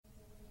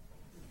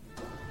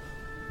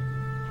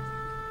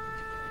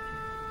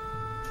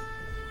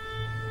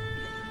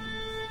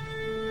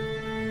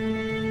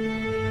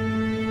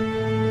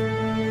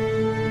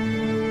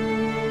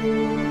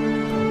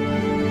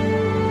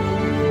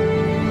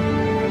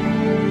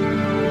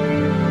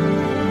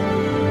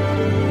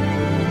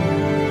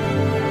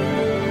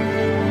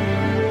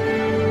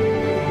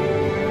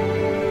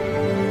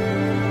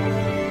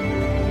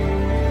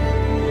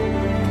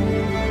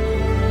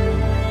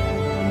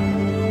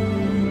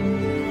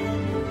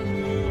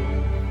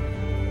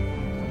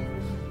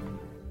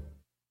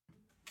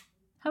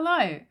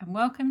and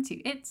welcome to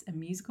It's a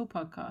Musical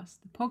Podcast,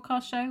 the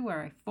podcast show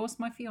where I force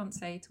my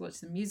fiance to watch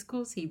the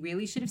musicals he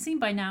really should have seen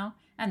by now,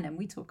 and then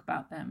we talk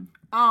about them.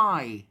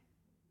 I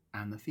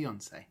am the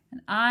fiance.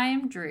 And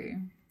I'm Drew.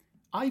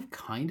 I've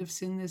kind of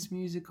seen this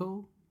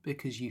musical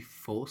because you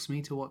forced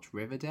me to watch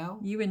Riverdale.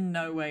 You in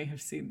no way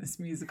have seen this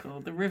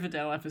musical. The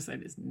Riverdale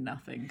episode is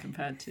nothing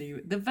compared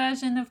to the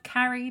version of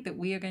Carrie that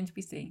we are going to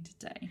be seeing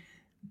today.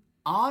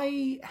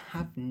 I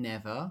have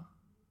never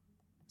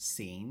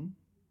seen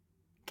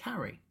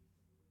Carrie.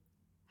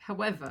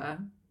 However,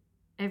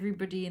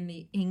 everybody in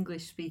the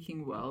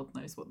English-speaking world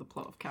knows what the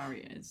plot of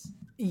Carrie is.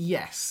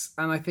 Yes,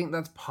 and I think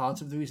that's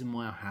part of the reason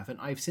why I haven't.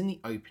 I've seen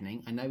the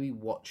opening. I know we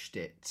watched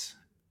it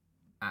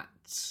at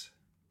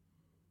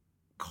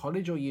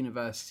college or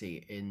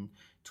university in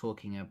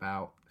talking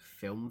about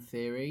film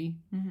theory,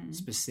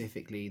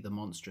 specifically the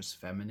monstrous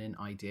feminine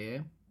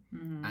idea.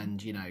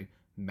 And, you know,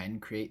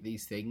 men create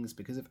these things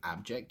because of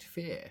abject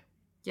fear.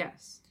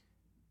 Yes.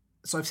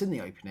 So I've seen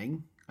the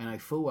opening. I know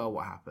full well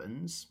what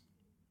happens.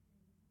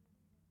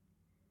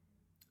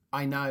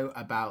 I know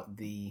about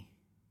the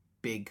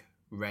big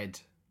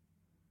red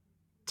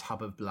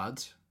tub of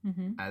blood,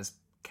 as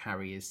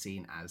Carrie is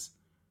seen as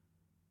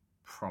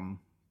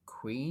prom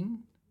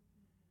queen.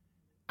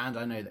 And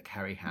I know that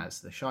Carrie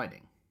has The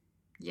Shining.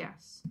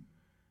 Yes.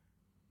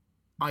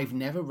 I've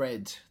never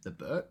read the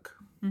book.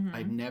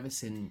 I've never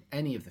seen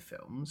any of the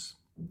films.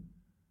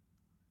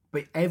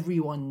 But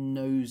everyone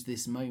knows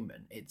this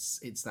moment. It's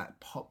that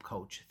pop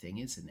culture thing,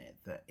 isn't it?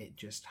 That it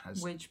just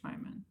has... Which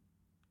moment?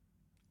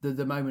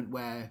 The moment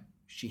where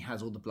she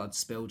has all the blood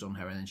spilled on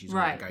her and then she's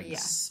going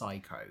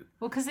psycho.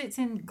 Well, because it's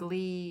in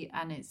Glee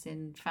and it's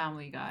in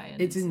Family Guy.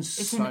 And it's in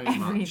so in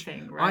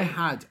everything, much. Right? I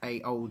had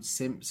a old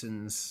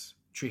Simpsons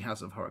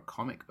Treehouse of Horror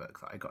comic book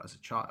that I got as a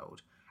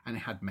child. And it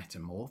had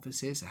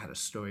Metamorphosis. It had a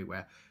story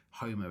where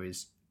Homer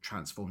is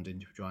transformed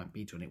into a giant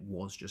beetle, and it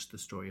was just the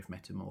story of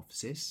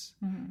Metamorphosis.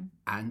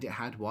 And it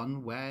had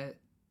one where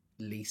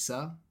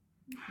Lisa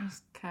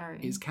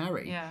is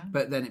Carrie. Yeah.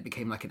 But then it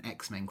became like an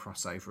X-Men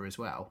crossover as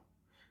well.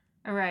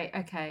 All right,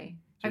 okay.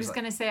 So I was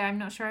going to say, I'm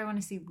not sure I want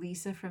to see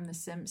Lisa from The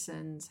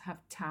Simpsons have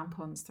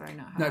tampons thrown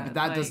at her. No, but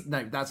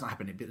that's not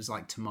happening. It was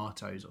like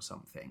tomatoes or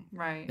something.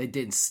 Right. They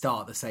did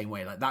start the same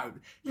way. Like that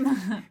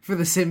for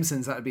The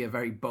Simpsons, that would be a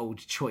very bold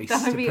choice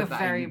That would to be put a that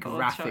very in bold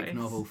graphic choice.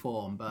 novel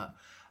form. But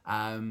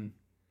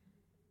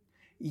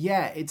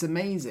yeah, it's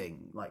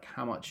amazing like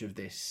how much of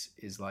this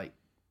is like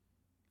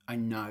I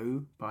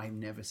know, but I've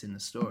never seen the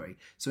story.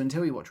 So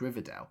until we watched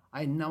Riverdale, I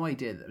had no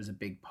idea that there was a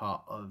big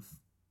part of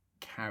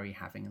Carrie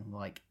having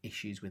like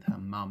issues with her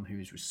mum, who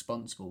is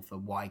responsible for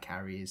why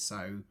Carrie is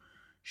so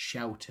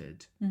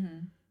sheltered.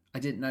 I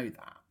didn't know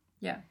that.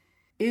 Yeah.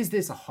 Is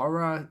this a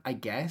horror? I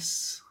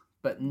guess,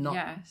 but not.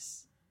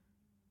 Yes.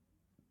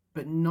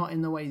 But not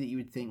in the way that you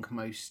would think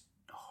most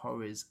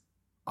horrors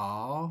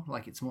are.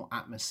 Like it's more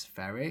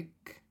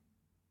atmospheric.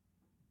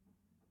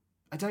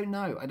 I don't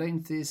know. I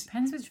don't.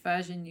 Depends which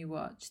version you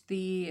watch.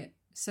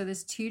 So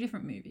there's two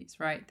different movies,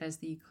 right? There's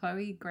the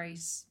Chloe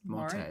Grace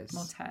Moretz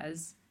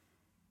movie.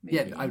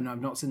 Yeah, I've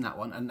not seen that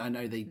one, and I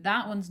know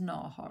that one's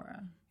not a horror.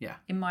 Yeah,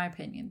 in my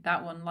opinion,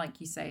 that one,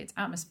 like you say, it's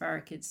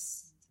atmospheric.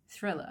 It's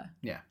thriller.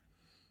 Yeah,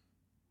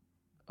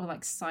 or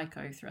like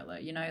psycho thriller.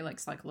 You know, like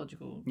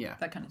psychological. Yeah,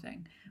 that kind of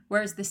thing.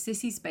 Whereas the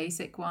Sissy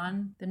Spacek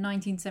one, the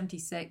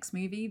 1976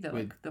 movie,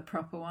 the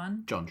proper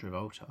one, John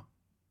Travolta.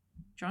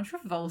 John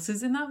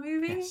Travolta's in that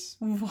movie? Yes.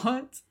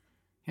 What?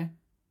 Yeah.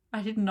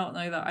 I did not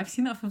know that. I've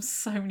seen that film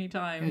so many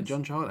times. Yeah,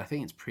 John Travolta. I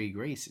think it's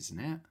pre-Grease, isn't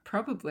it?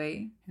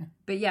 Probably. Yeah.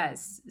 But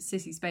yes,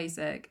 Sissy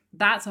Spacek.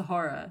 That's a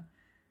horror.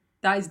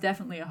 That is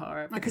definitely a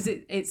horror. Because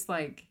it's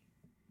like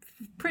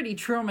pretty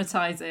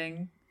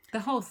traumatizing.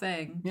 The whole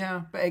thing.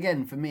 Yeah, but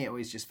again, for me, it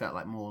always just felt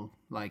like more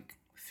like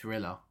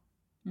thriller.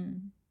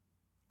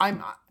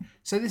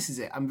 So this is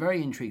it. I'm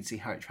very intrigued to see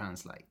how it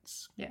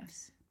translates.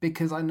 Yes.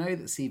 Because I know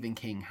that Stephen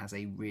King has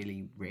a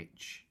really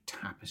rich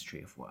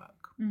tapestry of work.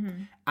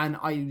 And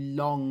I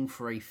long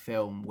for a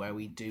film where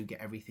we do get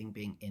everything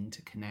being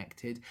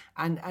interconnected.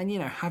 And you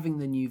know, having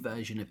the new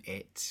version of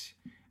It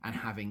and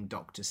having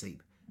Doctor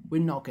Sleep, we're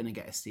not going to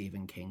get a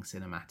Stephen King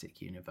cinematic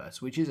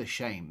universe, which is a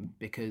shame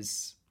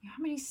because...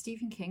 How many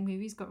Stephen King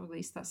movies got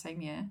released that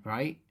same year?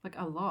 Right? Like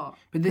a lot.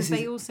 But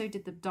they also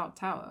did The Dark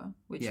Tower,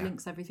 which Yeah.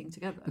 links everything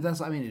together. But that's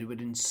what I mean. It would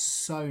have been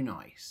so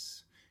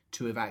nice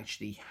to have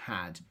actually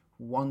had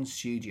one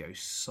studio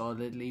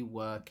solidly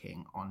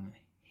working on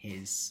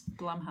his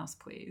Blumhouse,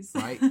 please.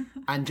 right,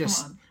 and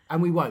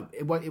and we won't.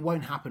 It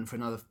won't happen for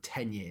another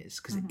 10 years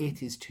because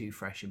it is too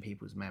fresh in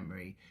people's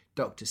memory.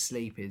 Doctor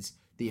Sleep is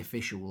the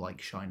official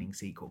like Shining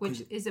sequel,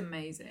 which is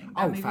amazing.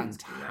 That movie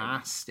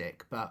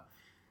fantastic! But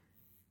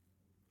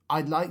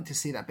I'd like to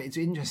see that. But it's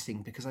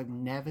interesting because I've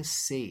never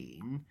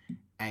seen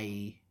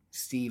a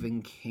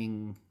Stephen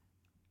King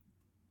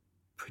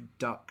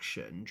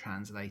production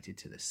translated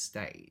to the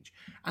stage,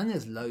 and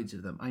there's loads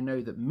of them. I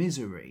know that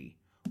Misery,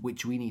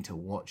 which we need to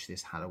watch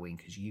this Halloween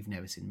because you've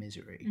never seen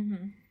Misery.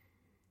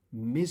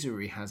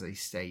 Misery has a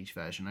stage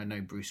version. I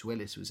know Bruce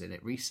Willis was in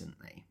it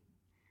recently,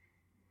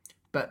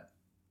 but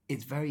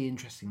it's very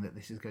interesting that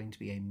this is going to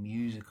be a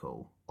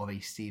musical of a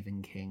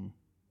Stephen King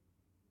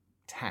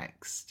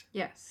text.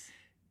 Yes.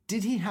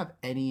 Did he have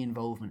any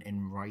involvement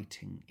in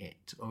writing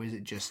it, or is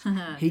it just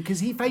because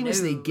he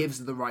famously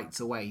gives the rights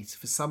away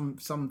for some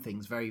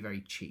things very,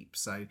 very cheap?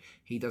 So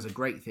he does a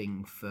great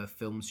thing for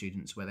film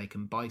students where they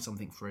can buy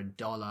something for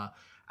 $1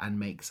 and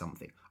make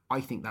something. I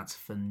think that's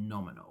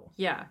phenomenal.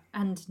 Yeah,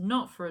 and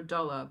not for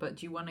 $1, but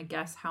do you want to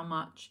guess how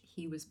much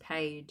he was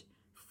paid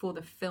for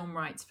the film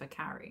rights for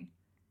Carrie?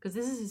 Because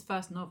this is his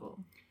first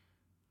novel.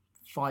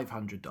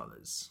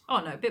 $500.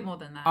 Oh no, a bit more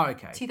than that. Oh,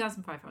 okay.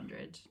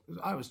 $2,500.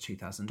 I was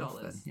 $2,000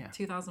 off then. Yeah.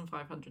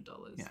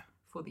 $2,500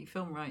 for the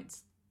film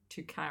rights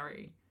to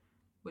Carrie,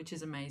 which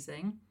is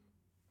amazing.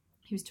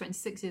 He was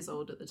 26 years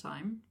old at the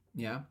time.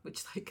 Yeah.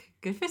 Which, like,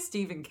 good for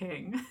Stephen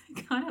King.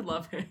 I kind of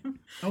love him.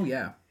 Oh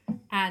yeah.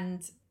 And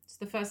it's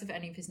the first of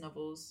any of his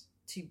novels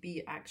to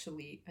be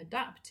actually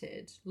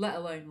adapted, let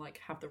alone like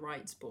have the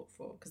rights bought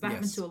for. Because that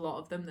happened to a lot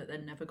of them that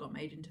then never got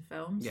made into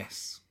films.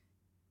 Yes.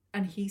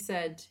 And he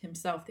said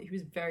himself that he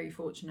was very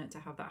fortunate to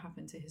have that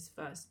happen to his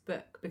first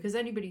book, because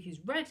anybody who's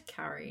read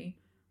Carrie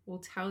will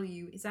tell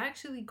you it's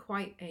actually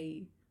quite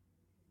a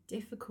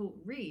difficult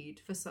read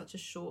for such a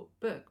short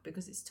book,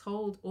 because it's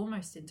told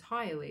almost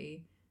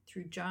entirely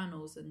through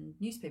journals and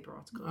newspaper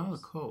articles. Oh,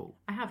 cool.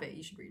 I have it.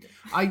 You should read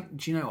it.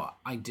 Do you know what?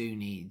 I do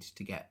need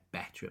to get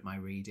better at my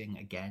reading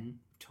again.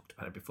 We've talked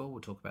about it before.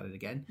 We'll talk about it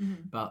again.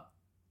 Mm-hmm. But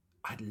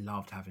I'd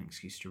love to have an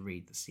excuse to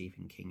read the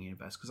Stephen King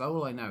universe, because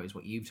all I know is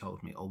what you've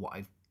told me or what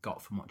I've got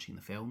from watching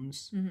the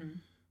films. Mm-hmm.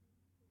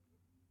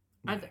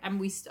 And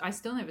I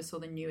still never saw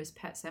the newest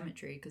Pet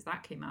Sematary, because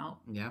that came out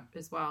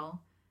as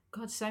well.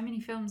 God, so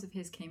many films of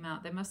his came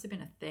out. There must have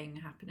been a thing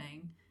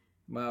happening.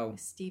 Well, a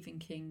Stephen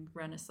King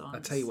renaissance. I'll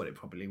tell you what, it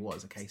probably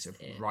was a case of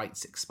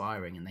rights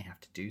expiring and they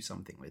have to do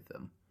something with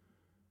them.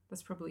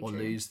 That's probably true. Or true.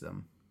 Lose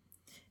them.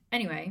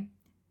 Anyway,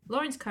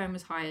 Lawrence Cohen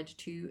was hired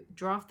to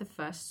draft the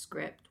first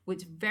script,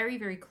 which very,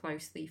 very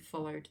closely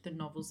followed the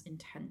novel's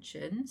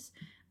intentions.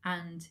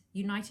 And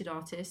United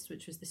Artists,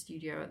 which was the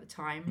studio at the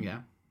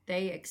time,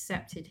 they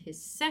accepted his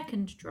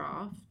second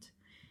draft,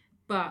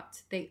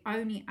 but they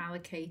only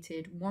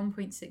allocated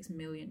 $1.6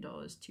 million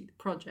to the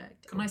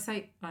project. Cool. And I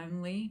say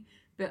only,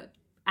 but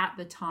at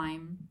the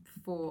time,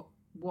 for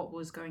what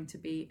was going to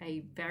be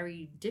a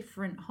very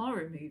different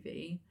horror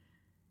movie,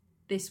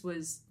 this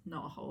was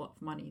not a whole lot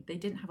of money. They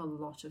didn't have a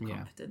lot of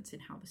confidence in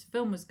how this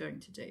film was going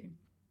to do.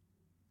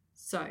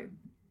 So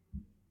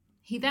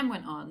he then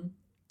went on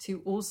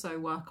to also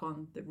work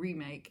on the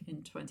remake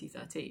in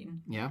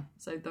 2013. Yeah.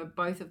 So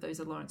both of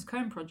those are Lawrence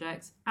Cohen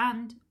projects,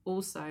 and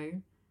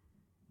also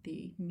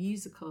the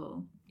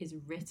musical is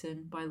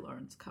written by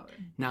Lawrence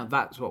Cohen. Now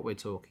that's what we're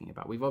talking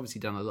about. We've obviously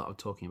done a lot of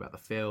talking about the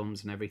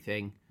films and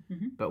everything,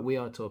 but we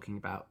are talking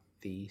about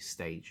the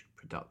stage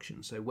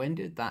production. So when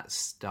did that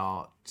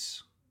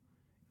start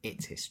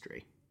its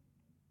history?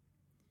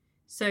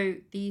 So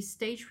the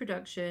stage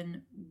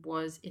production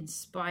was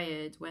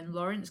inspired when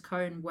Lawrence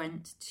Cohen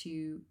went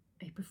to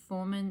a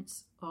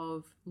performance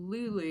of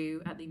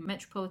Lulu at the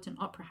Metropolitan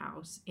Opera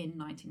House in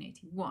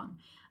 1981.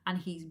 And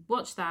he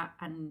watched that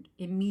and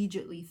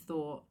immediately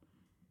thought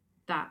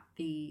that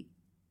the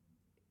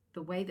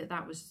way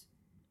that was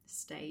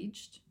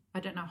staged, I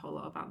don't know a whole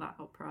lot about that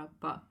opera,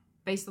 but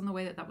based on the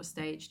way that was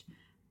staged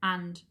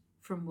and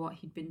from what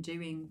he'd been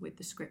doing with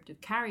the script of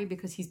Carrie,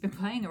 because he's been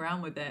playing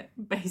around with it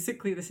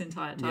basically this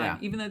entire time. Yeah.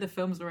 Even though the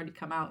film's already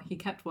come out, he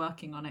kept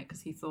working on it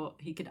because he thought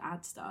he could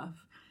add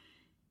stuff.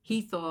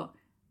 He thought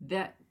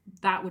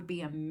that would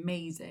be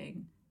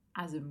amazing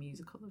as a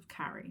musical of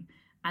Carrie.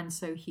 And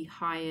so he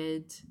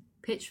hired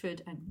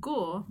Pitchford and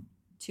Gore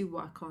to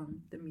work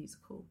on the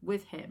musical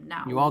with him.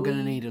 Now you are going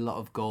to need a lot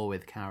of gore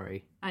with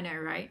Carrie. I know,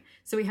 right?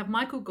 So we have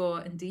Michael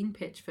Gore and Dean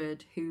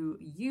Pitchford, who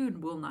you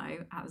will know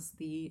as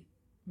the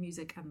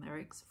music and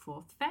lyrics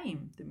for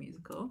Fame, the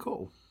musical.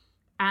 Cool.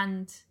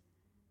 And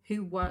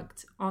who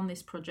worked on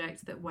this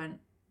project that went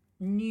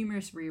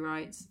numerous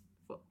rewrites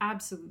for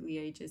absolutely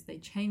ages. They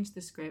changed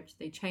the script.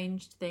 They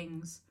changed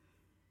things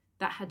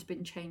that had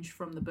been changed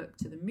from the book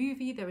to the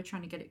movie. They were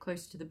trying to get it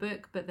closer to the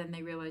book, but then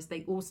they realised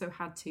they also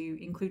had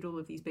to include all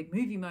of these big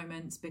movie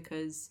moments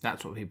because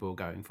that's what people were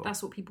going for.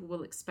 That's what people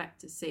will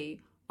expect to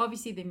see.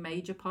 Obviously, the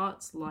major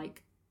parts,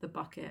 like the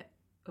bucket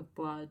of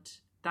blood,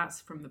 that's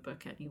from the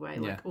book anyway.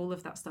 Like all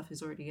of that stuff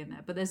is already in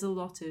there. But there's a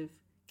lot of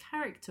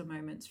character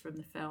moments from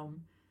the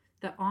film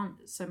that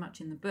aren't so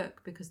much in the book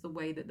because the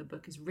way that the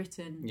book is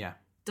written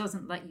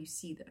doesn't let you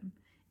see them.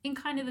 In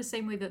kind of the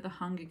same way that the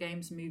Hunger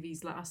Games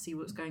movies let us see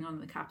what's going on in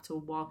the Capitol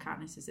while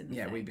Katniss is in the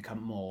thing. We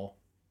become more.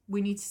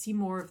 We need to see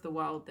more of the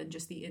world than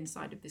just the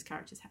inside of this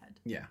character's head.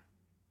 Yeah.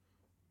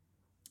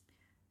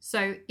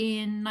 So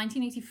in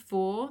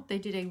 1984, they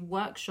did a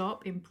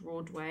workshop in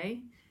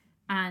Broadway,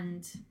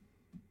 and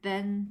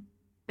then,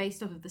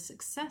 based off of the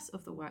success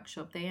of the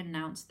workshop, they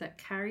announced that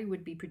Carrie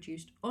would be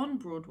produced on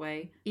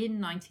Broadway in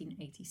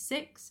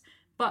 1986,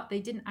 but they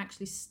didn't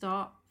actually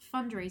start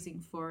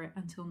fundraising for it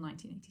until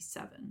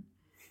 1987.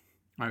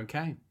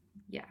 Okay.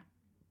 Yeah.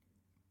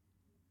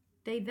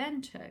 They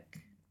then took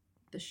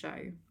the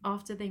show,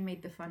 after they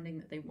made the funding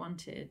that they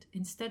wanted,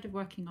 instead of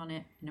working on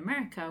it in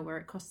America, where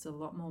it costs a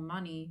lot more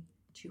money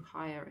to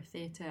hire a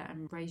theatre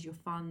and raise your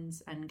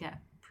funds and get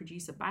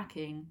producer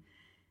backing,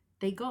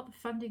 they got the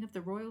funding of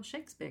the Royal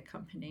Shakespeare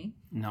Company.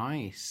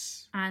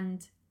 Nice.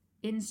 And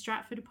in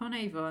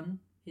Stratford-upon-Avon,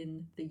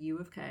 in the U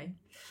of K,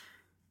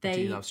 I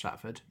do love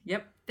Stratford.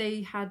 Yep.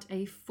 They had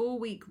a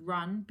 4-week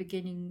run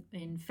beginning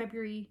in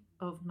February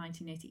of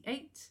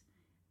 1988,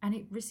 and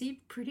it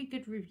received pretty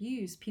good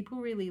reviews. People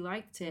really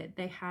liked it.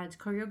 They had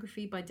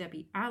choreography by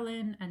Debbie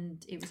Allen,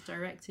 and it was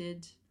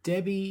directed...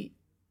 Debbie...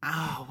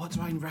 what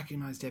do I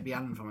recognise Debbie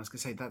Allen from? I was going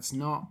to say, that's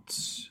not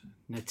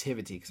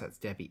Nativity, because that's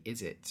Debbie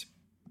Izzet.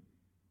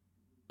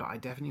 But I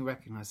definitely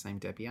recognise the name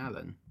Debbie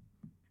Allen.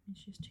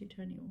 She has 2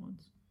 Tony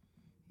Awards.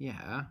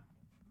 Yeah.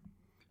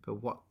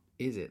 But what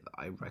is it that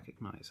I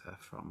recognise her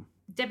from?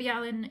 Debbie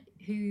Allen,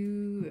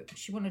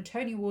 she won a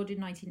Tony Award in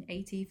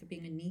 1980 for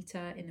being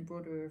Anita in the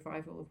Broadway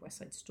revival of West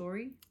Side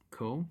Story.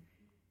 Cool.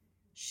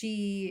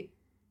 She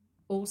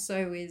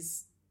also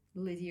is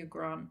Lydia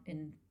Grant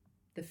in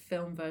the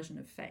film version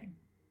of Fame.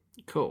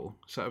 Cool.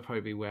 So that'll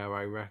probably be where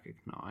I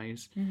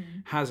recognise.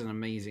 Mm-hmm. Has an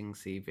amazing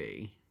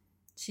CV.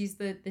 She's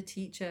the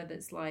teacher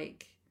that's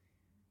like,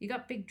 you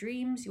got big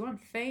dreams, you want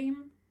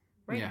fame?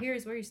 Right here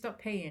is where you stop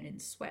paying in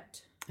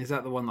sweat. Is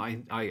that the one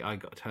that I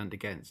got turned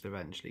against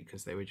eventually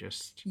because they were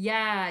just...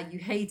 Yeah, you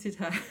hated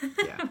her.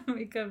 Yeah.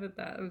 We covered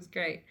that. It was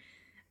great.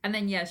 And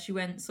then, she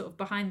went sort of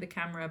behind the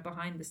camera,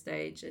 behind the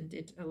stage, and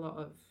did a lot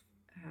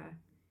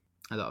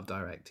of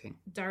directing.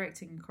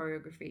 Directing and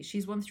choreography.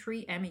 She's won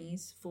 3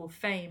 Emmys for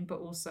Fame, but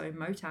also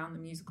Motown, the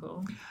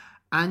musical.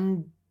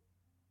 And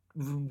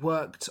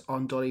worked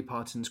on Dolly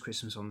Parton's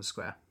Christmas on the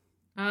Square.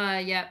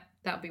 Yeah,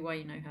 that'll be why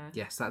you know her.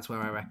 Yes, that's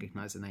where I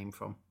recognise the name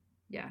from.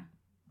 Yeah.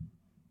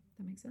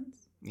 That makes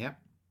sense. Yep.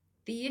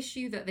 The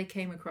issue that they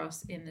came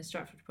across in the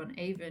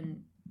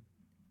Stratford-upon-Avon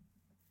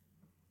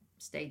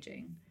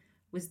staging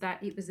was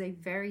that it was a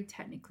very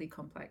technically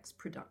complex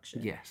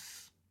production.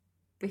 Yes.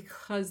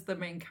 Because the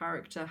main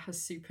character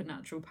has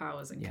supernatural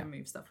powers and can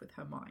move stuff with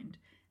her mind.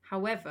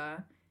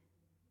 However,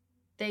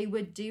 they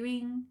were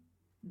doing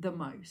the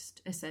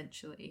most,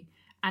 essentially.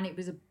 And it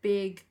was a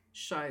big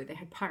show. They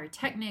had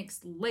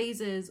pyrotechnics,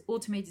 lasers,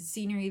 automated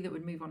scenery that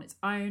would move on its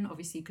own,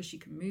 obviously because she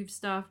can move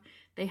stuff.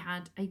 They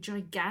had a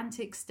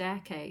gigantic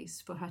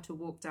staircase for her to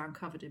walk down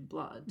covered in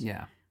blood.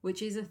 Yeah.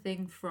 Which is a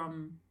thing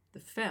from the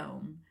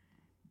film.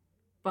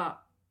 But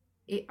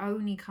it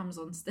only comes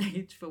on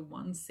stage for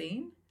one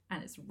scene.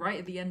 And it's right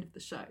at the end of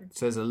the show.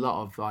 So there's a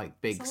lot of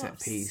big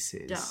set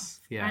pieces. Stuff.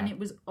 Yeah. And it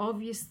was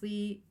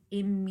obviously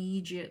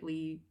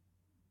immediately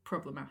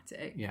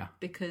problematic. Yeah.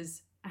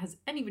 Because as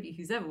anybody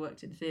who's ever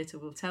worked in theatre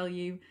will tell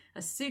you,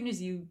 as soon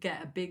as you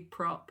get a big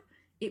prop,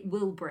 it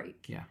will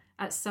break. Yeah.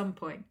 At some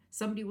point,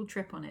 somebody will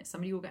trip on it.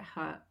 Somebody will get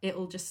hurt.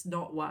 It'll just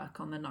not work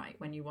on the night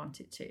when you want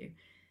it to.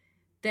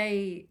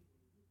 They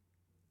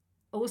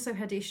also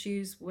had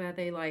issues where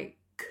they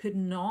could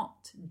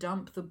not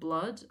dump the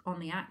blood on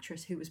the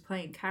actress who was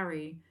playing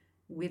Carrie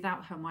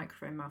without her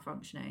microphone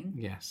malfunctioning.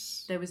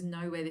 Yes. There was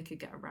no way they could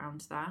get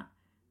around that.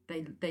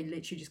 They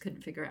literally just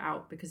couldn't figure it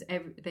out because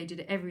they did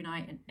it every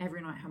night, and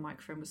every night her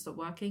microphone would stop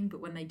working.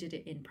 But when they did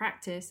it in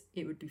practice,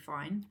 it would be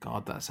fine.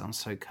 God, that sounds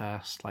so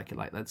cursed.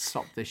 Let's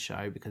stop this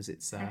show because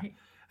it's Right.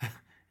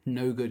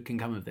 no good can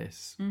come of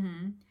this.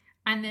 Mm-hmm.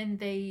 And then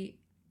they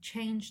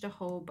changed a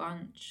whole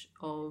bunch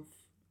of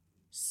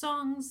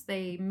songs.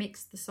 They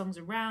mixed the songs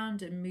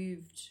around and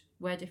moved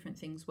where different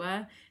things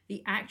were.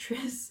 The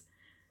actress,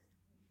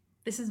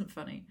 this isn't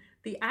funny,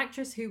 the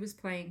actress who was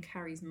playing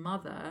Carrie's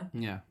mother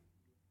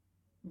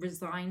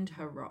resigned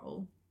her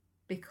role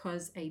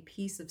because a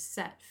piece of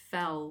set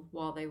fell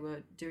while they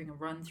were doing a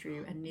run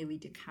through and nearly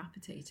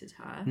decapitated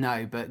her.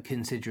 No, but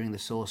considering the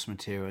source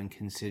material and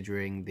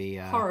considering the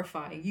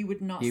horrifying, you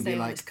would not say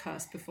this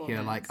cursed performance.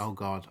 You're like, oh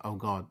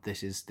god,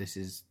 this is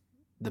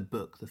the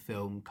book, the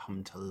film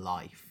come to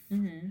life.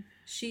 Mm-hmm.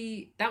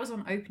 That was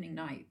on opening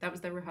night. That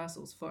was their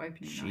rehearsals for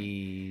opening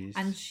night.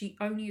 And she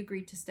only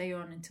agreed to stay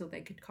on until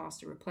they could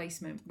cast a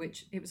replacement,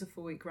 which it was a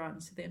 4-week run,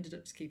 so they ended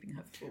up just keeping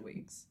her for 4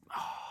 weeks.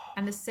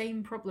 And the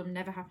same problem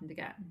never happened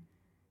again.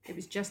 It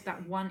was just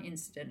that one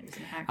incident. It was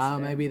an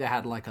accident. Maybe they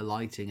had a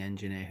lighting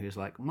engineer who's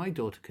like, my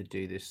daughter could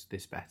do this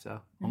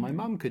better, or my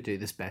mum could do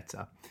this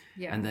better.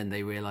 Yeah. And then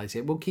they realised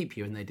it will keep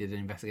you, and they did an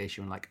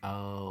investigation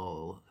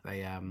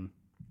and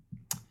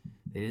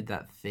they did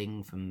that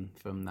thing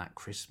from that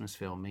Christmas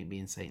film, Meet Me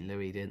in St.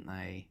 Louis, didn't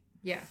they?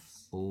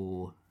 Yes.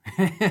 Oh.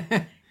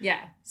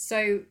 Yeah.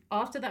 So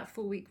after that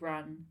 4-week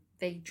run,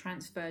 they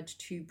transferred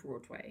to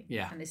Broadway.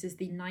 Yeah. And this is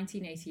the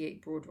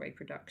 1988 Broadway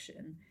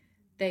production.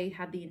 They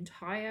had the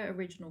entire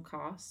original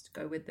cast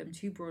go with them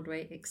to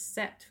Broadway,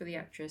 except for the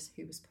actress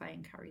who was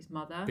playing Carrie's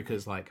mother.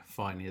 Because,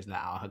 finally has let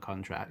out her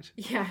contract.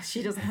 Yeah,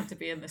 she doesn't have to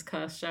be in this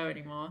cursed show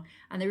anymore.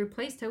 And they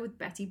replaced her with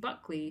Betty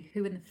Buckley,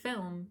 who in the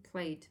film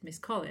played Miss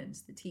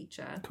Collins, the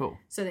teacher. Cool.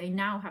 So they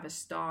now have a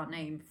star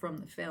name from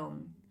the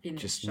film in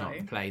this show. Just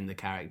not playing the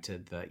character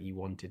that you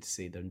wanted to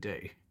see them do.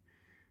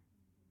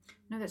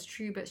 No, that's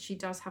true, but she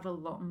does have a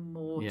lot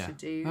more Yeah. to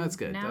do. That's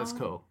good. Now, That's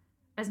cool.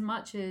 As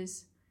much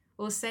as,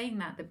 well, saying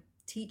that, the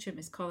teacher,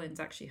 Miss Collins,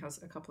 actually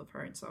has a couple of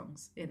her own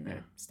songs in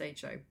the stage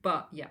show.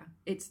 But yeah,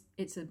 it's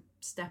a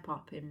step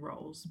up in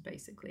roles,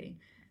 basically.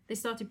 They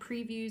started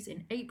previews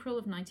in April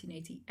of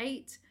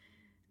 1988.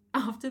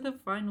 After the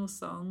final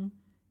song,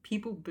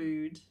 people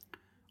booed.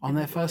 On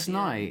their first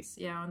night?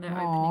 Yeah, on their Aww.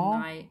 opening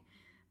night.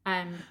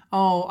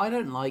 Oh, I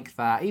don't like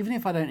that. Even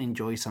if I don't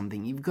enjoy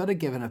something, you've got to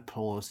give an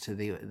applause to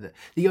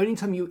the only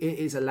time it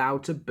is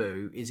allowed to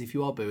boo is if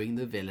you are booing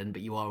the villain,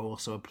 but you are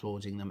also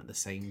applauding them at the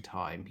same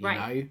time, you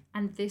know?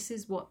 And this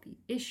is what the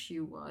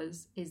issue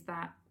was, is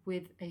that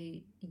with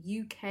a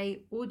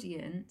UK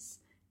audience,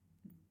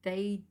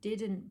 they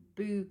didn't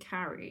boo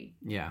Carrie.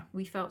 Yeah.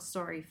 We felt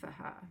sorry for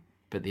her.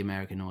 But the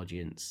American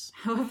audience...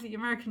 However, the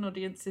American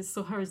audiences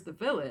saw her as the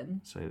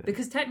villain.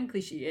 Because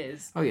technically she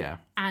is. Oh, yeah.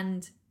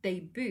 And they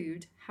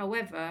booed.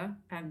 However,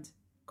 and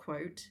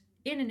quote,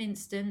 in an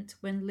instant,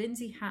 when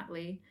Lindsay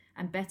Hatley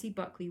and Betty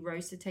Buckley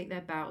rose to take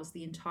their bows,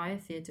 the entire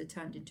theatre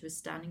turned into a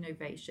standing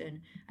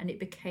ovation, and it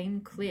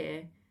became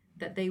clear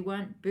that they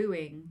weren't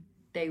booing,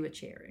 they were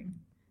cheering.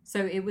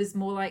 So it was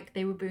more like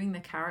they were booing the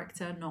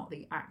character, not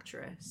the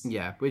actress.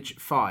 Yeah, which,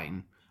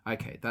 fine.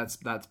 Okay, that's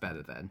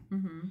better then.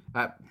 Mm-hmm.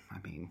 I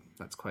mean,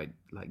 that's quite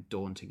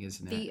daunting,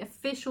 isn't it? The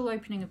official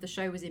opening of the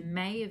show was in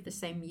May of the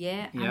same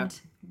year, Yeah.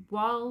 and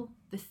while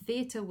the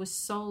theatre was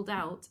sold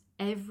out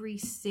every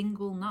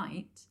single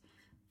night,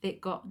 it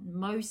got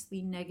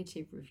mostly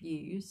negative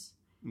reviews.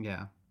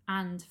 Yeah.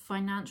 And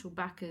financial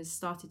backers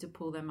started to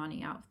pull their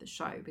money out of the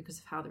show because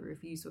of how the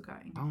reviews were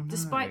going, Oh, no.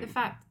 despite the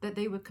fact that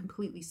they were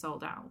completely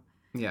sold out.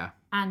 Yeah.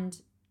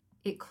 And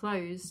it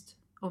closed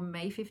on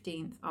May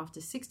 15th after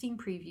 16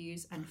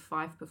 previews and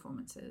 5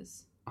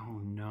 performances.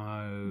 Oh,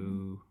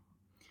 no.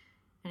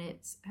 And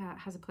it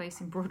has a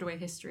place in Broadway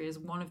history as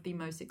one of the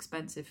most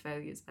expensive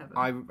failures ever.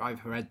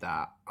 I've read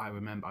that. I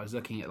remember I was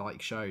looking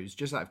at shows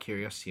just out of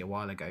curiosity a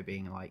while ago,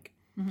 being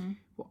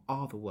what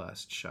are the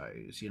worst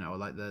shows? You know,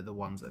 the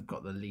ones that have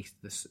got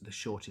the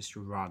shortest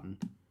run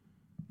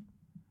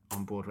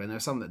on Broadway. And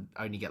there's some that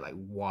only get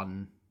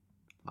one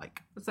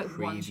it's like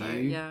preview. one show,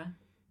 yeah.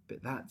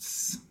 But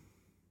that's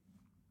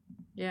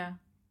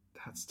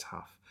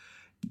tough.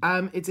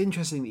 It's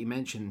interesting that you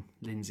mentioned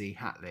Lindsay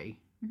Hatley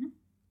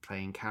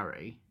playing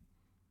Carrie,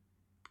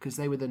 because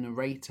they were the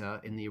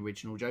narrator in the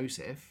original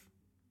Joseph.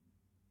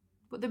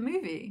 What, the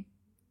movie?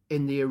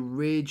 In the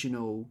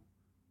original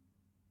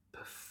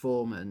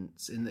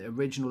performance, in the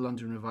original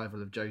London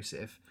revival of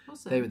Joseph,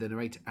 Awesome. They were the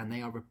narrator, and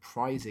they are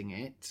reprising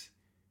it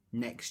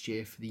next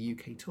year for the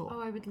UK tour.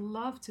 Oh, I would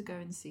love to go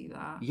and see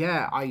that.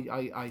 Yeah,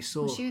 I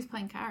saw... Well, she was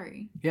playing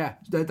Carrie. Yeah,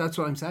 that's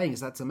what I'm saying,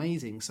 is that's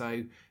amazing.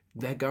 So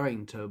they're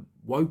going to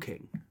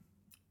Woking.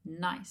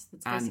 Nice.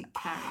 Let's go see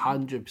Carrie.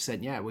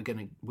 100%, yeah, we're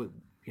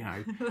you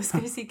know... Let's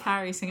go see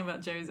Carrie sing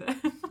about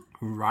Joseph.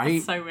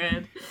 Right? That's so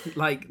weird.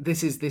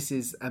 This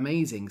is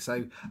amazing.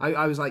 So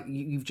I was like,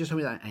 you've just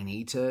told me that I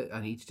need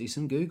to do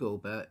some Google,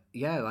 but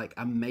yeah,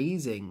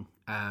 amazing.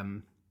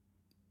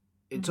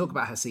 Talk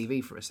about her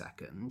CV for a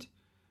second.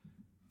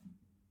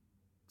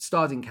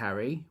 Starred in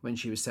Carrie when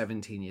she was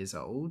 17 years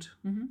old.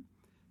 Mm-hmm.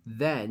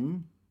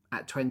 Then,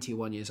 at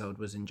 21 years old,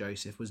 was in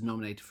Joseph, was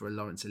nominated for a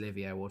Laurence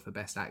Olivier Award for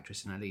Best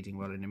Actress in a Leading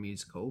Role in a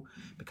Musical,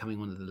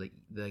 becoming one of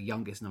the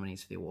youngest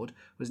nominees for the award.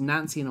 Was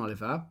Nancy in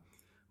Oliver.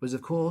 Was,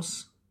 of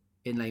course,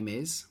 in Les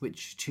Mis.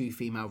 Which 2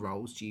 female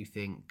roles do you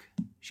think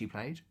she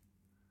played?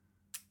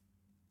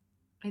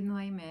 In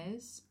Les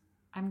Mis,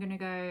 I'm going to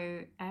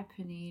go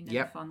Eponine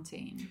and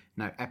Fantine.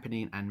 No,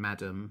 Eponine and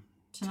Madame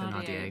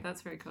Thénardier.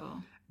 That's very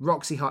cool.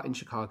 Roxy Hart in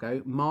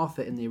Chicago,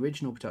 Martha in the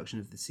original production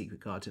of The Secret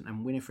Garden,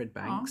 and Winifred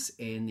Banks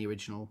in the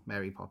original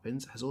Mary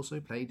Poppins. Has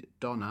also played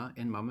Donna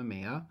in Mamma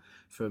Mia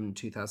from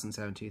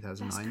 2007-2009.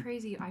 That's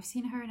crazy. I've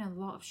seen her in a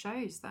lot of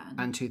shows then.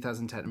 And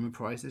 2010, and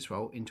reprised this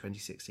role in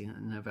 2016 at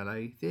the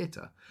Novello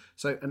Theatre.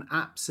 So an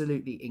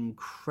absolutely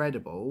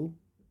incredible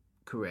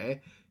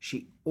career.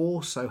 She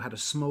also had a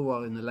small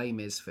role in the Les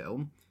Mis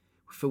film,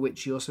 for which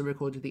she also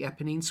recorded the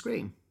Eponine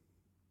scream.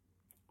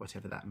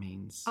 Whatever that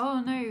means.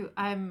 Oh no,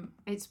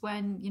 it's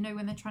when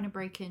they're trying to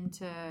break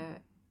into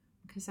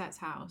Cosette's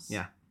house.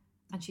 Yeah.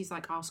 And she's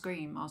like, I'll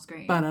scream.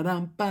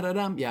 Ba-da-dum,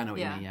 ba-da-dum. Yeah, I know what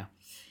you mean, yeah.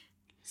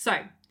 So,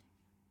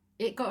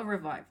 it got a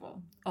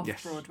revival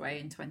off Broadway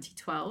in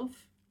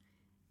 2012.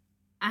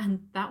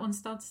 And that one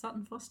starred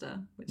Sutton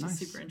Foster, which is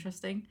super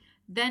interesting.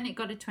 Then it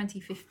got a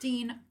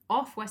 2015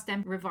 off West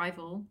End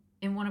revival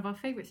in one of our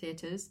favourite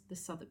theatres, the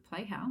Southwark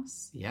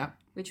Playhouse. Yeah.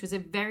 Which was a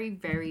very,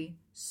 very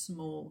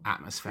small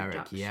atmospheric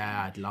production.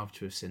 Yeah, I'd love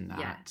to have seen that.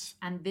 Yeah.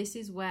 And this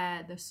is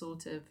where the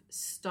sort of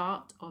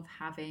start of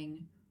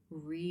having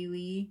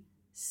really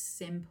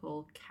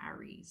simple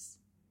carries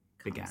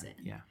comes in.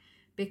 Yeah.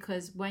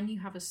 Because when you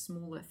have a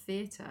smaller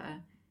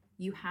theatre,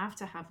 you have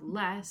to have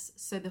less,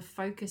 so the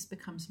focus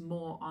becomes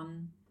more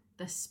on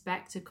the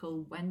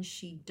spectacle when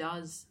she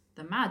does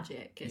the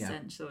magic,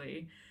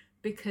 essentially.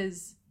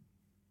 Because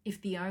if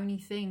the only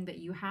thing that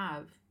you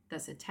have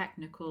that's a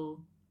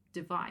technical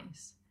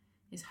device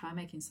is her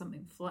making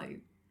something float,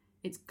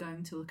 it's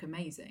going to look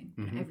amazing.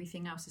 Mhm.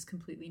 Everything else is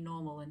completely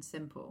normal and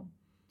simple.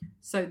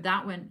 So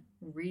that went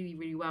really,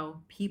 really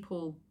well.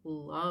 People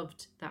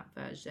loved that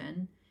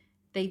version.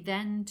 They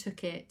then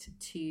took it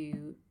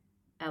to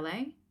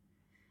LA,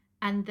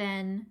 and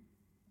then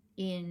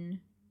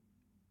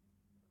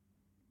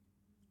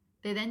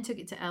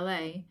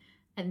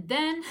and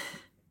then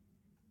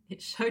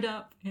it showed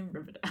up in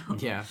Riverdale.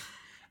 Yeah.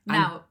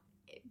 Now,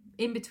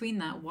 in between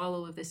that, while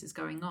all of this is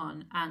going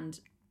on, and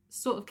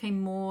sort of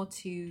came more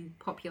to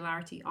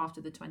popularity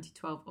after the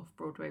 2012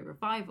 Off-Broadway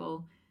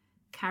revival,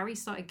 Carrie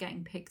started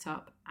getting picked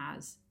up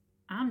as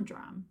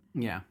Amdram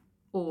Yeah.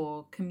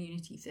 or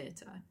community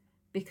theatre,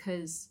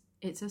 because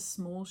it's a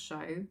small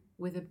show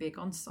with a big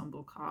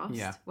ensemble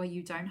cast where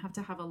you don't have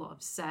to have a lot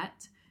of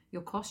set.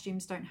 Your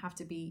costumes don't have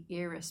to be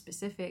era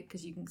specific,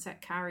 because you can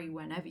set Carrie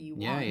whenever you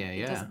want.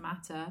 It doesn't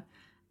matter.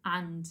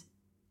 And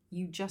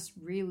you just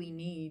really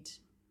need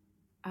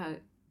a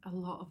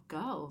lot of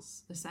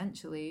girls,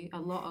 essentially.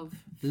 Lot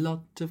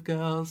of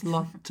girls.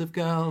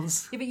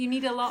 Yeah, but you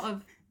need a lot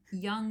of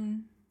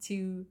young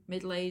to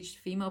middle-aged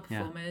female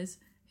performers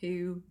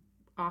who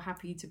are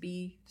happy to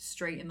be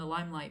straight in the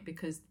limelight,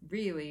 because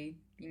really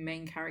the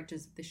main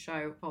characters of the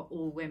show are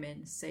all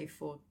women, save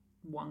for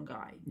one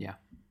guy. Yeah.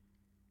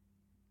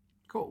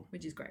 Cool.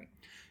 Which is great.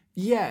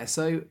 Yeah,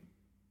 so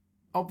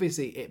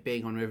obviously it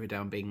being on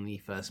Riverdale and being the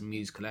first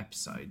musical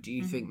episode, do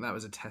you think that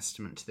was a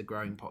testament to the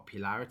growing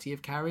popularity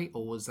of Carrie,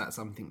 or was that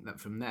something that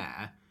from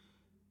there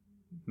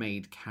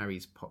made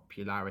Carrie's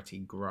popularity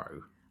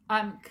grow?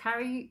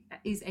 Carrie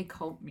is a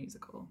cult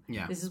musical.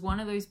 Yeah. This is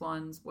one of those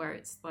ones where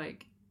it's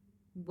like,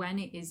 when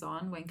it is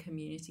on, when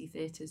community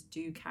theatres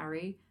do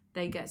Carrie,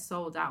 they get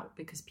sold out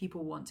because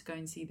people want to go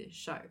and see this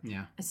show.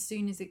 Yeah. As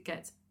soon as it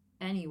gets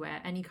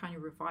anywhere, any kind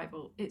of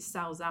revival, it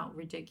sells out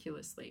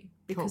ridiculously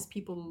because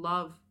people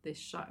love this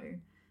show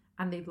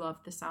and they love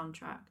the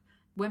soundtrack.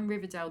 When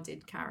Riverdale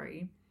did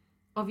Carrie,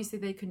 obviously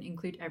they couldn't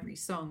include every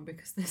song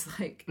because there's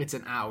like... It's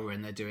an hour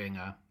and they're doing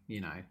a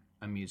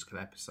musical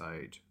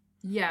episode.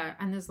 Yeah,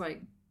 and there's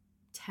like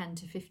 10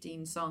 to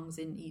 15 songs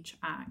in each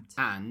act.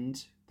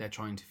 And they're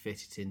trying to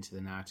fit it into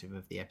the narrative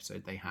of the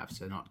episode they have,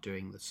 so not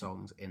doing the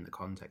songs in the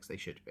context they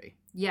should be.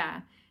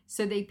 Yeah,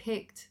 so they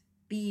picked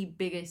the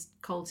biggest,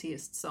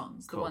 cultiest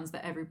songs, the ones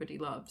that everybody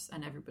loves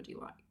and everybody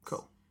likes.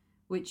 Cool.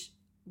 Which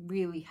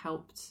really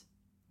helped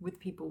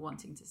with people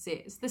wanting to see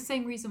it. It's the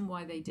same reason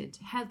why they did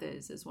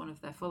Heathers as one of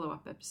their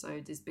follow-up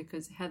episodes, is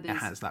because Heathers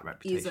has that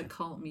reputation. is a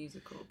cult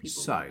musical.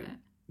 People so, love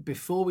it.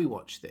 Before we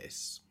watch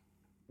this,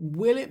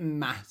 will it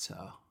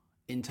matter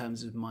in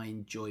terms of my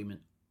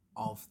enjoyment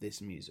of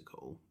this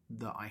musical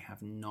that I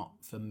have not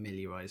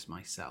familiarised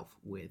myself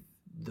with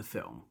the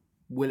film?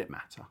 Will it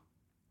matter?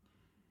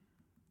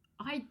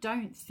 I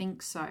don't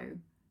think so,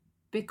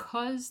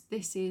 because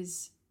this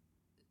is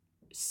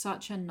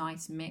such a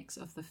nice mix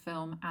of the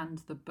film and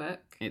the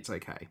book. It's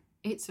okay.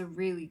 It's a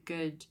really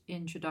good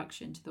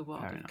introduction to the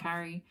world of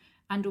Carrie.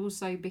 And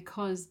also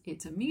because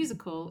it's a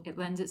musical, it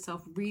lends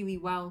itself really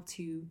well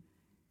to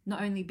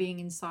not only being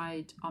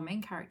inside our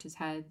main characters'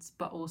 heads,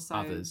 but also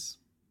others,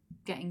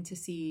 getting to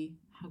see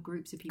how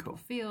groups of people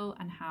feel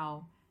and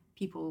how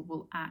people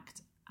will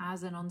act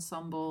as an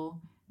ensemble,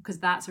 because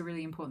that's a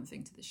really important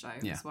thing to the show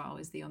as well,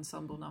 is the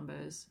ensemble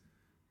numbers.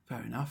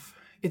 Fair enough.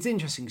 It's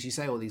interesting because you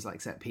say all these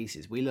like set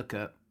pieces. We look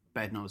at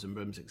Bedknobs and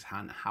Broomsticks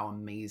and how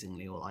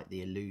amazingly all like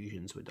the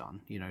illusions were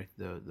done. You know,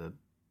 the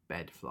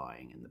bed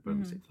flying and the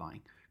broomstick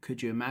flying.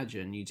 Could you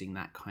imagine using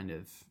that kind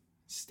of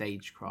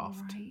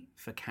stagecraft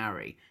for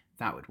Carrie?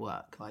 That would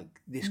work. Like,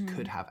 this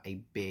could have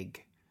a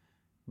big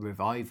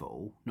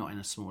revival, not in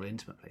a small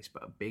intimate place,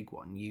 but a big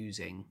one,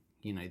 using,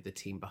 you know, the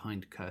team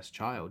behind Cursed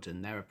Child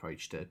and their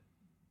approach to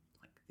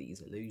like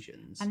these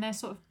illusions. And their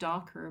sort of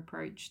darker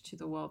approach to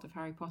the world of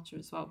Harry Potter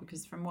as well,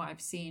 because from what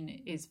I've seen,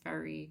 it is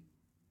very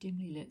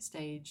dimly lit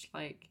stage.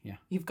 Like,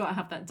 you've got to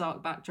have that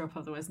dark backdrop,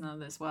 otherwise none of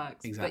this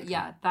works. Exactly. But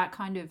yeah, that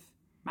kind of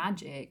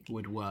magic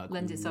would work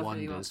lends itself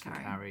wonders really well to for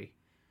Carrie. Carrie.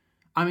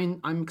 I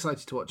mean, I'm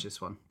excited to watch this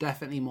one.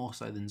 Definitely more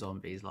so than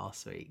Zombies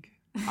last week.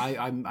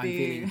 I'm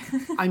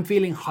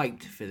feeling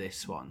hyped for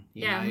this one.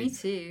 You know? Me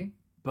too.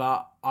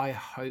 But I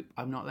hope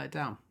I'm not let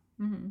down.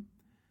 Mm-hmm.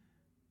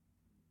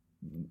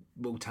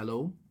 We'll tell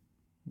all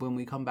when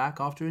we come back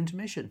after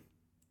intermission.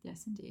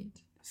 Yes, indeed.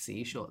 See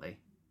you shortly.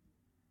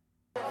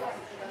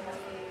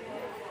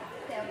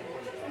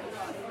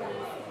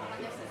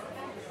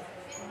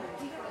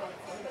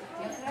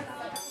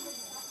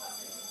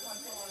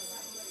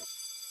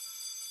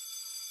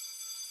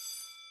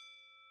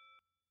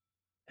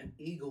 An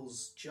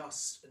eagle's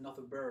just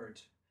another bird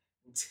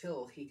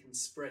until he can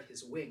spread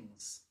his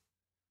wings.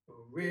 A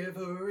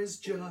river is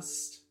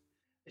just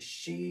a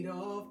sheet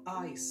of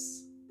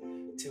ice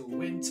till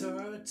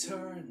winter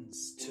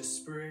turns to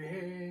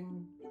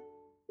spring.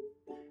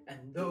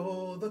 And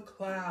though the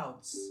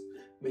clouds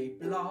may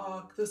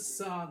block the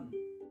sun,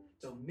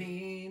 don't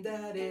mean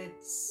that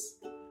it's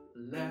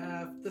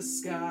left the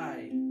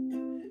sky.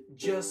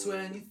 Just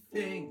when you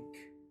think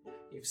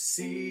you've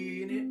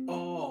seen it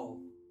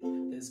all,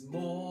 there's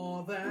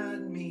more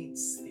than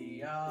meets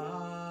the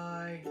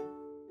eye.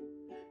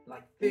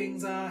 like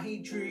things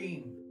I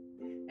dream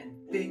and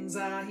things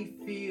I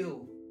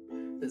feel.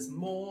 There's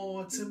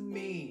more to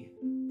me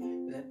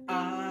than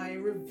I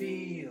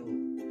reveal.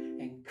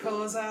 And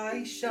 'cause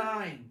I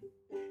shine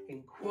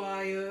in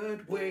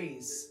quiet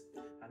ways,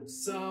 I'm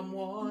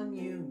someone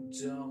you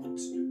don't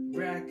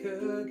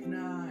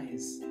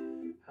recognize.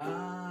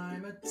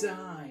 I'm a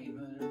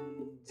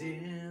diamond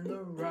in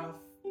the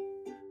rough,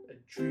 a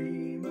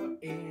dreamer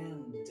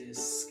in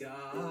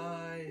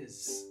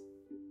disguise.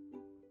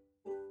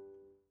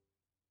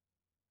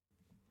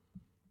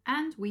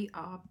 And we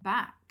are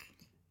back.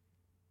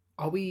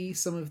 Are we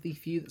some of the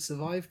few that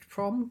survived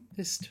prom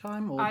this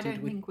time? Or I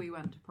don't think we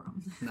went to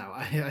prom. No,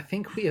 I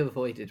think we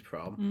avoided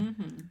prom.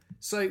 Mm-hmm.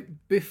 So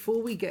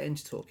before we get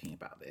into talking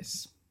about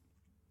this,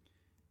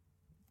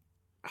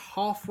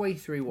 halfway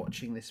through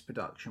watching this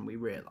production, we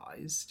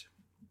realised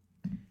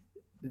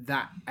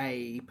that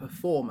a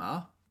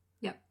performer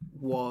Yep.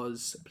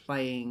 was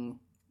playing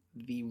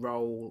the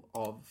role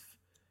of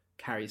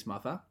Carrie's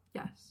mother.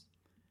 Yes.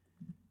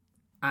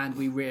 And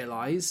we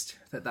realised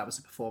that that was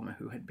a performer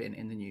who had been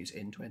in the news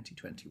in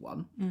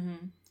 2021.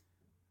 Mm-hmm.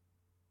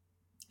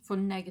 For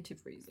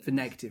negative reasons. For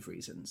negative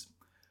reasons.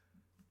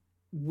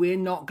 We're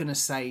not going to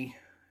say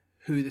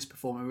who this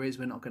performer is.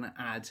 We're not going to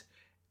add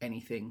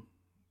anything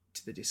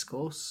to the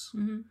discourse.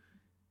 Mm-hmm.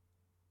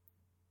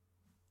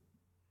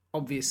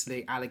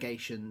 Obviously,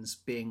 allegations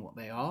being what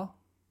they are.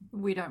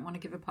 We don't want to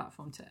give a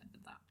platform to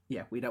that.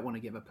 Yeah, we don't want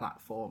to give a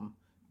platform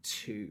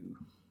to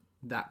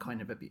that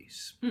kind of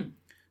abuse. Mm.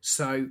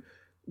 So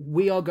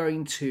we are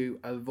going to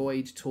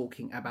avoid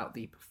talking about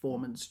the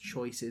performance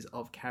choices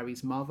of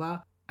Carrie's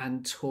mother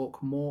and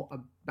talk more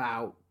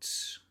about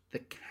the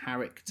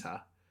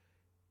character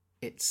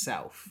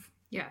itself,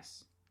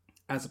 Yes.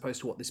 as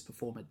opposed to what this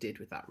performer did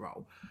with that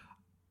role.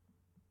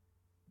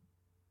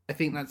 I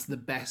think that's the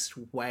best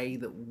way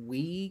that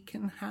we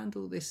can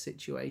handle this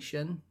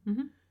situation,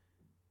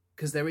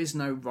 because there is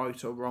no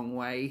right or wrong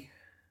way.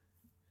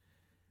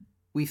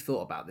 We've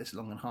thought about this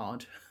long and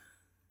hard.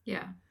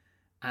 Yeah.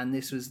 And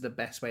this was the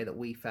best way that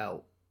we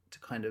felt to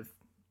kind of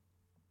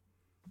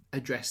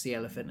address the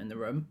elephant in the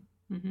room.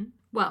 Mm-hmm.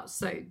 Well,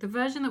 so the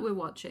version that we're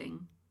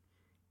watching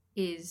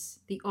is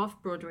the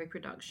off-Broadway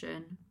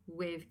production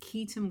with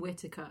Keaton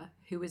Whitaker,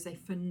 who is a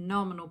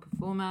phenomenal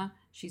performer.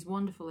 She's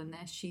wonderful in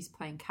this. She's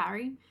playing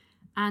Carrie.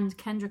 And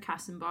Kendra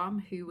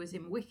Kassenbaum, who was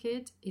in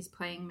Wicked, is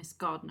playing Miss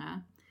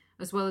Gardner,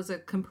 as well as a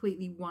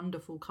completely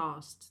wonderful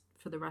cast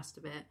for the rest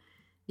of it.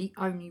 The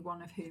only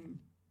one of whom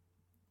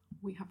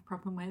we have a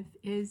problem with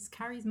is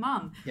Carrie's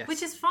mum, Yes.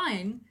 which is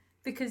fine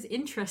because,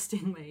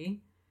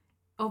 interestingly,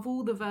 of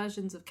all the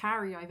versions of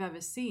Carrie I've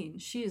ever seen,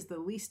 she is the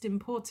least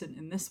important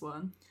in this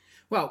one.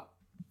 Well,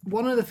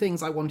 one of the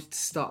things I wanted to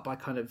start by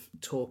kind of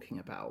talking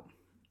about,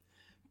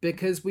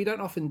 because we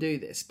don't often do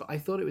this, but I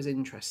thought it was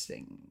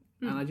interesting,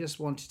 and I just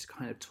wanted to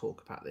kind of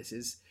talk about this,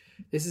 is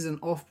an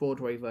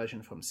off-Broadway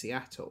version from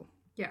Seattle.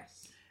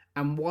 Yes.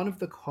 And one of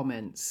the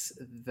comments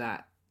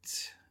that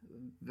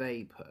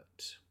they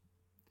put,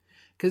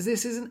 because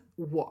this isn't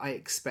what I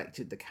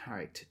expected the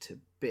character to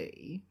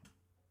be.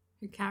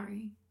 Who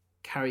Carrie?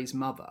 Carrie's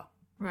mother.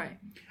 Right.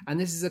 And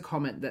this is a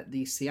comment that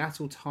the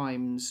Seattle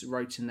Times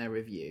wrote in their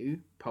review,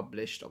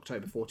 published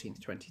October 14th,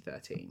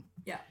 2013.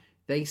 Yeah.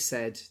 They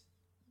said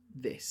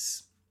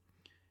this.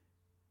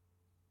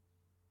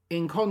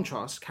 In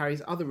contrast,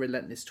 Carrie's other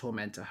relentless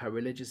tormentor, her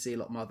religious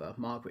zealot mother,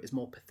 Margaret, is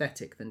more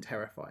pathetic than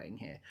terrifying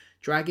here.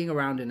 Dragging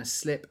around in a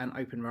slip and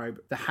open robe,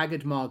 the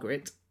haggard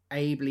Margaret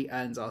ably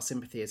earns our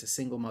sympathy as a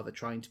single mother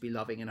trying to be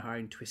loving in her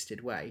own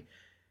twisted way.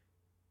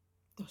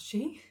 Does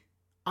she?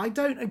 I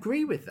don't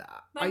agree with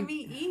that. No,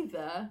 me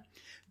either.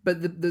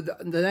 But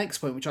the next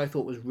point, which I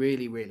thought was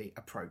really, really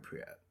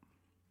appropriate.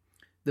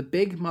 The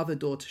big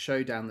mother-daughter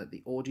showdown that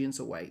the audience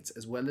awaits,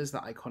 as well as the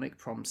iconic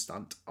prom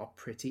stunt, are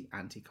pretty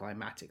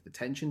anticlimactic. The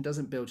tension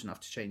doesn't build enough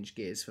to change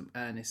gears from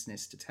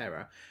earnestness to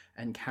terror,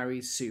 and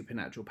Carrie's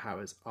supernatural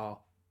powers are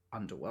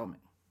underwhelming.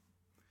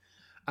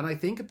 And I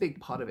think a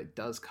big part of it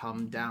does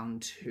come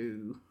down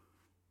to,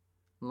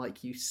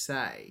 like you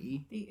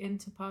say, The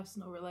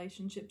interpersonal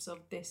relationships of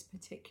this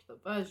particular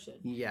version.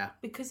 yeah.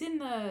 Because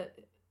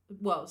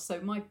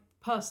so my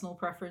personal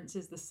preference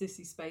is the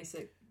Sissy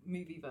Spacek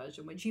movie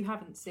version, which you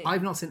haven't seen.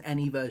 I've not seen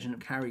any version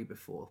of Carrie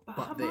before, But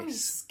but her mum is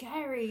this.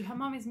 scary. Her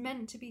mum is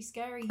meant to be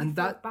scary. You And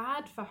feel that-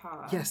 bad for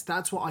her. Yes,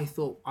 that's what I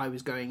thought I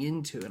was going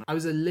into. And I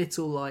was a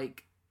little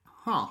like,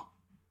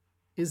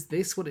 is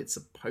this what it's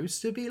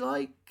supposed to be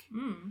like?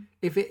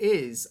 If it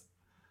is,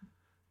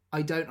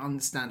 I don't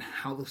understand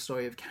how the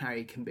story of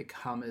Carrie can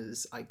become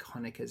as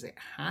iconic as it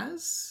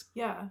has.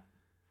 Yeah.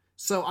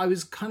 So I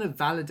was kind of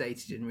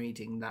validated in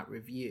reading that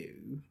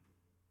review,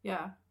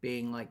 Yeah.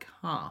 being like,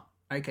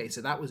 okay,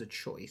 so that was a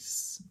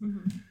choice.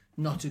 Mm-hmm.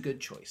 Not a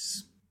good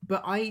choice.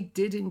 But I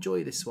did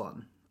enjoy this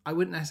one. I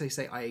wouldn't necessarily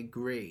say I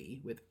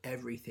agree with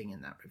everything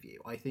in that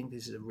review. I think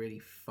this is a really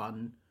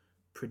fun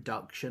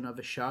production of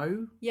a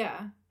show.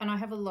 Yeah. And I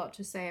have a lot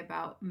to say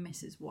about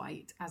Mrs.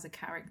 White as a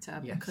character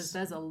Yes. because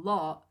there's a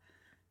lot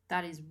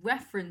that is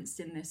referenced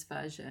in this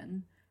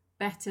version,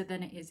 better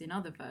than it is in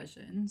other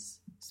versions,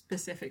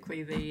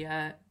 specifically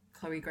the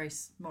Chloe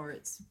Grace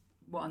Moritz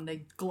one.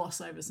 They gloss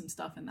over some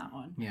stuff in that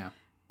one. Yeah.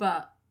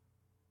 But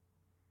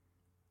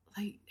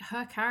like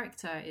her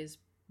character is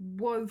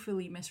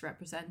woefully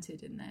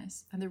misrepresented in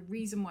this, and the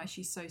reason why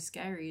she's so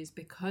scary is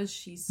because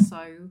she's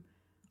so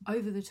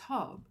over the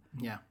top.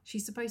 Yeah.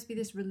 She's supposed to be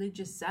this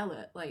religious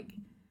zealot, like,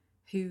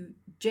 who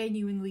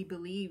genuinely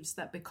believes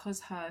that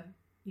because her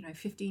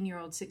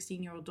 15-year-old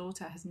 16-year-old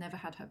daughter has never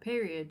had her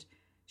period,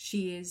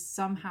 she is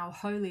somehow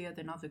holier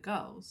than other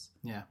girls.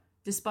 Yeah.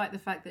 Despite the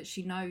fact that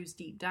she knows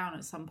deep down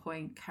at some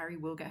point Carrie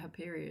will get her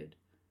period.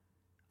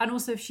 And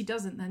also if she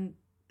doesn't,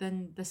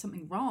 then there's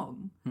something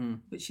wrong,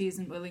 which she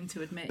isn't willing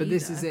to admit. But either.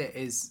 this is it,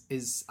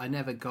 is I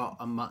never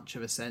got much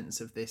of a sense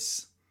of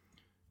this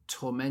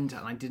tormentor,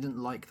 and I didn't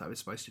like that I was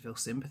supposed to feel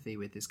sympathy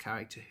with this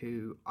character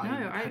who I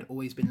had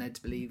always been led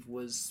to believe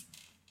was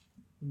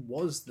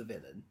the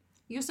villain.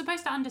 You're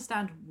supposed to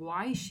understand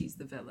why she's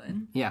the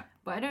villain. Yeah.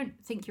 But I don't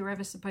think you're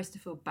ever supposed to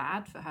feel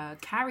bad for her.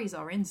 Carrie's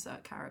our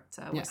insert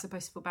character. We're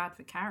supposed to feel bad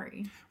for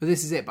Carrie. Well,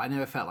 this is it, but I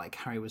never felt like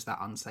Carrie was that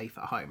unsafe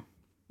at home.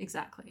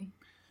 Exactly.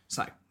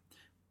 So,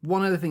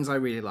 one of the things I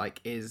really like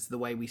is the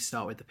way we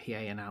start with the PA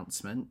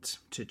announcement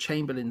to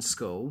Chamberlain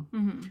School.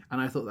 Mm-hmm. And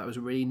I thought that was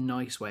a really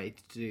nice way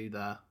to do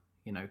the,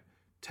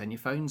 turn your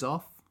phones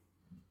off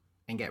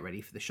and get ready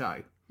for the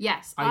show.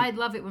 Yes, I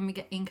love it when we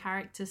get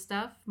in-character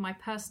stuff. My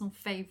personal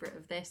favourite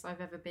of this I've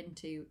ever been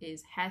to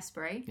is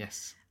Hairspray.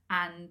 Yes.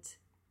 And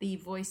the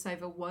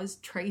voiceover was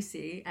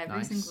Tracy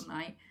every single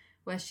night,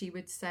 where she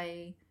would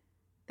say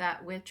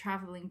that we're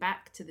travelling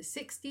back to the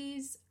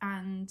 60s,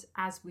 and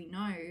as we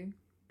know,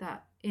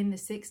 that in the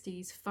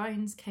 60s,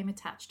 phones came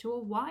attached to a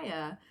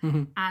wire.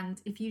 Mm-hmm.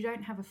 And if you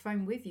don't have a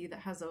phone with you that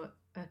has a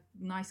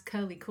nice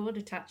curly cord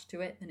attached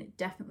to it, then it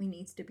definitely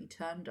needs to be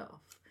turned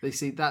off. But you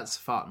see, that's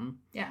fun.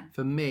 Yeah.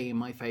 For me,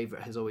 my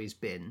favourite has always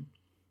been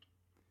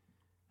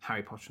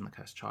Harry Potter and the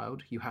Cursed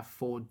Child. You have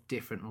 4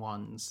 different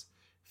ones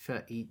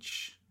for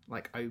each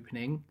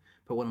opening,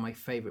 but one of my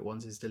favourite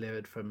ones is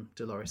delivered from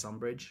Dolores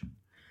Umbridge.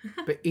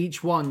 But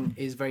each one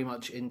is very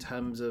much in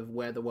terms of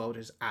where the world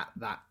is at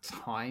that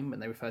time,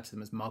 and they refer to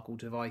them as Muggle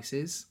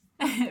devices.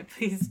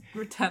 Please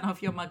turn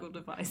off your Muggle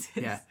devices.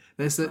 Yeah,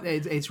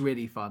 it's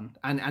really fun,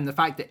 and the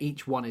fact that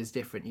each one is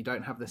different. You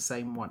don't have the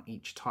same one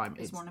each time.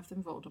 Is one of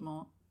them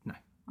Voldemort? No,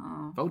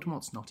 oh.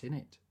 Voldemort's not in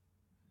it.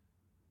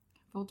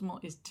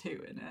 Voldemort is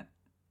 2 in it.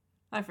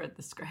 I've read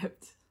the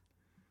script.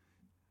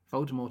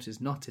 Voldemort is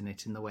not in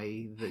it in the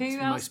way that Who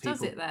else most people...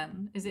 does it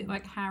then? Is it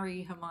like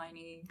Harry,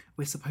 Hermione?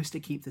 We're supposed to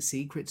keep the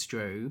secrets,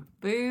 Drew.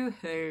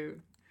 Boo-hoo.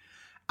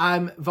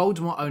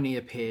 Voldemort only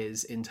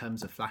appears in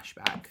terms of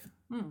flashback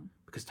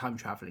because time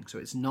travelling, so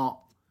it's not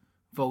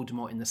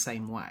Voldemort in the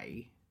same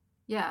way.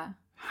 Yeah.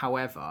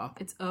 However...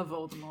 It's a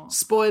Voldemort.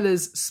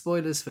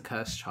 Spoilers for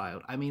Cursed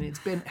Child. I mean, it's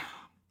been...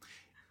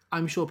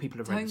 I'm sure people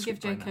have read the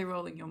script. Don't give J.K.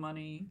 Rowling your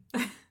money.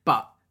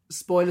 But...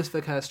 spoilers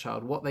for Cursed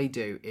Child, what they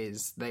do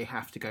is they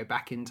have to go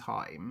back in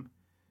time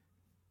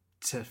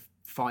to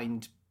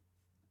find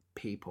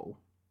people.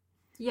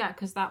 Yeah,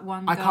 because that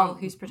one girl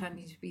who's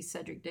pretending to be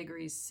Cedric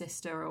Diggory's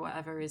sister or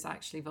whatever is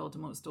actually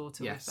Voldemort's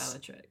daughter with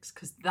Bellatrix.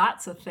 Because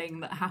that's a thing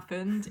that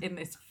happened in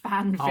this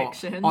fan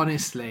fiction.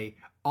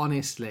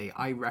 Honestly,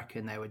 I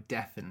reckon there were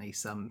definitely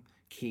some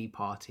key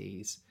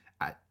parties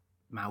at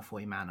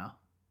Malfoy Manor.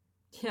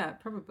 Yeah,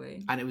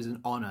 probably. And it was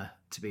an honour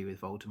to be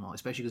with Voldemort,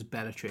 especially because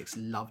Bellatrix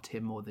loved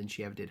him more than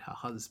she ever did her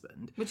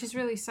husband. Which is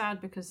really sad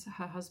because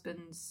her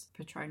husband's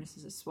Patronus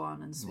is a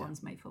swan and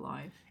swans mate for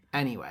life.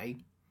 Anyway,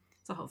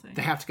 it's a whole thing.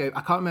 They have to go... I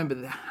can't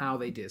remember how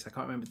they did this. I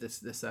can't remember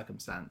the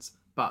circumstance.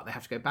 But they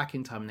have to go back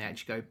in time and they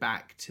actually go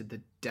back to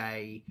the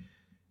day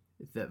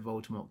that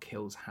Voldemort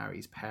kills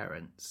Harry's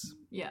parents.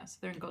 Yeah, so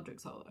they're in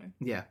Godric's Hollow.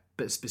 Yeah,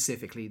 but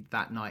specifically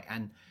that night.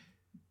 And...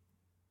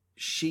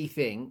 she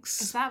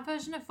thinks... is that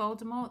version of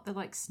Voldemort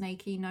the,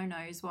 snaky,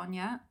 no-nose one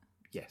yet?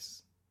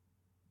 Yes.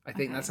 I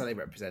think that's how they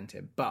represent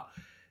him. But,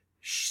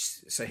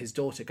 so his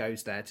daughter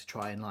goes there to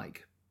try and,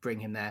 bring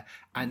him there.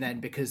 And then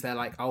because they're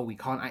like, oh, we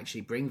can't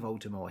actually bring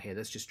Voldemort here,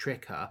 let's just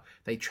trick her,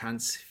 they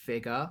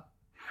transfigure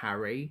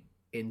Harry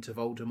into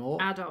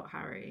Voldemort. Adult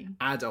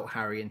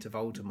Harry into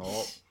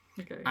Voldemort.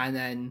 Okay. And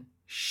then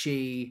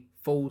she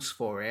falls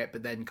for it,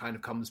 but then kind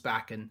of comes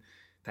back and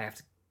they have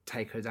to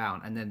take her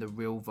down. And then the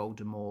real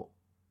Voldemort...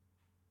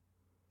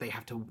 they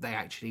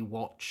actually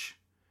watch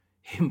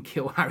him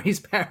kill Harry's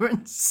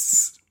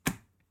parents.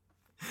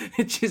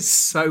 It's just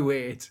so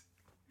weird.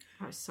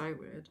 That's so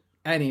weird.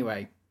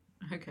 Anyway.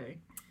 Okay.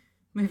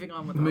 Moving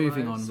on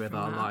with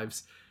our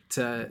lives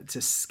to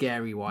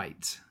Scary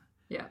White.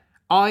 Yeah.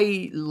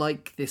 I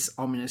like this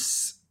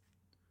ominous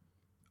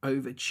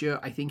overture.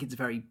 I think it's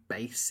very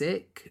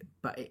basic,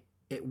 but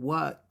it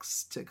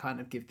works to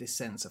kind of give this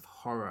sense of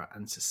horror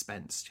and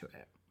suspense to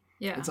it.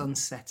 Yeah. It's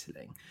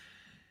unsettling.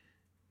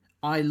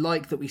 I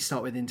like that we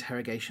start with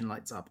interrogation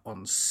lights up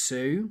on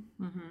Sue.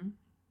 Mm-hmm.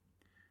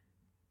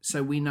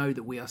 So we know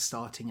that we are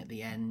starting at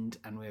the end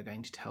and we are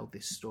going to tell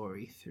this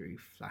story through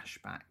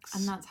flashbacks.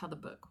 And that's how the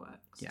book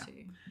works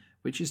too.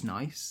 which is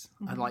nice.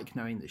 I like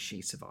knowing that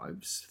she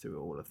survives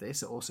through all of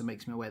this. It also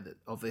makes me aware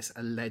of this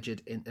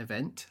alleged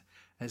event,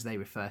 as they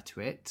refer to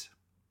it.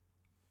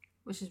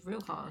 Which is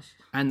real harsh.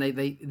 And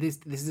this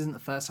isn't the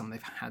first time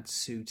they've had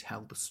Sue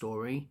tell the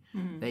story.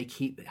 They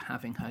keep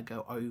having her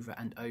go over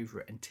and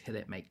over it until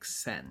it makes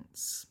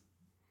sense.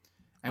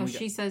 And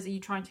she says, "Are you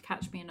trying to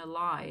catch me in a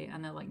lie?"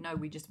 And they're like, "No,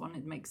 we just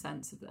wanted to make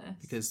sense of this."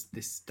 Because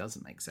this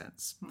doesn't make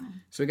sense.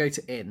 So we go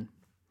to Inn.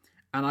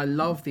 And I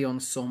love the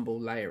ensemble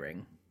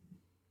layering.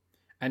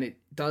 And it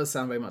does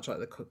sound very much like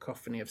the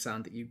cacophony of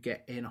sound that you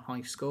get in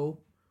high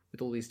school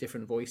with all these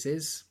different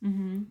voices.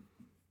 Mm-hmm.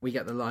 We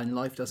get the line,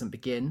 "Life doesn't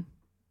begin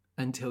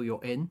until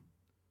you're in."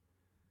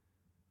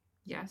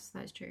 Yes,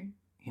 that's true.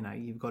 You know,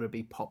 you've got to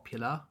be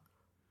popular.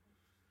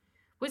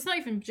 Well, it's not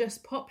even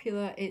just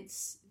popular,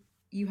 it's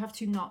you have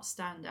to not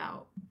stand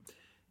out.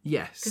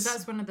 Yes. Because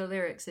that's one of the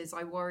lyrics is,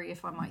 "I worry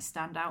if I might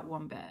stand out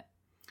one bit."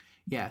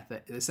 Yeah,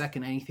 the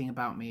second anything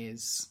about me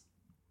is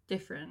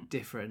different,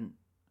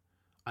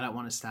 I don't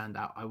want to stand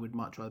out. I would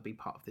much rather be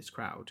part of this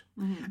crowd.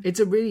 Mm-hmm. It's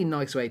a really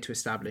nice way to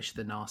establish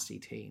the nasty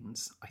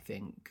teens, I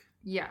think.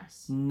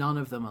 Yes. None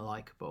of them are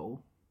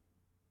likable.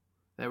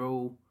 They're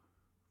all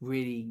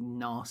really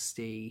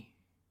nasty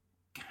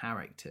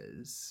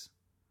characters.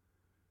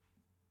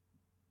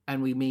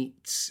 And we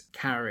meet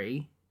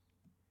Carrie.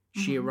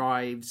 She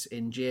arrives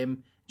in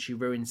gym. She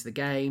ruins the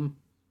game.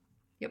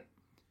 Yep.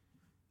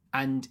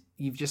 And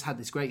you've just had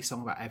this great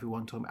song about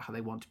everyone talking about how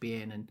they want to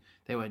be in and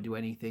they won't do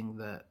anything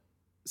that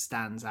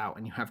stands out.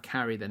 And you have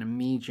Carrie then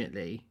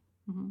immediately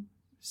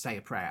say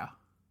a prayer.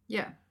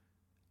 Yeah.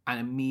 And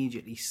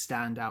immediately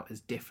stand out as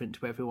different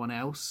to everyone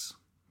else.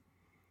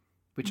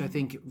 Which I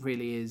think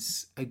really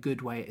is a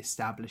good way at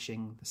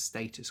establishing the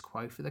status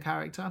quo for the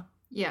character.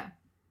 Yeah.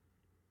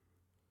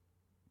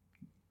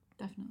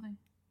 Definitely.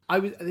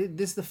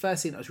 This is the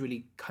first scene I was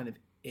really kind of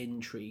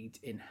intrigued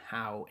in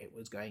how it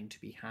was going to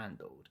be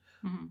handled.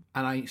 And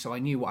I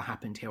knew what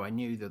happened here. I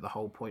knew that the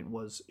whole point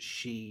was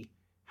she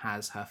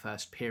has her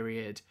first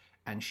period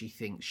and she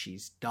thinks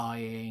she's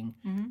dying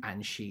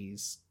and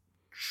she's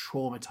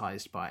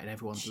traumatized by it and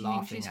everyone's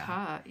laughing she's at her.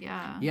 Hurt,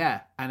 yeah.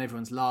 Yeah, and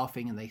everyone's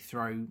laughing and they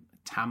throw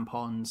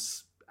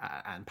tampons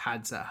and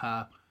pads at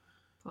her.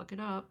 Plug it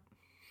up.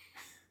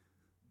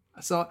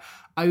 So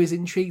I was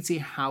intrigued to see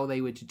how they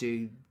would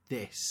do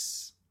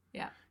this.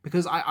 Yeah.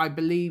 Because I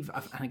believe,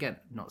 and again,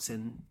 not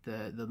seen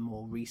the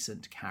more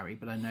recent Carrie,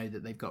 but I know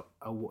that they've got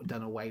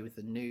done away with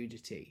the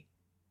nudity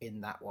in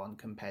that one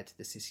compared to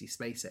the Sissy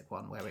Spacek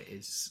one, where it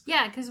is.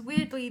 Yeah, because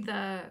weirdly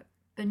the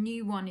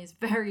new one is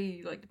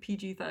very like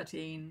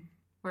PG-13,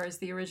 whereas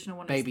the original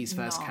one Baby's is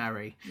first not.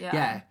 Carrie.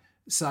 Yeah.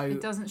 So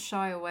it doesn't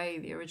shy away,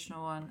 the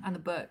original one and the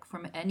book,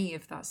 from any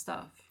of that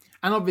stuff.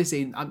 And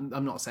obviously,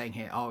 I'm not saying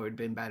here, it would have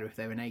been better if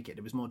they were naked.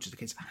 It was more just a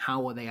case of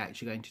how are they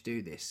actually going to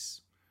do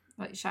this?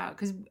 Like shower,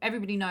 because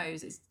everybody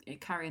knows it's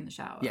Carrie in the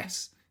shower.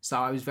 Yes. So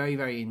I was very,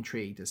 very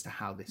intrigued as to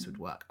how this would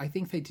work. I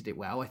think they did it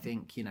well. I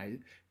think, you know,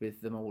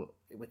 with them all,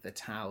 with the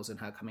towels and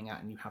her coming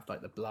out and you have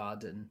like the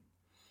blood and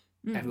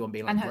everyone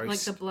being like and gross. like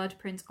the blood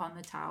print on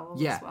the towel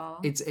as well.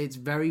 It's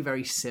very,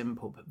 very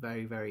simple, but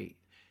very, very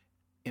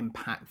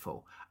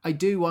impactful. I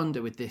do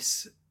wonder with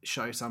this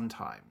show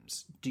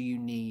sometimes, do you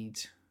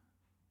need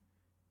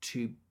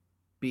to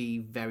be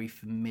very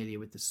familiar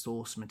with the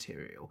source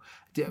material?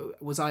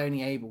 Was I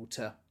only able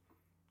to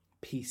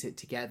piece it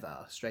together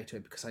straight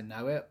away because I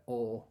know it,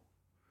 or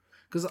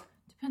because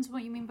depends on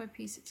what you mean by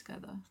piece it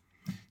together?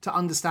 To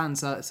understand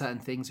certain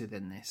things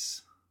within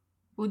this.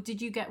 Well,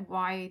 did you get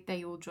why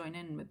they all join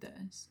in with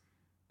this?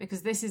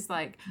 Because this is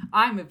like,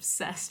 I'm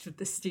obsessed with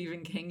the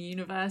Stephen King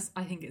universe.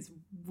 I think it's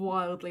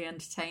wildly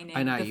entertaining.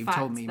 I know, you've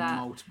told me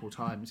multiple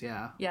times,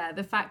 yeah. Yeah,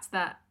 the fact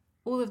that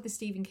all of the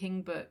Stephen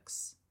King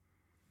books,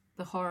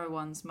 the horror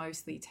ones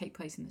mostly, take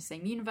place in the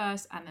same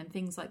universe, and then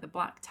things like the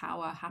Black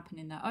Tower happen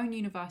in their own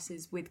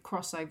universes with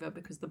crossover,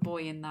 because the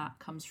boy in that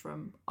comes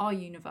from our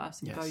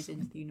universe and goes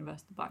into the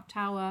universe of the Black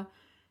Tower.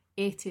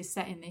 It is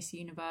set in this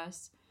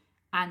universe,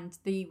 and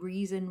the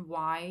reason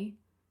why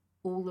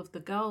all of the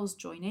girls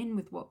join in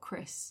with what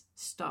Chris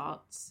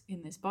starts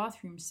in this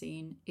bathroom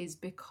scene is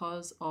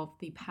because of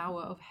the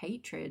power of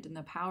hatred and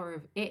the power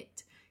of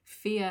it,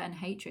 fear and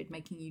hatred,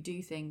 making you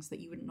do things that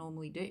you wouldn't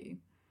normally do.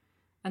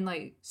 And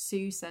like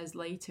Sue says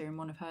later in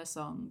one of her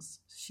songs,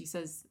 she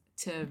says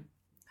to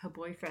her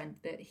boyfriend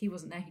that he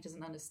wasn't there, he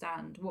doesn't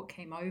understand. What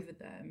came over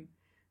them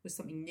was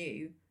something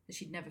new, that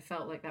she'd never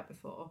felt like that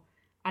before.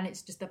 And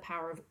it's just the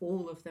power of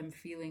all of them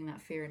feeling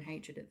that fear and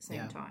hatred at the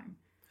same time.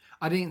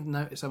 I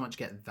didn't so much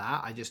get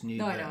that. I just knew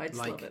that I just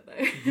like love it,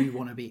 though. you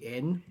want to be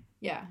in.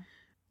 Yeah.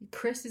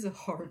 Chris is a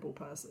horrible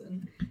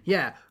person.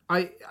 Yeah,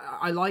 I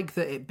like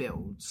that it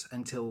builds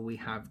until we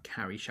have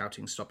Carrie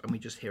shouting stop and we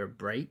just hear a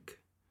break.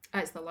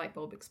 It's the light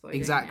bulb exploding.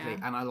 Exactly, yeah.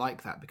 and I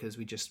like that because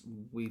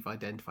we've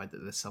identified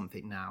that there's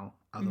something now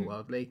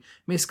otherworldly.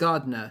 Miss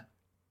Gardner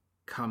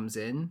comes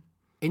in.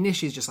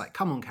 Initially, it's just like,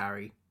 come on,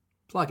 Carrie,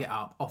 plug it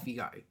up, off you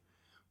go.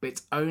 But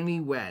it's only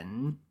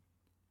when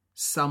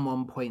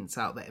someone points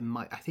out that it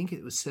might, I think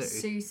it was Sue.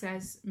 Sue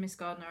says, Miss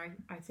Gardner,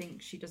 I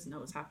think she doesn't know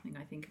what's happening.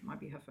 I think it might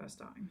be her first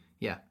time.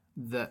 Yeah,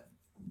 that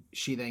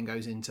she then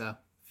goes into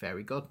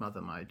fairy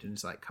godmother mode and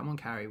is like, come on,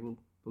 Carrie, we'll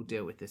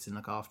deal with this and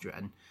look after it.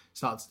 And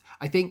starts,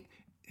 I think,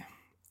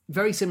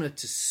 very similar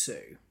to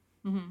Sue.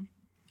 Mm-hmm.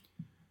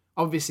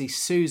 Obviously,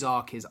 Sue's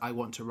arc is, I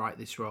want to right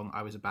this wrong.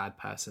 I was a bad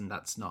person.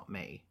 That's not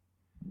me.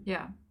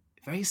 Yeah.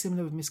 Very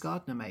similar with Miss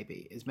Gardner,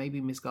 maybe.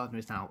 Maybe Miss Gardner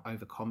is now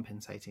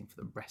overcompensating for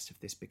the rest of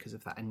this because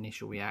of that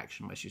initial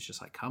reaction where she's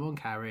just like, come on,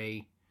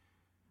 Carrie.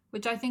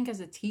 Which I think as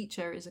a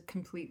teacher is a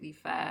completely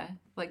fair.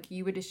 Like,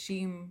 you would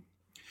assume...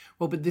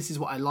 Well, but this is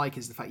what I like,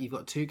 is the fact you've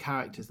got two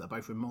characters that are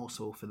both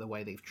remorseful for the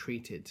way they've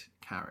treated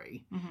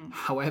Carrie. Mm-hmm.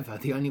 However,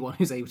 the only one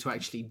who's able to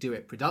actually do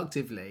it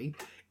productively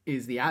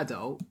is the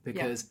adult,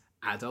 because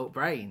adult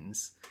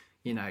brains,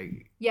 you know.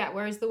 Yeah,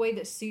 whereas the way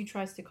that Sue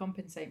tries to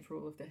compensate for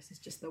all of this is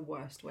just the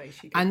worst way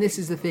she could. And this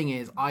is the thing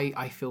is,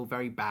 I feel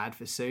very bad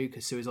for Sue,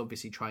 because Sue is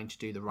obviously trying to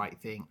do the right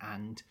thing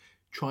and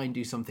try and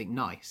do something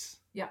nice.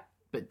 Yeah.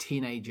 But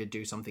teenager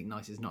do something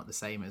nice is not the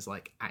same as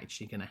like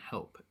actually going to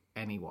help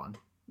anyone.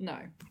 No.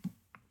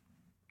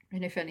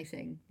 And if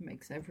anything,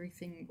 makes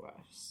everything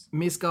worse.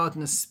 Miss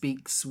Gardner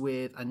speaks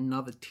with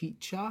another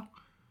teacher.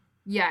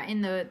 Yeah,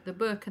 in the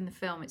book and the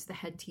film, it's the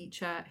head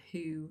teacher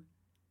who...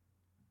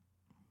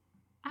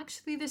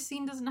 Actually, this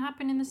scene doesn't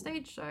happen in the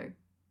stage show.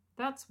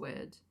 That's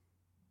weird.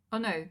 Oh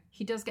no,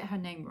 he does get her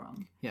name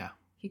wrong. Yeah.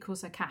 He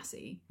calls her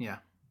Cassie. Yeah.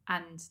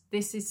 And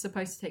this is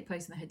supposed to take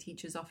place in the head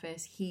teacher's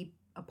office. He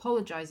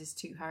apologizes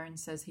to her and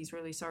says he's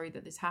really sorry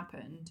that this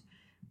happened.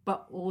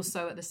 But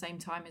also at the same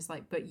time is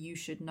like, but you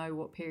should know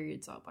what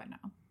periods are by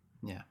now.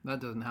 Yeah,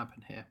 that doesn't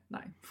happen here. No,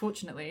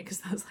 fortunately, because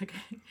that's like...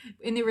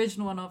 In the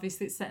original one,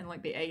 obviously, it's set in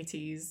like the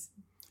 80s.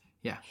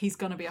 Yeah. He's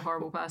going to be a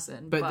horrible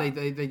person. But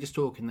they just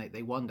talk and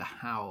they wonder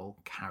how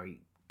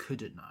Carrie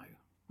couldn't know.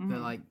 Mm-hmm. They're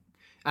like...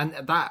 And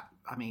that,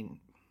 I mean,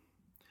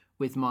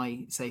 with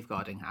my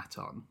safeguarding hat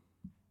on...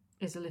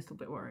 Is a little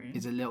bit worrying.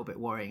 Is a little bit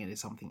worrying, and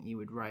it's something you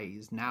would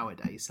raise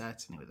nowadays,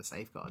 certainly with a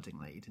safeguarding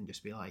lead, and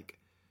just be like,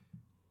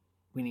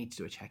 we need to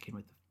do a check-in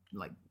with,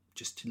 like,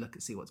 just to look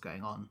and see what's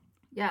going on.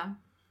 Yeah.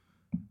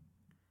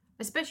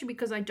 Especially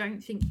because I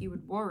don't think you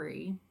would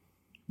worry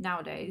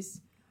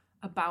nowadays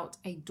about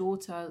a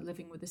daughter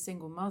living with a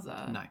single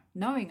mother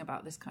knowing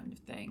about this kind of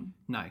thing.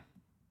 No.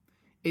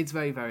 It's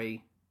very,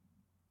 very...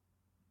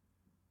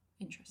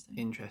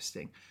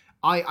 Interesting.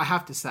 I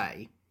have to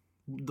say,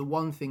 the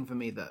one thing for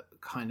me that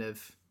kind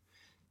of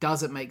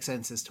doesn't make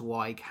sense as to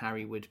why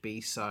Carrie would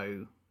be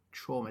so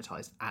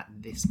traumatized at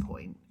this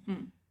point,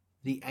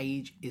 the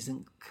age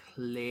isn't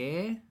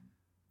clear.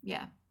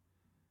 Yeah.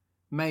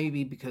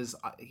 Maybe because,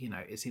 you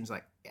know, it seems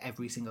like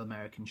every single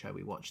American show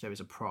we watch, there is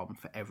a prom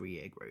for every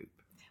year group.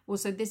 Well,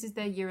 so this is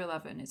their year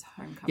 11, it's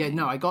homecoming. Yeah,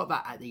 no, I got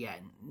that at the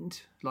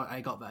end. Like,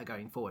 I got that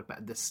going forward. But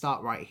at the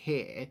start right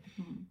here,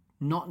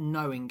 not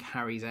knowing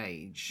Carrie's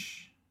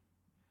age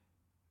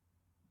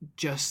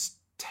just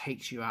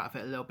takes you out of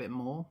it a little bit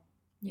more.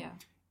 Yeah.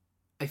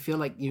 I feel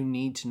like you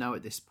need to know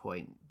at this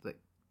point that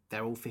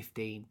they're all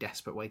 15,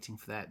 desperate, waiting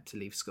for that to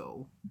leave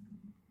school.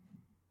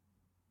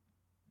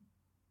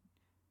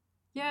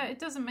 Yeah, it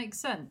doesn't make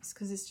sense,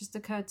 because it's just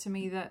occurred to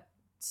me that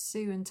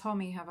Sue and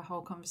Tommy have a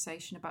whole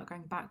conversation about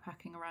going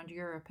backpacking around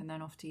Europe and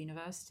then off to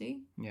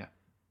university. Yeah.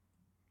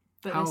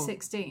 But they're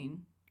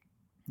 16.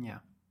 Yeah.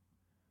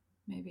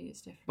 Maybe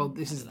it's different. Well,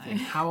 this is the thing.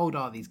 How old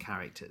are these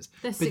characters?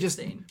 They're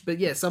 16. But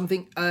yeah,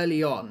 something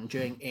early on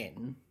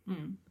during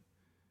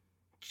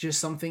just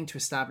something to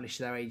establish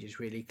their ages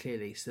really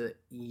clearly, so that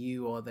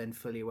you are then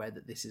fully aware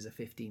that this is a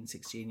 15,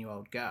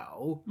 16-year-old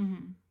girl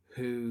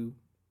who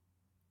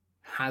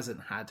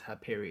hasn't had her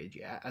period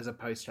yet, as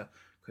opposed to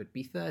could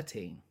be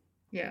 13.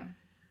 Yeah.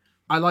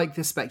 I like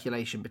this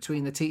speculation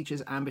between the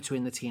teachers and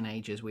between the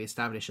teenagers. We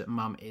establish that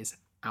Mum is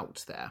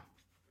out there.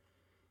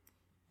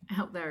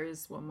 Out there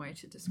is one way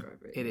to describe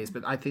it. It is,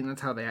 but I think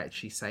that's how they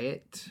actually say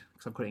it,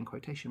 because I've got it in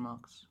quotation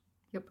marks.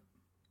 Yep.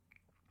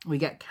 We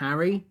get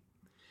Carrie.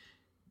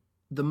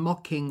 The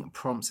mocking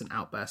prompts and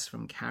outbursts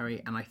from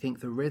Carrie, and I think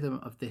the rhythm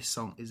of this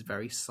song is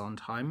very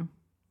Sondheim.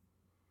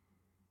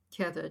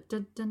 Yeah, the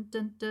dun dun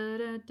dun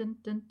dun dun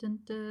dun dun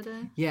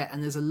dun. Yeah,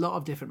 and there's a lot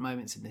of different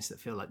moments in this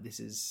that feel like this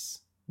is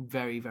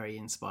very, very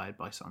inspired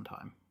by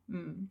Sondheim.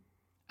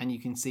 And you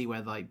can see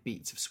where like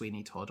beats of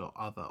Sweeney Todd or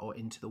Other or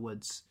Into the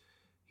Woods,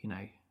 you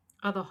know,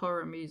 other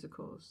horror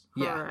musicals,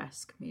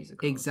 horror-esque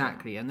musicals.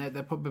 Exactly, and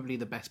they're probably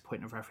the best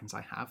point of reference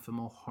I have for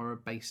more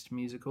horror-based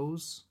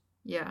musicals.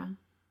 Yeah.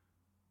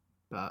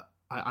 But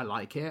I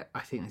like it.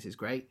 I think this is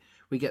great.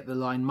 We get the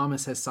line, Mama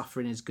says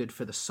suffering is good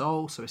for the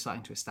soul. So we're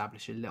starting to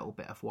establish a little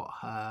bit of what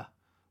her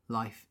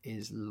life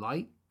is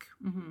like.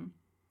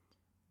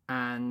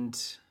 And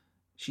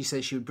she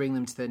says she would bring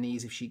them to their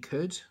knees if she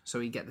could. So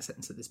we get the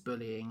sense that this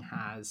bullying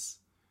has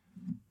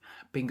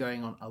been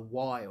going on a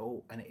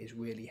while and it is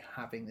really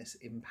having this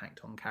impact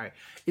on Carrie.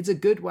 It's a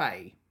good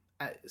way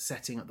at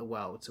setting up the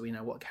world so we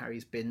know what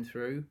Carrie's been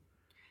through.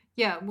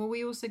 Yeah, well,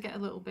 we also get a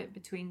little bit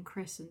between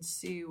Chris and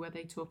Sue where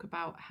they talk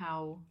about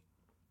how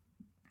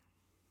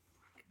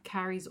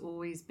Carrie's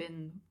always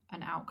been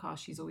an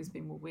outcast. She's always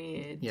been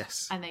weird.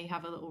 Yes. And they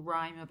have a little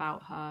rhyme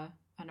about her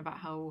and about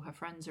how all her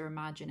friends are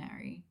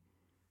imaginary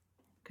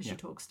because she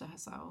talks to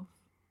herself.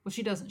 Well,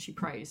 she doesn't. She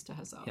prays to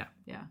herself. Yeah.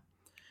 Yeah.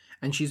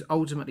 And she's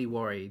ultimately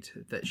worried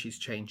that she's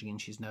changing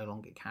and she's no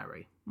longer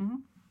Carrie. Mm-hmm.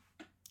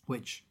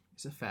 Which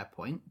is a fair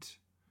point.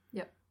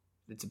 Yep.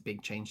 It's a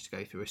big change to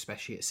go through,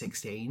 especially at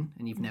 16,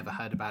 and you've never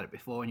heard about it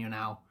before, and you're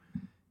now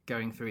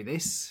going through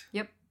this.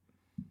 Yep.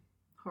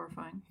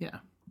 Horrifying. Yeah.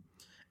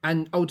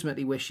 And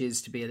ultimately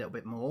wishes to be a little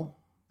bit more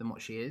than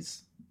what she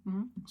is.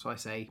 Mm-hmm. So I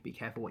say, be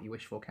careful what you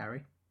wish for,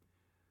 Carrie.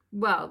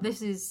 Well,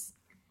 this is...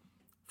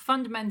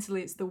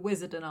 Fundamentally, it's the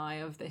Wizard and I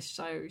of this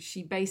show.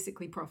 She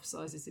basically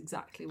prophesizes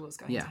exactly what's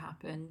going to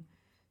happen.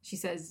 She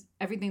says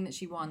everything that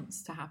she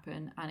wants to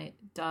happen, and it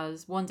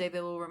does. One day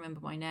they'll all remember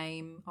my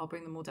name. I'll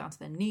bring them all down to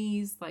their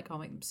knees. Like, I'll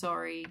make them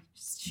sorry.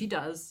 She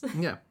does.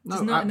 Yeah. No,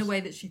 Just not in the way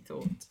that she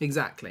thought.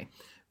 Exactly.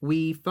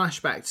 We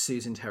flash back to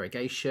Sue's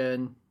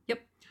interrogation.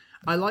 Yep.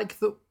 I like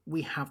that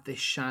we have this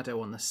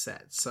shadow on the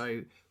set.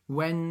 So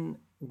when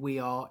we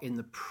are in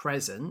the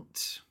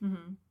present,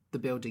 the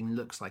building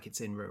looks like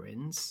it's in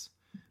ruins.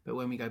 But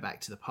when we go back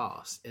to the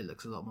past, it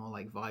looks a lot more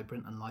like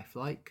vibrant and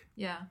lifelike.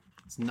 Yeah.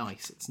 It's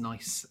nice. It's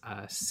nice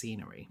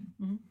scenery.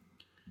 Mm-hmm.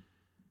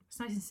 It's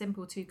nice and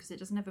simple too because it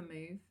doesn't ever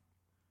move.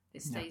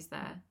 It stays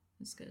there.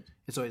 It's good.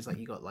 It's always like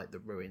you got like the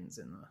ruins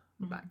in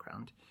the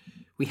background.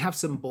 We have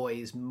some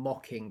boys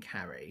mocking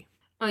Carrie.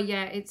 Oh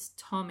yeah, it's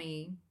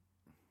Tommy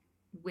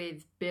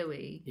with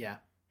Billy. Yeah.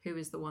 Who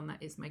is the one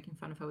that is making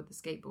fun of her with the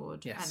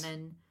skateboard. Yes. And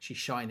then she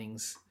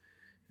shinings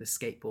the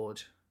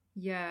skateboard.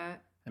 Yeah.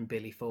 And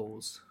Billy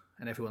falls.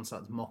 And everyone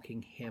starts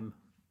mocking him.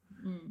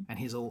 And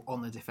he's all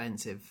on the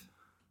defensive.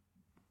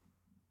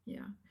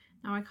 Yeah.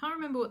 Now, I can't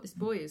remember what this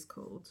boy is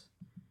called.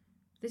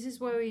 This is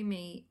where we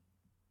meet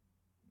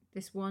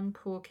this one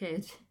poor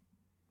kid.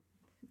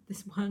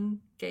 This one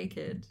gay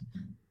kid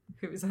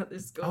who was at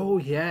this school. Oh,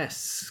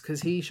 yes.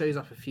 Because he shows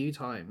up a few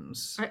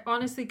times. I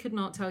honestly could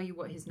not tell you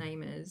what his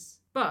name is.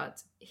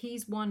 But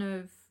he's one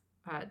of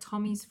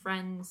Tommy's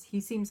friends. He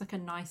seems like a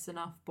nice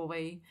enough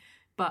boy.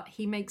 But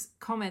he makes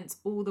comments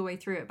all the way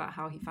through it about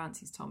how he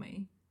fancies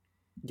Tommy.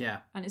 Yeah.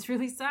 And it's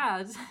really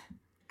sad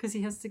because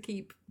he has to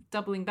keep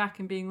doubling back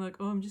and being like,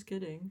 oh, I'm just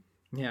kidding.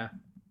 Yeah.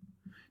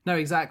 No,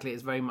 exactly.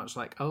 It's very much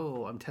like,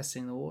 oh, I'm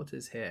testing the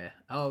waters here.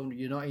 Oh,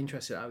 you're not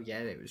interested. Oh, yeah,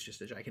 it was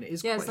just a joke. And it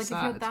is quite sad. Yeah, it's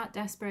like, if you're that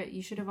desperate,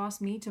 you should have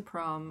asked me to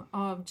prom.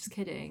 Oh, I'm just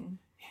kidding.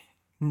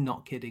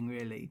 Not kidding,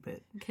 really,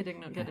 but... Kidding,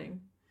 not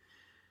kidding.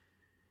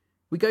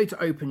 We go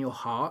to Open Your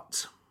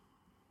Heart.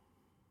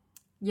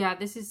 Yeah,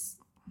 this is...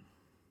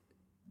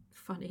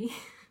 funny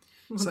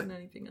more than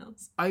anything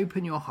else.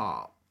 Open Your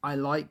Heart. I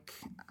like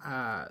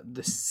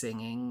the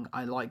singing.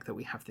 I like that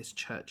we have this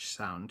church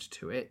sound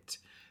to it.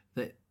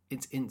 That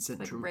it's instant.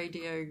 Like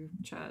radio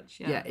church.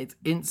 Yeah. Yeah, it's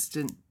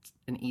instant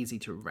and easy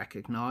to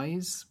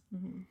recognise.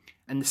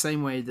 And the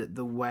same way that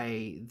the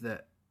way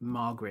that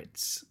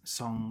Margaret's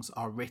songs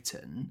are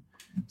written,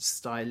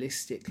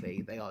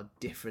 stylistically, they are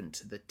different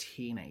to the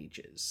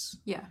teenagers.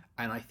 Yeah.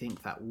 And I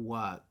think that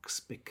works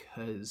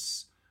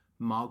because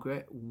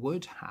Margaret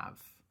would have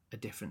a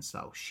different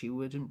style. She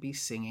wouldn't be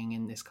singing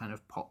in this kind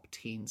of pop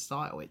teen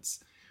style.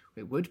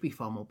 It would be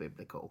far more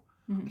biblical.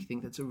 I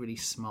think that's a really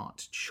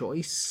smart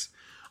choice.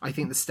 I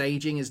think the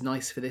staging is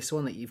nice for this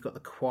one, that you've got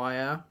the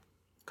choir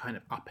kind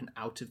of up and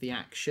out of the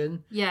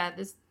action. Yeah,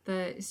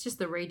 it's just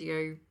the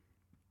radio,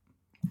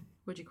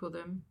 what do you call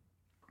them?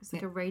 It's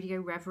like a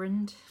radio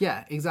reverend.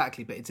 Yeah,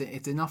 exactly. But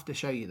it's enough to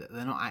show you that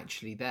they're not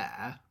actually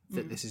there,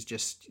 that this is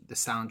just the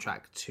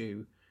soundtrack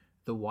to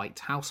the White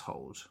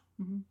household.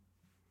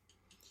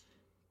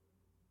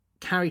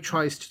 Carrie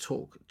tries to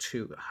talk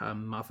to her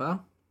mother.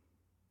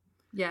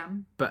 Yeah.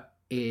 But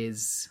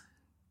is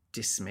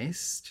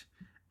dismissed,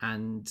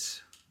 and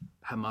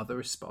her mother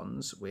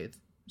responds with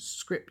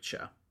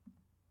scripture.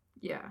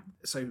 Yeah.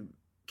 So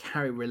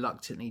Carrie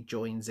reluctantly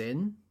joins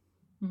in.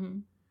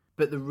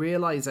 But the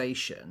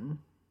realization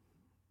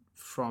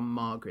from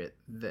Margaret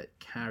that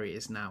Carrie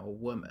is now a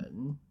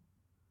woman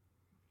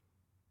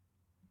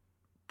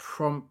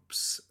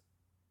prompts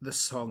the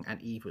song And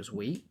Eve Was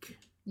Weak.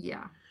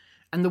 Yeah.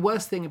 And the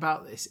worst thing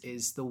about this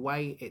is the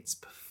way it's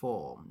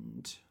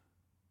performed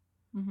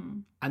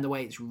and the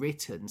way it's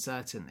written,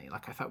 certainly.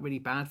 Like, I felt really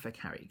bad for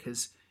Carrie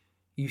because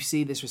you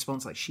see this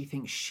response like she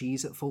thinks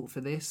she's at fault for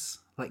this.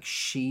 Like,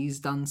 she's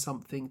done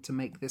something to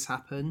make this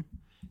happen.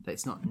 That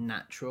it's not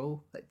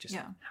natural. That just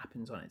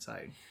happens on its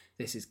own.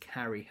 This is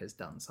Carrie has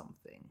done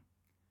something.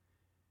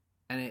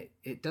 And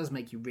it does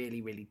make you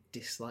really, really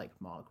dislike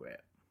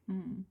Margaret.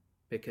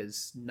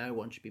 Because no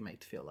one should be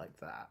made to feel like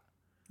that.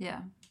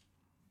 Yeah.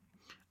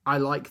 I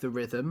like the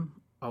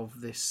rhythm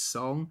of this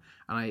song,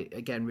 and I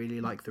again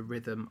really like the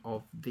rhythm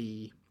of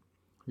the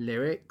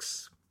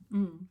lyrics.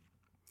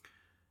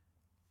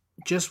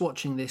 Just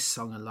watching this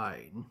song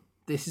alone,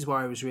 this is where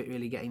I was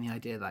really getting the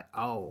idea that,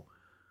 oh,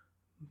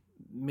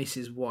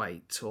 Mrs.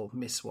 White or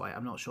Miss White,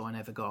 I'm not sure, I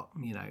never got,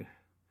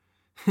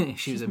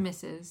 she's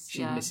Mrs.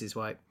 She's Mrs.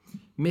 White.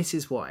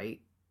 Mrs.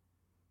 White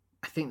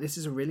I think this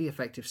is a really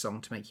effective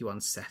song to make you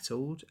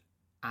unsettled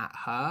at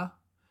her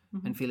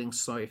and feeling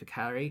sorry for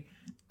Carrie.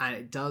 And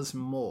it does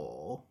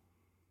more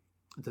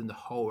than the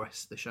whole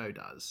rest of the show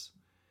does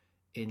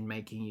in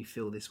making you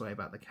feel this way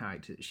about the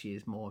character, that she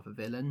is more of a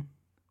villain.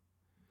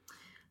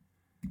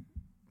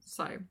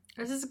 So,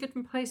 this is a good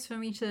place for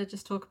me to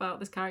just talk about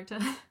this character.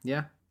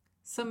 Yeah.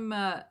 Some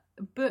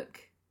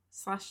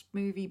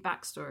book/movie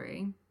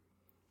backstory.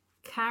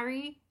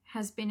 Carrie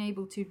has been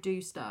able to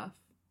do stuff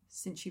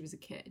since she was a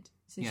kid,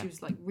 since she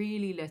was like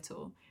really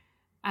little,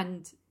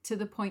 and to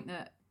the point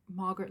that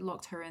Margaret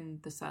locked her in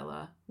the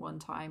cellar one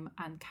time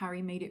and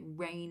Carrie made it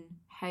rain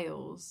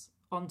hails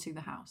onto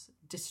the house,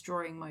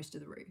 destroying most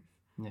of the roof.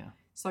 Yeah.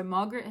 So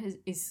Margaret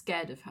is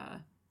scared of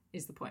her,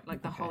 is the point.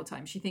 Like the whole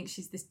time she thinks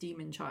she's this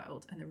demon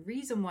child, and the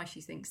reason why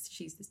she thinks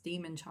she's this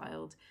demon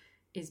child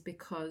is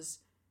because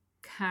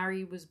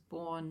Carrie was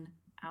born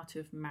out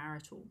of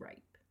marital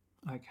rape.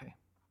 Okay.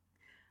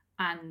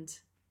 And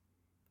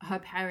her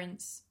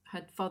parents,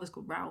 her father's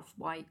called Ralph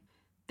White,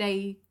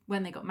 they,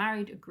 when they got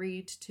married,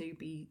 agreed to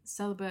be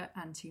celibate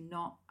and to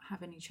not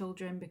have any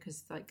children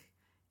because like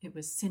it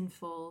was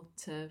sinful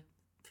to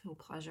feel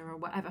pleasure or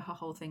whatever her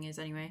whole thing is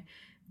anyway.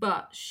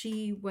 But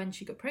she, when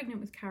she got pregnant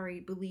with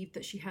Carrie, believed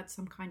that she had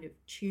some kind of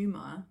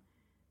tumor,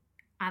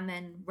 and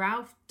then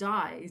Ralph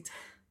died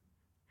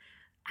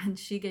and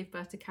she gave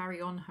birth to Carrie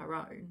on her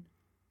own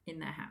in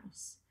their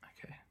house.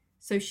 Okay.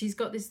 So she's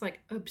got this like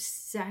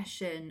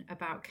obsession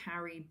about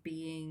Carrie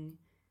being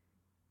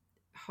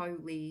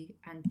holy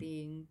and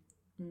being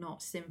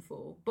not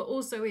sinful, but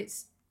also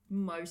it's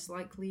most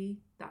likely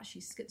that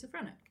she's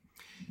schizophrenic.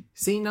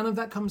 See, none of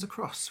that comes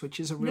across, which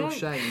is a real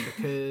shame,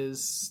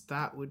 because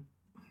that would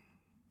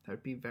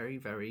be very,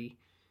 very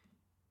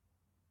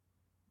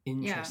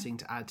interesting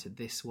to add to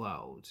this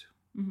world.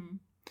 Mm-hmm.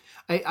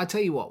 I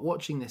tell you what,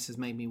 watching this has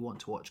made me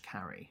want to watch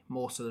Carrie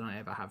more so than I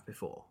ever have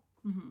before.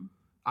 Mm-hmm.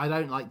 I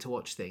don't like to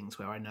watch things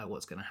where I know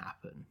what's going to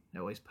happen. It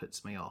always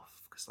puts me off,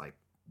 because like,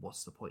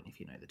 what's the point if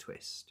you know the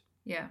twist?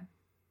 Yeah.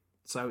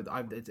 So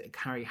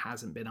Carrie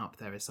hasn't been up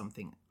there as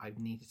something I've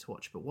needed to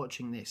watch, but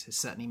watching this has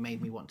certainly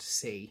made me want to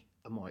see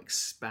a more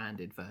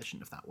expanded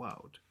version of that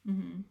world.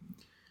 Mm-hmm.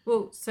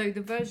 Well, so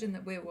the version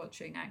that we're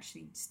watching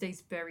actually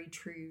stays very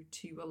true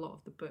to a lot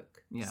of the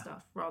book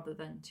stuff rather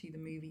than to the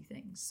movie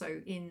things. So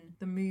in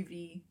the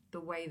movie,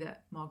 the way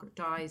that Margaret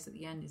dies at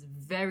the end is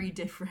very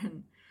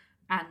different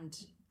and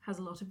has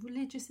a lot of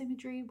religious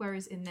imagery,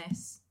 whereas in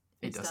this,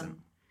 it's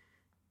done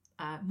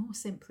more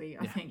simply,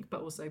 I think,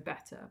 but also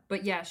better.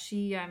 But yeah,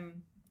 she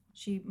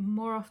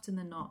more often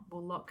than not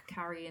will lock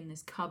Carrie in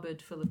this cupboard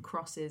full of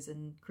crosses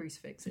and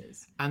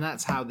crucifixes. And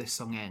that's how this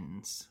song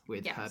ends,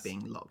 with her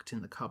being locked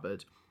in the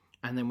cupboard.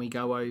 And then we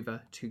go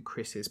over to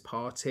Chris's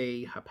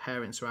party. Her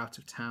parents are out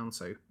of town,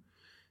 so,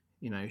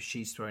 you know,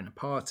 she's throwing a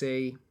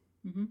party.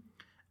 Mm-hmm.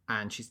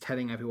 And she's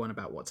telling everyone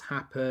about what's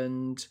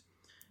happened.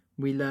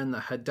 We learn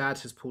that her dad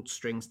has pulled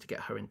strings to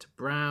get her into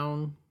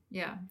Brown.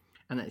 Yeah.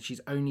 And that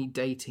she's only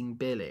dating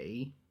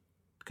Billy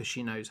because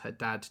she knows her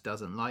dad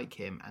doesn't like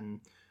him and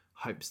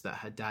hopes that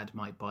her dad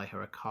might buy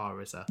her a car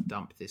as a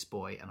dump this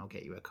boy and I'll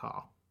get you a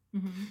car.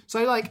 Mm-hmm.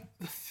 So, like,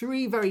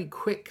 3 very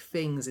quick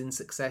things in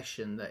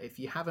succession that if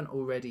you haven't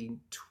already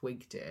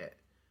twigged it,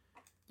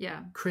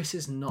 Chris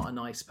is not a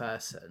nice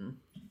person.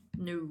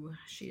 No,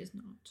 she is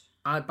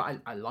not.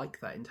 But I like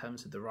that in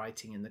terms of the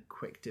writing and the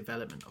quick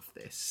development of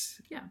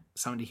this. Yeah.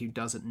 Somebody who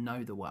doesn't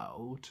know the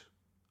world,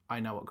 I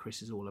know what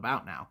Chris is all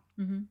about now.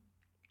 Mm-hmm.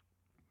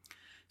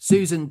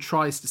 Susan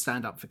tries to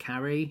stand up for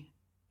Carrie,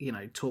 you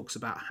know, talks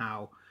about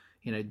how,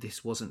 you know,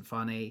 this wasn't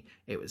funny,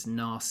 it was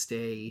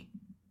nasty,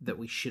 that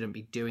we shouldn't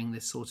be doing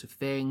this sort of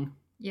thing.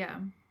 Yeah.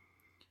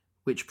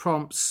 Which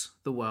prompts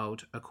the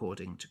world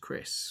according to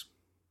Chris.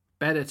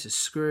 Better to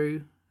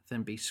screw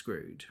than be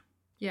screwed.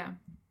 Yeah.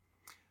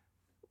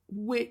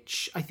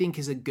 Which I think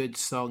is a good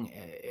song.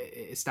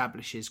 It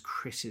establishes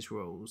Chris's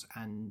rules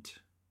and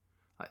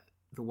like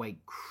the way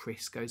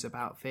Chris goes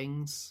about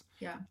things.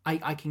 Yeah.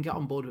 I can get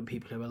on board with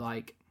people who are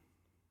like,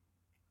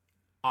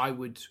 I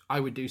would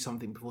do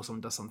something before someone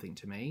does something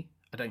to me.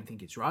 I don't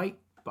think it's right,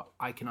 but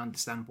I can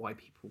understand why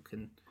people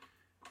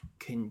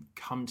can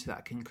come to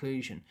that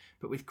conclusion.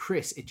 But with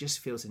Chris, it just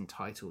feels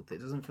entitled.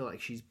 It doesn't feel like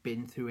she's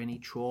been through any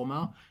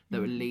trauma that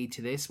would lead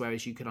to this.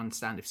 Whereas you could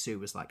understand if Sue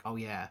was like, oh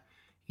yeah,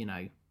 you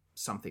know,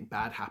 something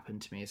bad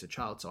happened to me as a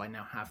child, so I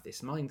now have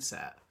this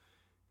mindset.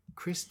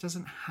 Chris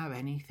doesn't have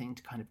anything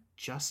to kind of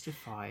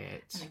justify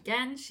it. And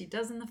again, she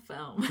does in the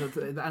film.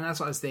 And that's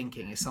what I was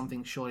thinking, is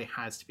something surely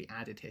has to be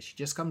added here. She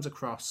just comes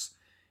across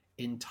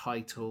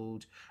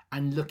entitled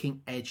and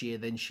looking edgier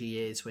than she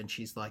is when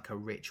she's like a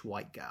rich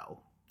white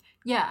girl.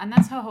 Yeah, and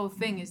that's her whole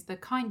thing, is the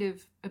kind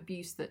of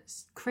abuse that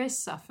Chris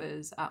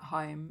suffers at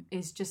home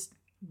is just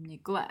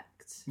neglect.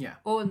 Yeah.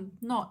 Or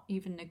not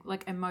even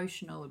like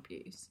emotional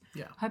abuse.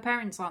 Yeah. Her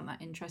parents aren't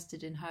that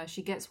interested in her.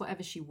 She gets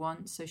whatever she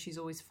wants, so she's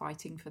always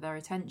fighting for their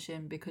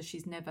attention because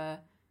she's never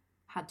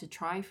had to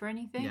try for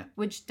anything,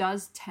 which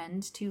does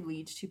tend to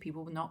lead to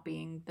people not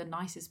being the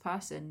nicest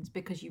persons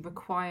because you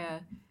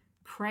require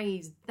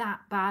praise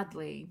that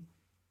badly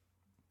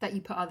that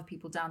you put other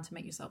people down to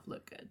make yourself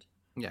look good.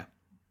 Yeah.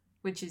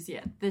 Which is,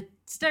 the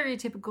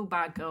stereotypical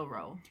bad girl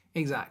role.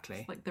 Exactly.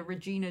 It's like the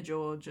Regina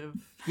George of...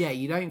 Yeah,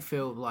 you don't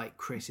feel like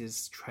Chris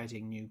is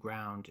treading new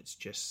ground. It's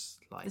just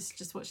like... It's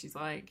just what she's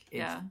like,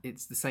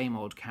 It's the same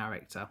old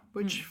character,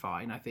 which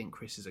fine. I think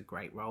Chris is a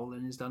great role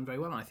and has done very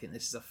well. And I think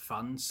this is a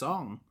fun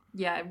song.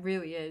 Yeah, it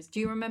really is. Do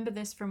you remember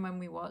this from when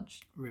we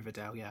watched?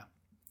 Riverdale, yeah.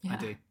 I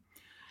do.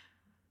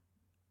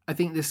 I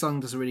think this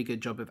song does a really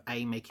good job of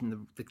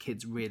making the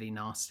kids really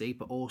nasty,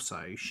 but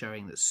also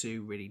showing that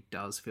Sue really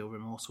does feel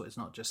remorseful. It's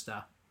not just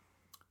a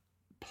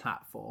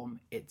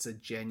platform, it's a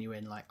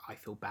genuine, like, I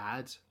feel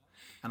bad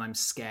and I'm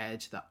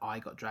scared that I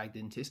got dragged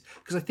into this.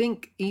 Because I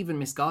think even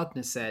Miss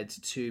Gardner said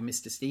to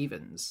Mr.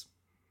 Stevens,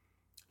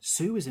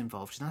 Sue was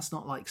involved, and that's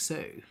not like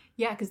Sue.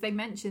 Yeah, because they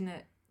mention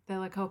that they're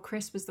like, oh,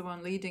 Chris was the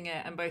one leading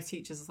it, and both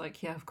teachers are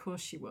like, yeah, of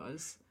course she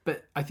was.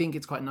 But I think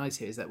it's quite nice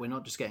here is that we're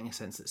not just getting a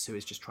sense that Sue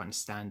is just trying to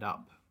stand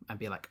up and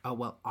be like, oh,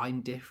 well,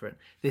 I'm different.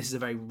 This is a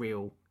very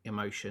real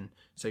emotion.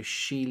 So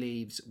she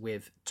leaves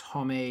with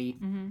Tommy.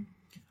 Mm-hmm.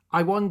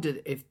 I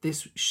wondered if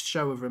this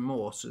show of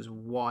remorse is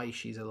why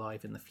she's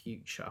alive in the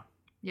future.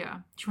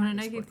 Yeah. Do you want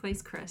to know who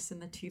plays Chris in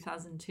the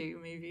 2002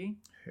 movie?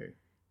 Who?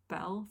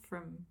 Belle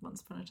from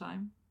Once Upon a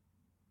Time.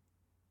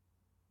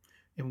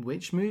 In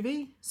which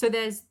movie? So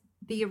there's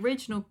the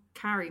original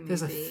Carrie movie.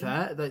 There's a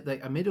third,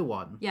 like a middle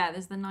one. Yeah,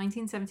 there's the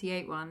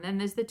 1978 one. Then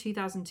there's the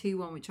 2002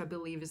 one, which I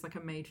believe is like a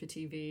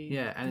made-for-TV.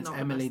 Yeah, and it's not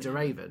the Emily best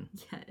DeRaven.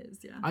 Yeah, it is,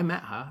 yeah. I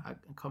met her at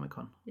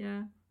Comic-Con.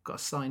 Yeah. Got a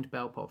signed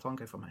Belle Pop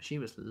Funko from her. She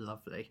was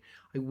lovely.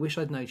 I wish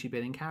I'd known she'd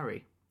been in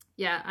Carrie.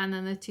 Yeah, and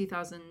then the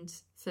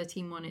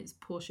 2013 one, it's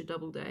Portia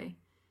Doubleday.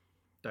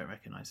 Don't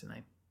recognise the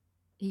name.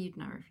 You'd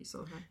know her if you saw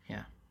her.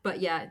 Yeah. But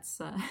yeah, it's...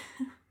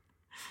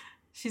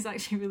 she's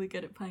actually really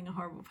good at playing a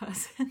horrible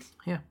person.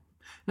 Yeah.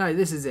 No,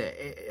 this is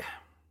it.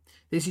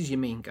 This is your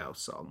Mean Girls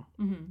song.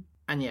 Mm-hmm.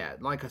 And yeah,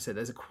 like I said,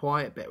 there's a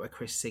quiet bit where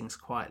Chris sings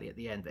quietly at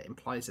the end that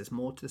implies there's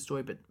more to the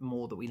story, but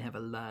more that we never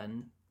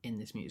learn in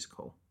this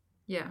musical.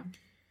 Yeah.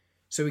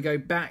 So we go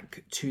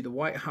back to the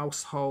White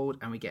household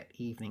and we get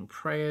evening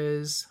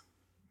prayers.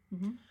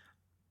 Mm-hmm.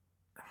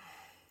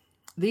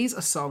 These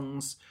are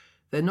songs,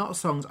 they're not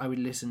songs I would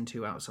listen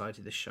to outside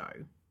of the show.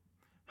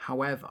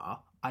 However,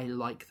 I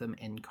like them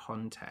in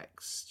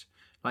context.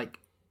 Like,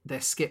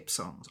 they're skip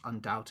songs,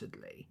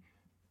 undoubtedly,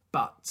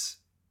 but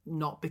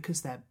not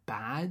because they're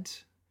bad,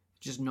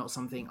 just not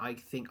something I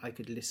think I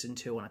could listen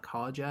to on a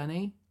car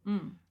journey.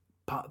 Mm.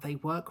 But they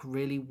work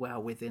really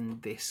well within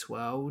this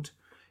world.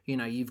 You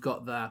know, you've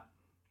got the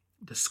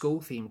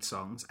school-themed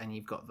songs and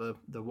you've got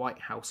the White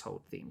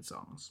household-themed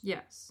songs.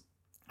 Yes.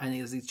 And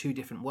there's these two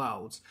different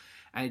worlds,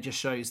 and it just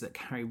shows that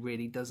Carrie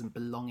really doesn't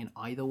belong in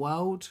either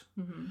world.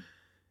 Mm-hmm.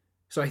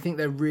 So I think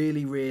they're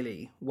really,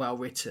 really well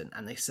written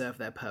and they serve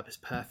their purpose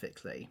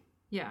perfectly.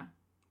 Yeah.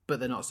 But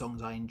they're not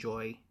songs I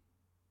enjoy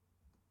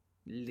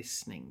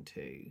listening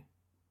to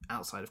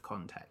outside of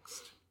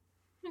context.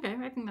 Okay,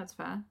 I think that's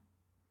fair.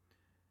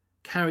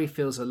 Carrie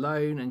feels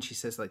alone, and she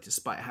says, like,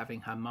 despite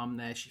having her mum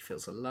there, she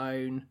feels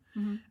alone.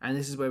 Mm-hmm. And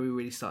this is where we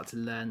really start to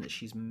learn that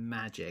she's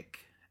magic.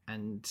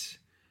 And,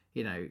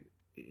 you know,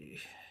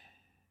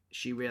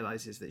 she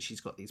realises that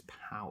she's got these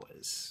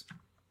powers.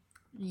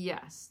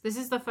 Yes. This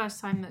is the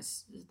first time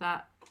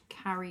that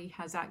Carrie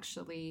has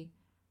actually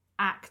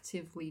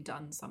actively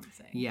done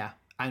something. Yeah,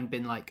 and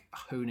been, like,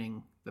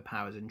 honing the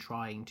powers and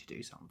trying to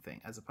do something,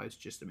 as opposed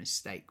to just a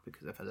mistake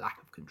because of a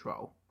lack of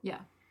control. Yeah.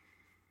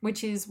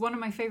 Which is one of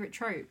my favourite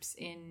tropes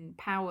in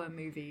power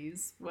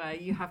movies, where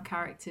you have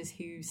characters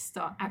who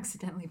start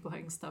accidentally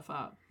blowing stuff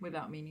up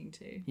without meaning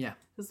to. Yeah.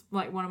 It's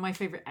like one of my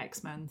favourite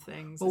X-Men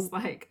things. Well, it's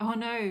like, oh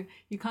no,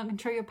 you can't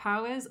control your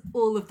powers,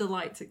 all of the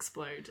lights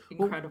explode.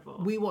 Incredible.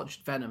 Well, we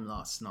watched Venom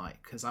last night,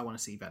 because I want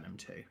to see Venom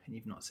too, and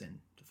you've not seen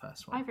the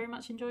first one. I very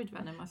much enjoyed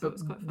Venom. I thought it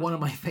was quite funny. One of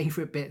my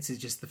favourite bits is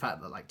just the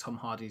fact that, like, Tom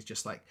Hardy's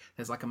just like,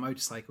 there's like a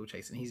motorcycle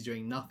chase and he's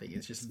doing nothing.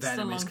 It's just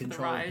Venom is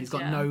controlling. He's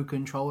got no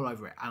control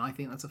over it. And I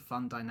think that's a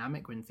fun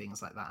dynamic when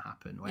things like that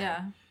happen,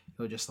 where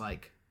you're just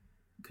like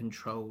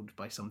controlled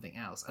by something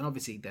else. And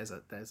obviously there's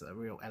a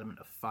real element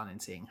of fun in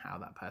seeing how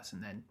that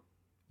person then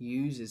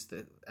uses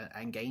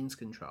and gains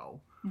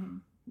control. Mm-hmm.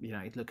 You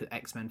know, look at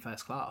X-Men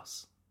First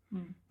Class.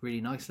 Mm.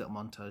 Really nice little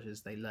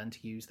montages. They learn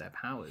to use their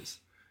powers.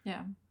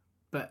 Yeah.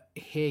 But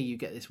here you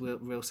get this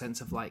real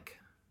sense of, like,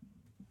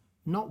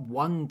 not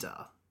wonder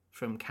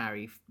from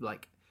Carrie,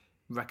 like,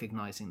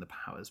 recognising the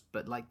powers,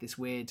 but, like, this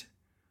weird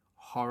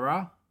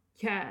horror.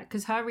 Yeah,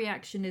 because her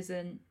reaction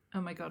isn't,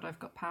 oh my god, I've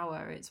got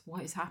power. It's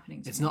what is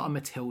happening to me. It's not a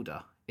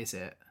Matilda, is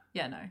it?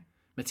 Yeah, no.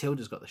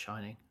 Matilda's got The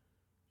Shining.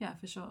 Yeah,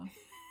 for sure.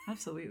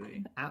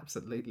 Absolutely.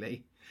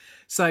 Absolutely.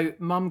 So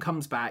Mum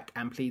comes back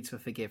and pleads for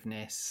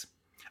forgiveness.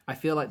 I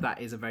feel like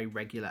that is a very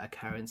regular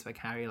occurrence for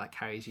Carrie. Like,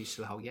 Carrie's used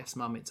to the whole, yes,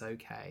 Mum, it's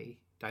okay.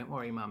 Don't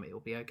worry, Mum, it'll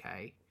be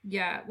okay.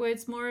 Yeah, well,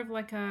 it's more of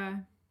like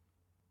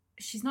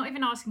she's not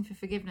even asking for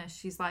forgiveness.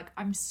 She's like,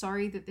 I'm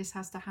sorry that this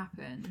has to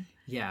happen.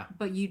 Yeah.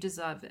 But you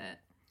deserve it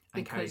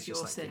because you're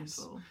like,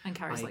 sinful. yes. And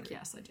Carrie's like,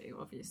 yes, I do,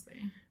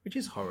 obviously. Which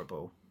is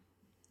horrible.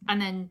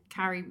 And then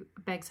Carrie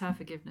begs her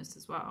forgiveness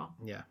as well.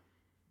 Yeah.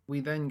 We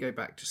then go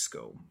back to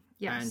school.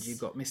 Yes. And you've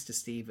got Mr.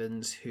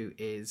 Stevens, who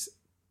is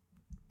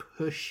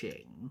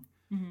pushing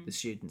the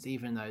students,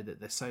 even though that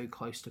they're so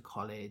close to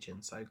college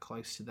and so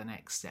close to the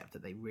next step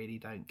that they really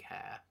don't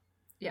care.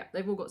 Yeah,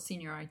 they've all got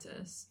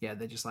senioritis. Yeah,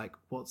 they're just like,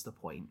 what's the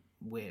point?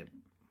 We're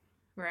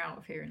out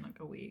of here in like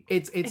a week.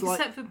 It's like,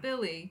 except for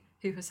Billy,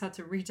 who has had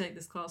to retake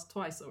this class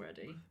twice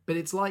already. but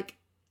it's like,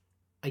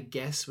 I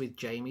guess with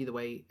Jamie, the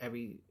way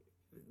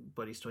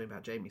everybody's talking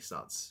about Jamie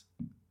starts,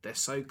 they're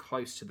so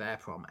close to their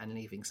prom and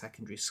leaving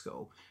secondary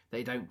school,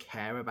 they don't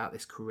care about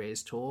this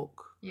careers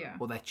talk Yeah.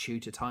 or their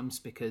tutor times,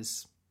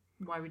 because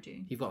Why would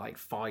you? you've got like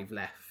 5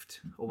 left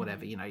or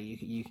whatever. You know,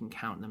 you can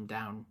count them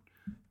down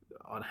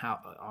on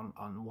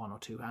 1 or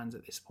 2 hands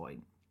at this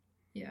point.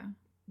 Yeah.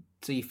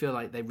 So you feel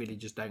like they really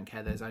just don't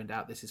care. They're zoned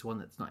out. This is one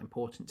that's not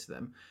important to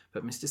them.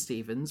 But Mr.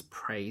 Stevens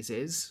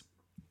praises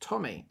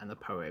Tommy and the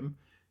poem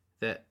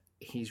that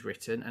he's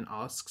written and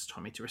asks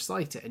Tommy to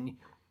recite it. And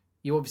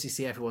you obviously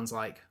see everyone's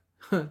like,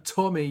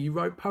 Tommy, you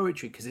wrote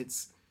poetry, because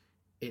it's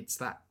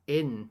that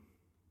in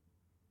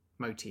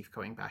motif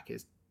coming back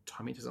is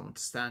Tommy doesn't want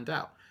to stand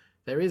out.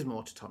 There is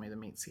more to Tommy than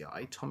meets the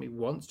eye. Tommy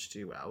wants to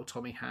do well.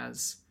 Tommy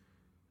has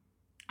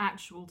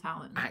Actual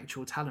talent.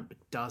 but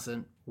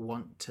doesn't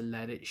want to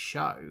let it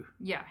show.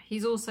 Yeah,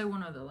 he's also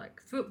one of the like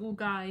football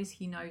guys.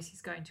 He knows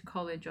he's going to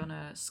college on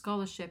a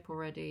scholarship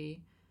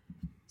already.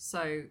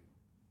 So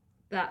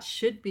that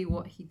should be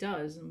what he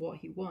does and what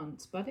he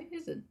wants, but it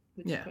isn't,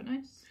 which is quite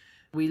nice.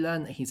 We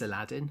learn that he's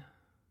Aladdin.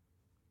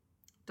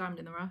 Diamond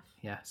in the rough.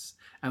 Yes.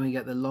 And we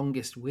get the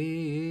longest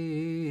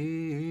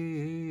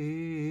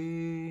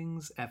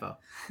wings ever.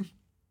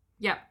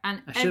 Yeah,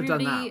 and I should have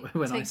done everybody that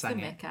when I takes the sang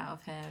it. mick out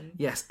of him.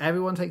 Yes,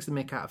 everyone takes the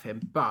mick out of him,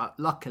 but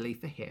luckily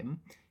for him,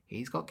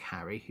 he's got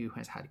Carrie, who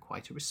has had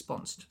quite a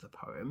response to the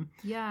poem,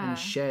 Yeah, and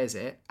shares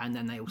it, and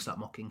then they all start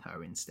mocking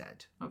her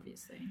instead.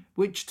 obviously.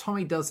 Which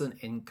Tommy doesn't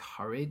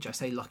encourage. I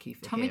say lucky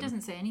for Tommy him.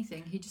 doesn't say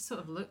anything. He just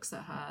sort of looks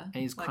at her. And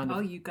he's like, kind of-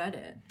 oh, you get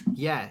it.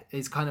 Yeah,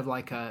 it's kind of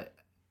like a...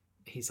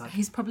 He's like...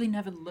 He's probably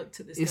never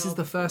looked at this This girl is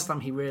the before. first time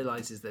he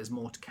realises there's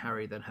more to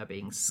Carrie than her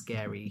being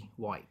scary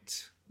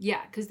white.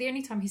 Yeah, because the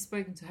only time he's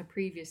spoken to her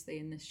previously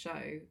in this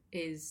show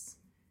is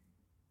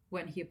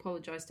when he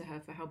apologised to her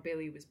for how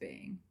Billy was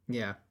being.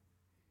 Yeah.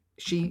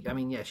 She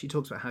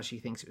talks about how she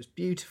thinks it was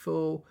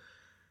beautiful.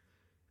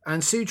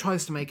 And Sue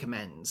tries to make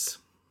amends.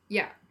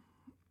 Yeah.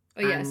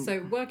 Oh, yeah, And-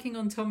 so working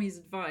on Tommy's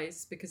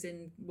advice, because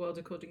in World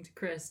According to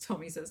Chris,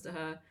 Tommy says to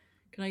her,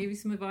 can I give you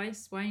some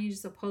advice? Why don't you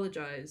just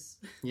apologise?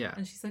 Yeah.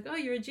 And she's like, oh,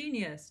 you're a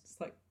genius.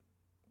 It's like,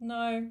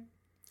 no.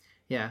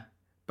 Yeah.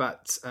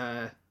 But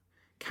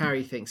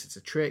Carrie thinks it's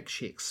a trick.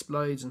 She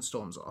explodes and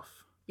storms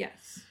off.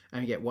 Yes.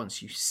 And we get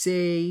Once You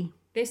See.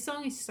 This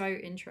song is so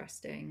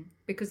interesting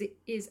because it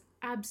is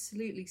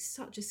absolutely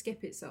such a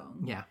skip it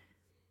song. Yeah.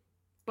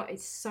 But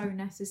it's so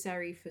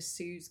necessary for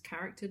Sue's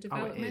character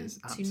development is,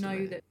 to know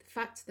absolutely. that the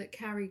fact that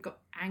Carrie got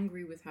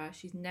angry with her,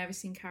 she's never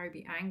seen Carrie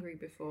be angry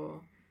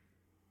before.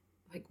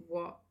 Like,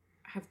 what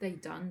have they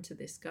done to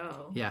this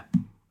girl? Yeah.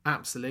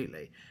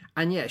 Absolutely.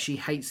 And yeah, she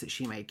hates that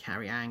she made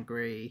Carrie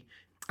angry.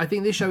 I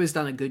think this show has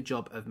done a good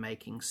job of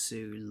making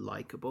Sue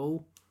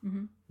likable,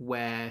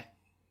 where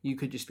you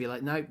could just be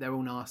like, nope, they're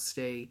all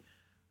nasty.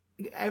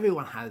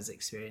 Everyone has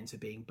experience of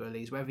being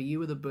bullies, whether you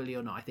were the bully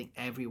or not. I think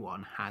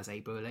everyone has a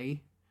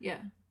bully. Yeah.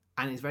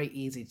 And it's very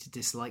easy to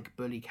dislike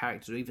bully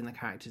characters, or even the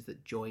characters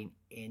that join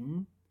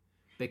in.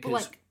 Because,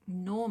 But like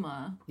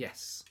Norma,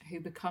 yes. who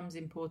becomes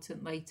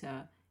important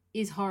later,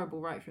 is horrible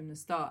right from the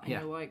start. And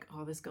Yeah. you're like,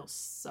 oh, this girl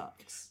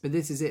sucks. But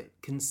this is it,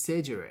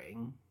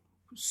 considering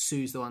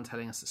Sue's the one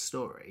telling us the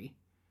story.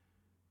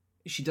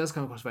 She does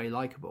come across very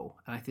likable,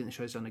 and I think the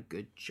show's done a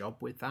good job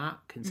with that,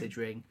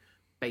 considering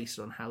based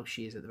on how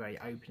she is at the very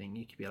opening,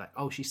 you could be like,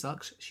 oh, she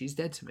sucks, she's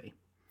dead to me.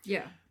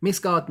 Yeah. Miss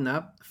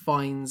Gardner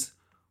finds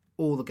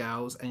all the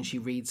girls and she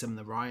reads them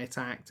the riot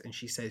act, and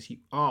she says, you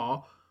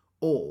are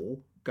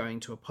all going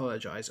to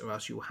apologise or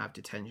else you will have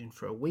detention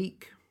for a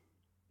week.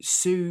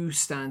 Sue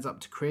stands up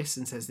to Chris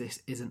and says,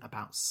 this isn't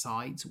about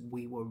sides,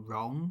 we were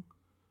wrong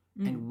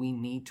and we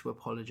need to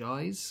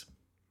apologise.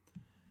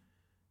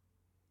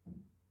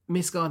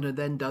 Miss Gardner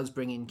then does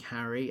bring in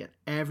Carrie, and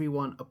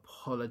everyone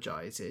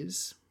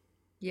apologises,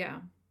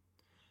 Yeah.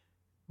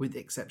 with the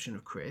exception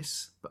of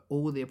Chris, but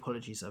all the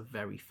apologies are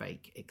very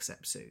fake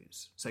except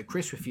Sue's. So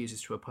Chris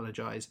refuses to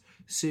apologise.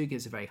 Sue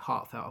gives a very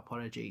heartfelt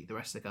apology. The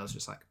rest of the girls are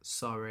just like,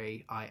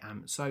 sorry, I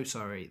am so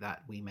sorry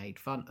that we made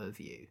fun of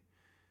you.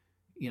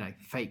 You know,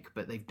 fake,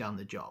 but they've done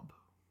the job.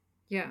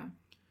 Yeah.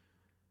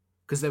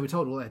 Because they were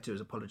told all they had to do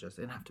was apologise.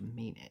 They didn't have to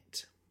mean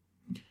it.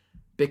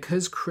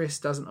 Because Chris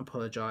doesn't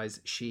apologise,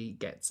 she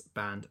gets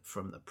banned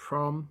from the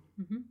prom.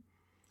 Mhm.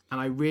 And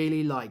I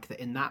really like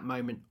that in that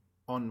moment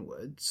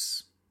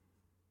onwards,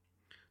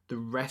 the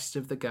rest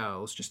of the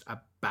girls just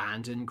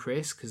abandon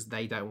Chris because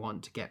they don't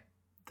want to get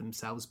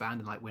themselves banned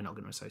and like, we're not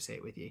going to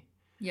associate with you.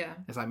 Yeah.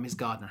 It's like Miss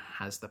Gardner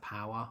has the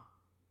power.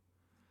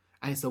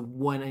 And it's the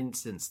one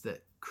instance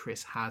that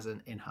Chris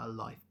hasn't in her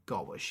life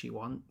got what she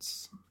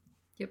wants.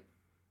 Yep.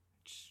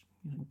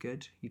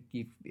 good.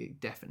 You've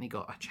definitely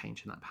got a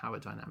change in that power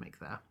dynamic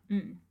there.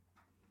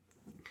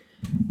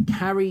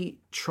 Carrie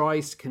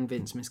tries to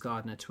convince Miss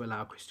Gardner to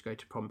allow Chris to go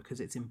to prom because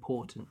it's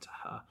important to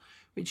her,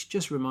 which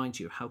just reminds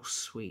you of how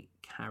sweet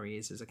Carrie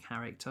is as a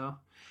character.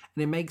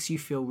 And it makes you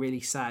feel really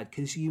sad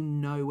because you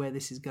know where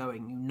this is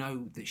going. You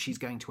know that she's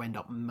going to end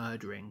up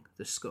murdering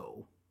the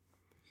school.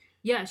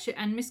 Yeah,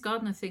 and Miss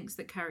Gardner thinks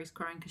that Carrie's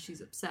crying because she's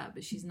upset,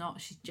 but she's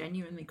not. She's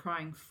genuinely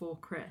crying for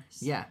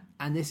Chris. Yeah,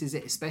 and this is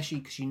it, especially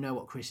because you know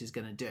what Chris is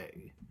going to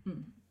do.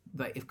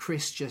 Like, if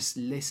Chris just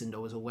listened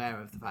or was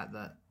aware of the fact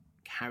that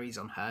Carrie's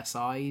on her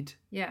side,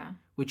 Yeah,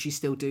 would she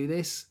still do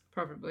this?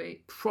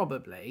 probably.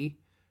 Probably.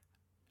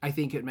 I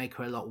think it would make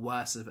her a lot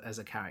worse as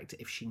a character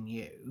if she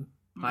knew.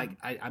 Like,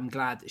 I'm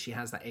glad that she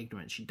has that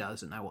ignorance. She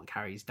doesn't know what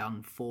Carrie's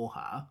done for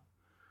her.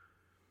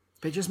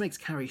 But it just makes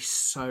Carrie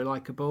so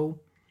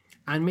likeable.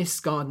 And Miss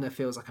Gardner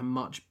feels like a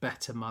much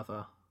better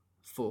mother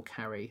for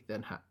Carrie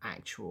than her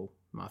actual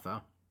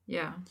mother.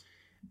 Yeah.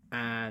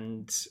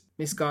 And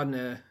Miss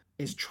Gardner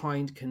is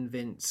trying to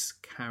convince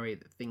Carrie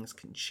that things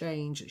can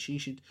change, that she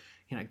should,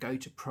 go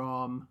to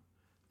prom,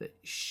 that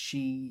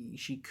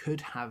she could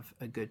have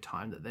a good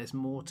time, that there's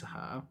more to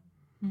her.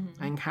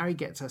 And Carrie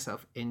gets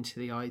herself into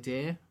the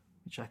idea,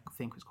 which I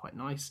think was quite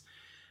nice.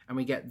 And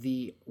we get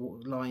the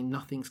line,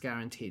 "Nothing's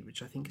guaranteed,"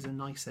 which I think is a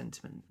nice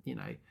sentiment.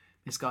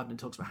 Miss Gardner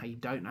talks about how you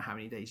don't know how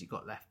many days you've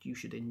got left. You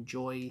should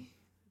enjoy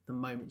the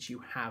moments you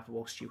have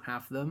whilst you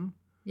have them.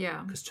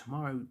 Yeah. Because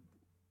tomorrow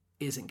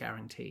isn't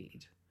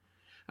guaranteed.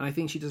 And I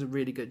think she does a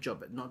really good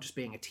job at not just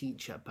being a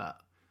teacher, but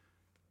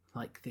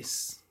like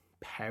this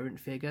parent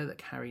figure that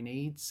Carrie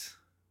needs.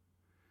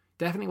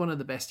 Definitely one of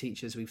the best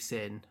teachers we've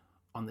seen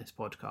on this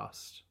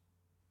podcast.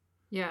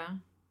 Yeah.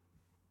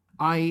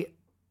 I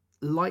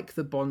like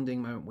the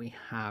bonding moment we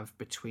have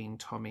between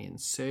Tommy and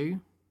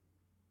Sue.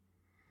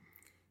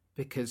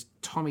 Because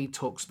Tommy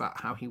talks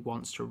about how he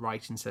wants to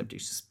write instead of do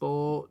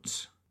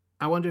sport.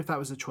 I wonder if that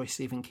was a choice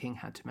Stephen King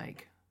had to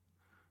make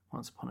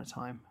once upon a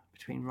time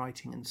between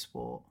writing and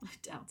sport. I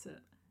doubt it.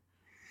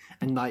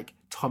 And like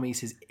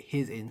Tommy's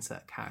his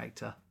insert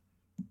character.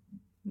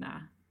 Nah.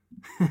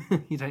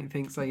 You don't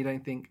think so? You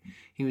don't think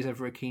he was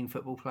ever a keen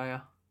football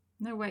player?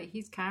 No, wait,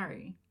 he's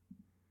Carrie.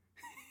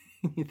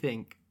 You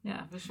think?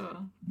 Yeah, for sure.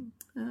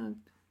 I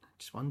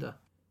just wonder.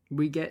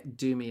 We get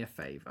Do Me a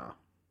Favour.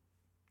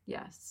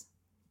 Yes.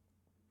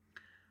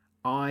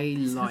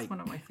 That's one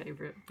of my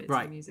favourite bits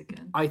Right. of music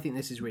in. I think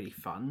this is really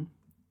fun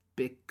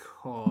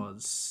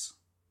because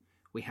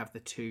we have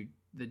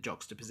the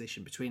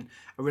juxtaposition between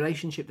a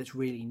relationship that's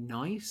really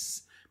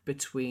nice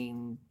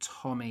between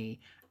Tommy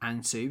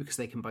and Sue because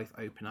they can both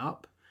open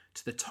up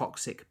to the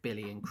toxic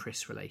Billy and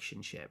Chris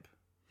relationship.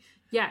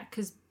 Yeah,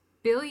 because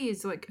Billy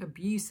is like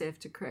abusive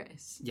to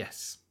Chris.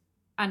 Yes.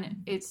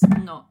 And it's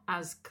not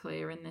as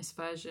clear in this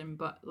version,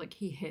 but like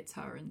he hits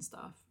her and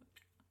stuff.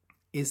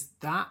 Is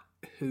that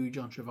who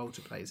John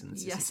Travolta plays in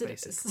the Yes, Sissy it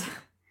Spacek? is.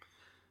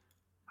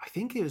 I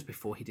think it was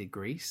before he did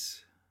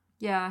Grease.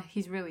 Yeah,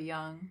 he's really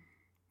young.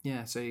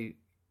 Yeah, so,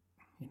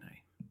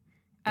 Danny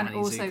And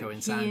also, Zuko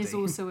and Sandy. he is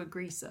also a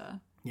greaser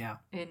Yeah.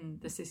 in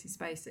the Sissy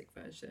Spacek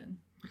version.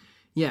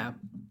 Yeah.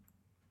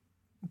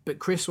 But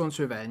Chris wants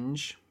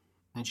revenge,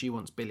 and she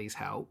wants Billy's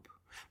help.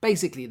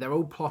 Basically, they're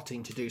all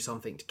plotting to do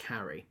something to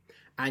Carrie.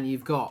 And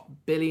you've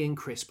got Billy and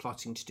Chris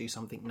plotting to do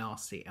something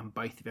nasty and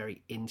both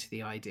very into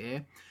the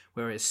idea.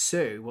 Whereas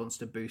Sue wants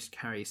to boost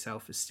Carrie's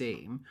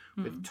self-esteem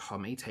with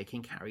Tommy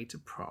taking Carrie to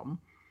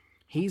prom.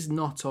 He's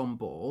not on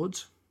board.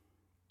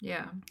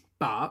 Yeah.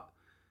 But,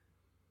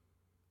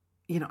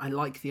 I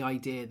like the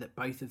idea that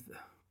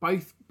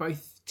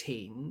both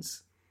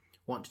teens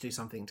want to do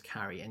something to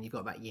Carrie. And you've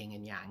got that yin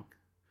and yang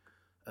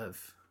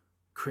of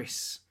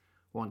Chris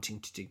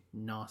wanting to do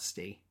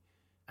nasty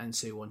and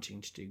Sue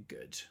wanting to do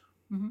good.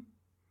 Mm-hmm.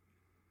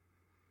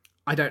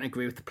 I don't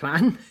agree with the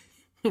plan.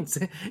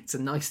 It's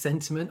a nice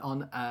sentiment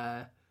on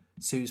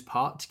Sue's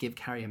part to give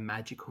Carrie a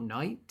magical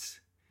night.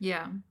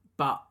 Yeah.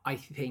 But I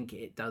think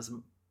it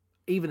doesn't...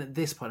 Even at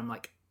this point, I'm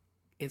like,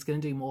 it's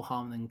going to do more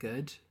harm than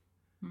good.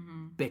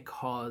 Mm-hmm.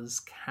 Because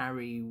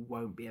Carrie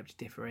won't be able to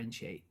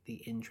differentiate the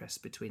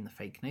interest between the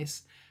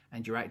fakeness.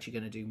 And you're actually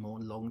going to do more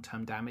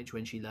long-term damage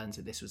when she learns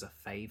that this was a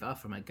favour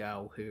from a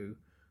girl who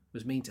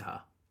was mean to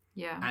her.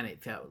 Yeah. And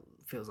it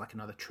feels like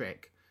another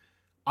trick.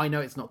 I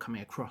know it's not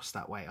coming across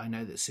that way. I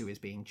know that Sue is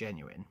being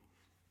genuine.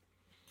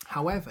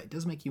 However, it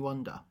does make you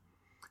wonder,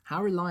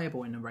 how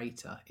reliable a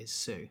narrator is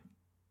Sue?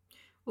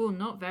 Oh,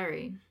 not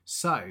very.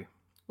 So...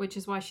 Which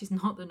is why she's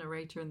not the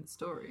narrator in the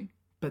story.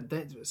 But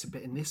there's a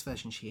bit in this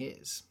version she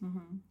is.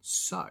 Mm-hmm.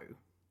 So...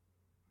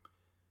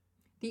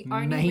 The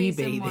only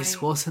maybe reason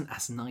this wasn't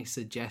as nice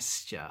a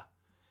gesture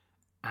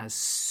as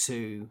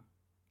Sue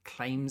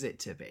claims it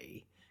to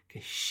be,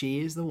 because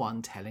she is the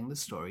one telling the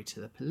story to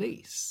the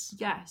police.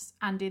 Yes,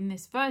 and in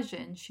this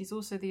version, she's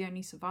also the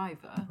only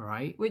survivor.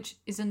 Right. Which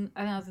is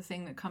another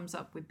thing that comes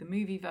up with the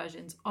movie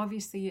versions.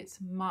 Obviously, it's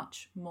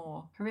much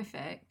more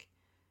horrific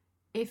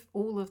if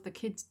all of the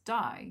kids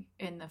die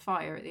in the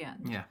fire at the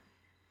end. Yeah.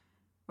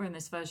 Or in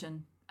this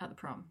version, at the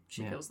prom,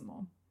 she kills them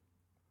all.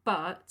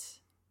 But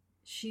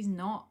she's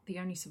not the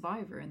only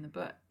survivor in the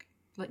book.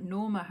 Like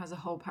Norma has a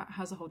whole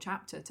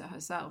chapter to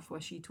herself where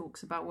she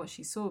talks about what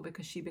she saw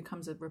because she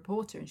becomes a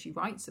reporter and she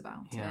writes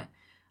about it.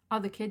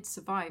 Other kids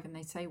survive and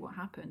they say what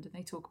happened and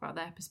they talk about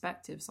their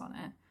perspectives on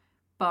it.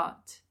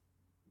 But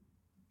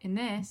in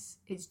this,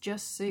 it's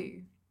just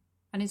Sue.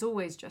 And it's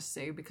always just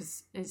Sue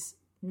because it's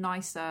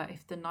nicer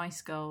if the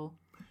nice girl...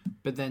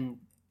 But then,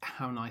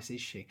 how nice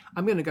is she?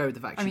 I'm going to go with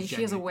the fact she's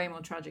she has a way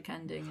more tragic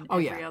ending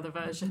in every other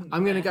version.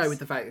 I'm going to go with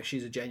the fact that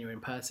she's a genuine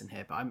person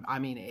here. But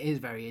it is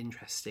very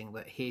interesting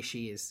that here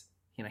she is,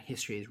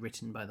 history is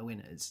written by the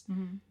winners.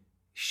 Mm-hmm.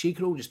 She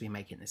could all just be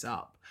making this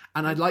up.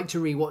 And I'd like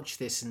to rewatch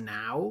this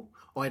now,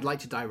 or I'd like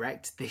to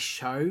direct this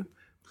show,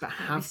 but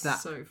have that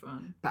so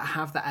fun. But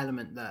have that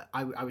element that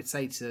I would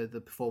say to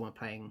the performer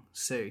playing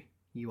Sue,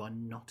 you are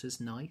not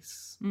as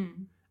nice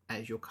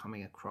as you're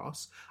coming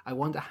across. I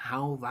wonder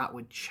how that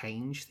would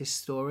change this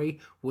story.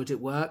 Would it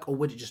work, or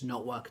would it just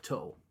not work at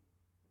all?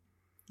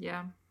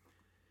 Yeah.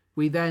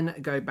 We then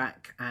go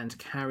back and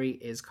Carrie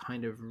is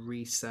kind of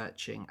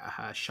researching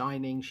her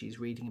Shining. She's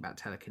reading about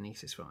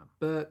telekinesis from a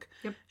book.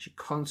 Yep. She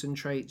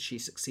concentrates. She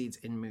succeeds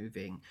in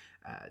moving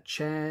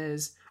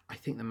chairs. I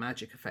think the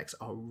magic effects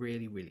are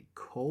really, really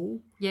cool.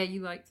 Yeah,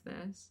 you liked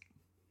this.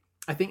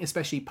 I think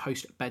especially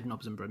post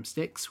Bedknobs and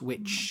Broomsticks,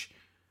 which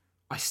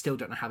I still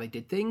don't know how they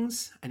did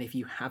things. And if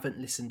you haven't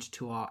listened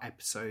to our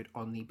episode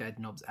on the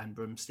Bedknobs and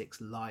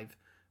Broomsticks live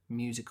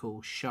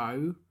musical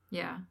show...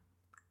 Yeah.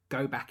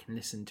 Go back and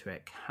listen to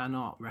it.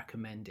 Cannot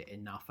recommend it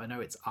enough. I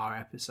know it's our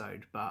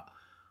episode, but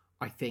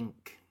I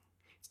think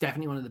it's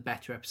definitely one of the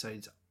better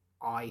episodes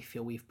I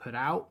feel we've put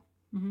out.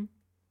 Mm-hmm.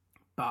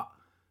 But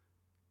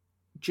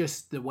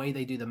just the way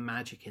they do the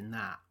magic in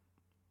that,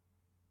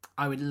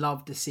 I would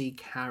love to see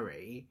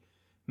Carrie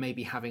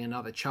maybe having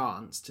another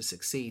chance to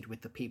succeed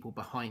with the people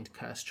behind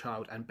Cursed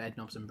Child and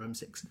Bedknobs and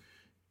Broomsticks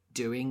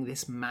doing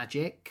this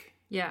magic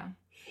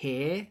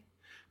here.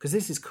 Because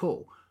this is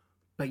cool.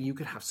 But you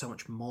could have so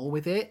much more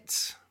with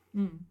it.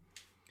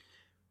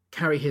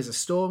 Carrie hears a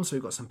storm, so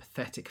we've got some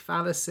pathetic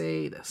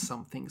fallacy that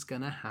something's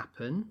going to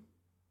happen.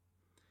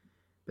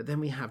 But then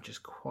we have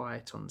just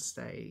quiet on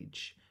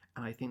stage.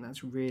 And I think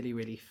that's really,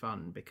 really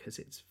fun because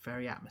it's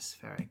very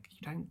atmospheric.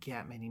 You don't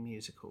get many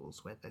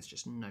musicals where there's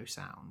just no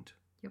sound.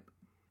 Yep.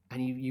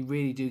 And you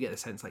really do get the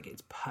sense like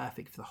it's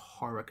perfect for the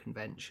horror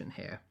convention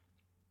here.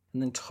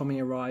 And then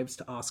Tommy arrives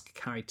to ask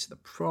Carrie to the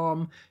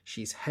prom.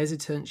 She's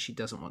hesitant. She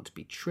doesn't want to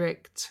be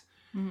tricked.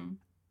 Mm-hmm.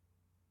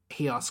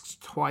 He asks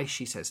twice.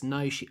 She says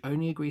no. She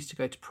only agrees to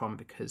go to prom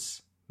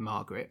because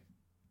Margaret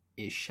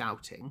is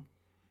shouting,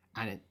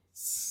 and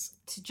it's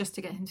just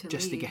to get him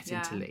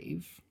to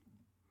leave.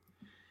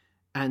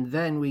 And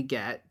then we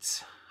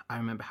get I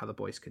Remember How the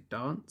Boys Could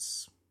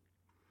Dance.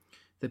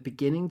 The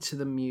beginning to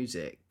the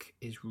music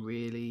is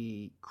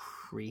really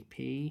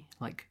creepy.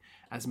 Like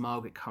as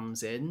Margaret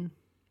comes in,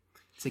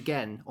 it's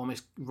again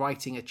almost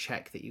writing a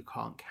check that you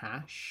can't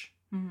cash.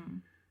 Mm-hmm.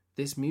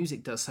 This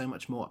music does so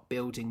much more at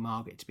building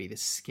Margaret to be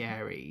this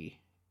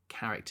scary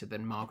character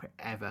than Margaret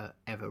ever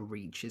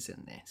reaches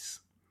in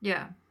this.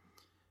 Yeah.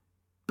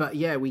 But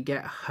yeah, we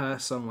get her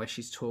song where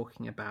she's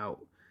talking about,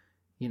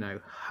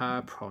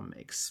 her prom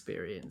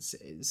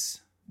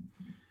experiences.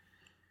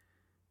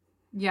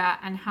 Yeah,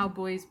 and how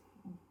boys...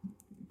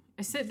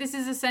 This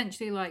is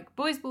essentially like,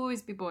 boys will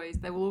always be boys.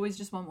 They will always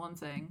just want one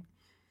thing.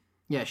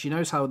 Yeah, she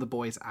knows how the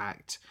boys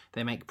act.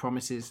 They make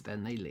promises,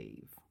 then they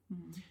leave.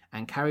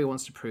 And Carrie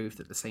wants to prove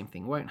that the same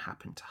thing won't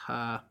happen to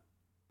her.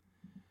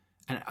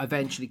 And it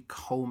eventually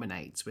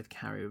culminates with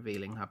Carrie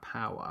revealing her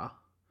power.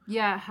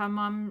 Yeah, her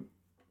mum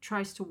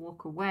tries to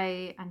walk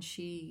away and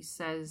she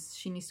says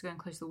she needs to go and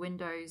close the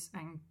windows.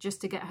 And just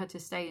to get her to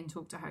stay and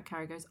talk to her,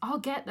 Carrie goes, I'll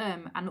get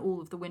them. And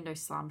all of the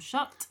windows slam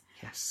shut.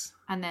 Yes.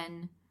 And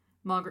then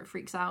Margaret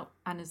freaks out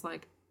and is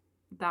like,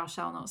 thou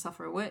shalt not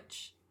suffer a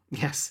witch.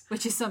 Yes.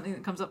 Which is something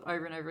that comes up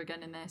over and over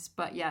again in this.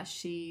 But yeah,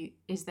 she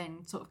is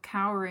then sort of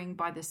cowering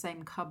by the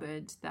same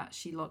cupboard that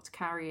she locked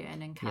Carrie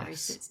in, and Carrie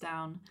sits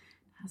down,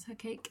 has her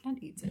cake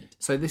and eats it.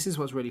 So this is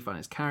what's really fun,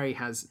 is Carrie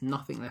has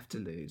nothing left to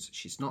lose.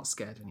 She's not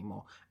scared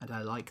anymore. And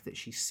I like that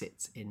she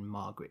sits in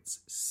Margaret's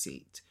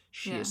seat.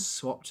 She has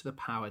swapped the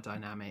power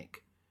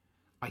dynamic.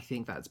 I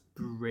think that's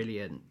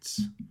brilliant.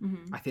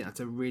 Mm-hmm. I think that's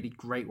a really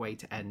great way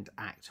to end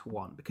Act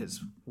 1,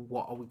 because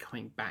what are we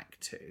coming back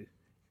to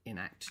in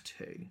Act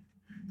 2?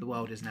 The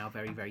world is now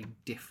very, very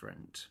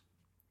different.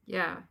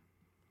 Yeah.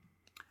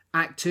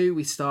 Act 2,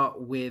 we start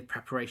with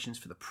preparations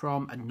for the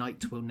prom, A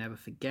Night We'll Never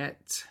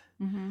Forget.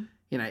 Mm-hmm.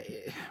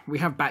 We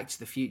have Back to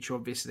the Future,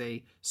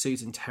 obviously.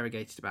 Sue's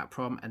interrogated about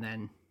prom, and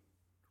then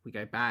we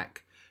go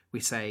back.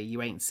 We say,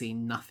 you ain't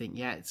seen nothing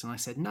yet. And I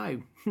said,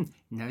 no,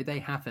 no, they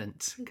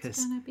haven't.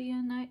 It's gonna be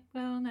a night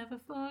we'll never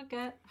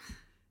forget.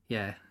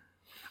 Yeah.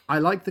 I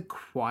like the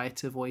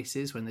quieter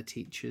voices when the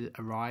teacher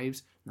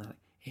arrives. And they're like,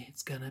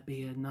 it's gonna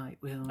be a night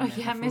we'll never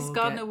forget. Miss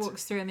Gardner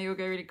walks through and they all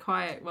go really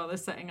quiet while they're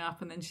setting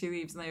up, and then she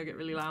leaves and they all get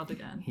really loud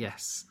again.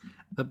 Yes.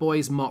 The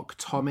boys mock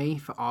Tommy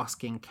for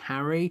asking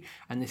Carrie,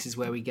 and this is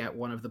where we get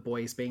one of the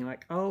boys being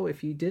like, oh,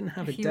 if you didn't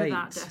have a date... If you were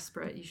that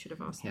desperate, you should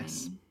have asked me.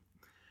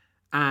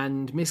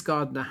 And Miss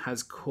Gardner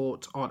has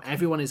caught on.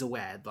 Everyone is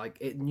aware. Like,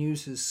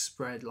 news has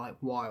spread like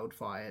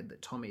wildfire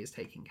that Tommy is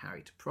taking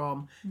Carrie to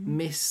prom.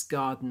 Miss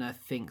Gardner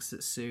thinks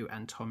that Sue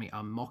and Tommy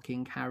are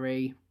mocking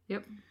Carrie.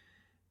 Yep.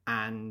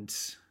 And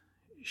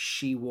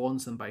she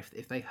warns them both that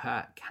if they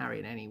hurt Carrie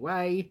in any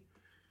way,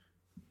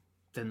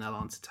 then they'll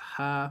answer to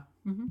her.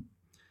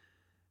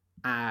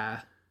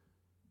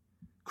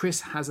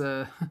 Chris has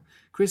a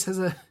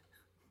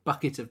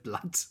bucket of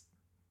blood.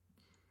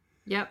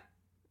 Yep.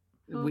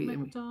 Old We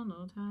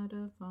MacDonald had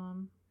a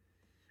farm.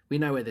 we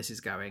know where this is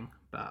going,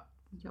 but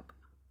Yep.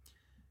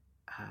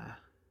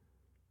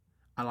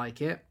 I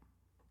like it.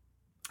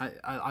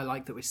 I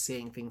like that we're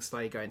seeing things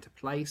slowly go into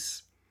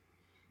place.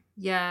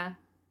 Yeah.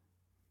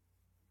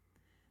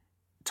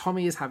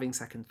 Tommy is having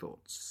second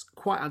thoughts,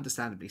 quite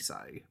understandably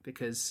so,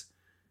 because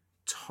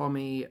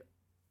Tommy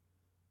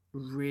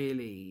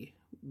really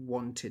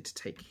wanted to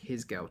take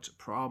his girl to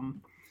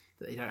prom,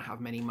 that they don't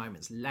have many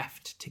moments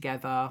left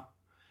together.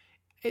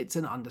 It's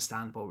an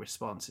understandable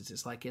response. It's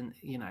just like,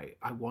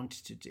 I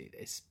wanted to do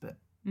this, but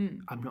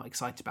I'm not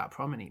excited about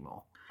prom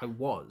anymore. I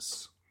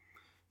was.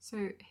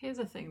 So here's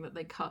a thing that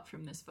they cut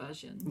from this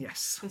version.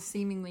 Yes. For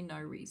seemingly no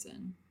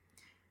reason.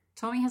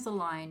 Tommy has a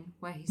line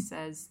where he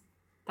says,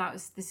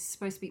 this is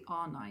supposed to be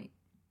our night.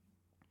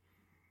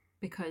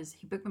 Because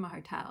he booked them a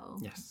hotel.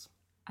 Yes.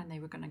 And they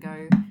were going to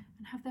go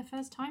and have their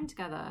first time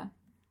together.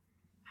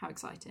 How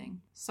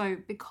exciting. So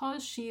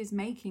because she is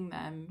making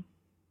them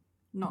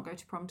not go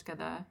to prom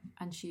together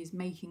and she's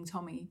making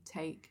Tommy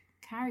take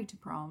Carrie to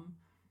prom,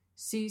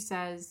 Sue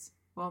says,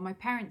 well, my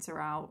parents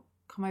are out,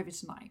 come over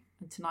tonight,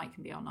 and tonight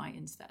can be our night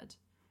instead.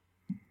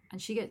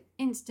 And she gets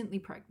instantly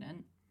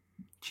pregnant.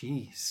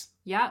 Jeez.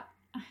 Yep.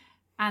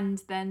 And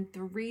then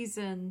the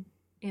reason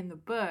in the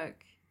book,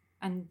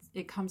 and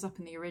it comes up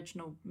in the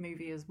original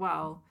movie as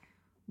well,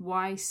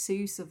 why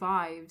Sue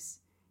survives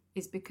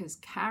is because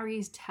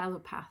Carrie's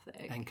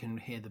telepathic. And can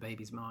hear the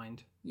baby's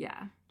mind.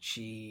 Yeah.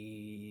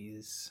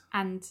 Jeez.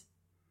 And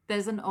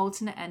there's an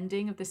alternate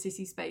ending of the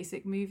Sissy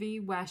Spacek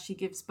movie where she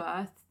gives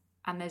birth,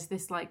 and there's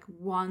this like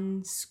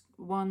one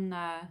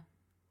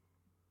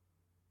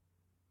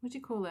what do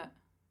you call it?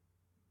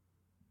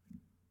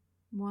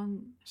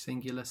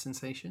 Singular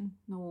sensation?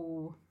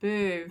 No,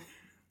 boo.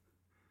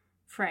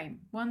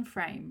 One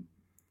frame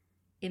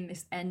in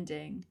this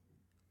ending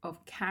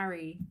of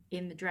Carrie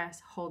in the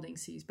dress holding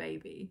Sue's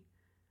baby,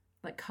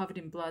 like covered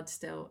in blood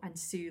still, and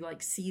Sue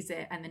like sees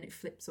it and then it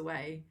flips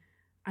away,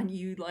 and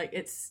you like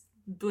it's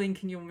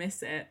blink and you'll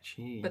miss it.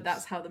 Jeez. But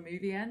that's how the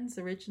movie ends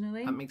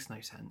originally. That makes no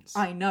sense.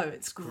 I know,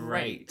 it's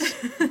great.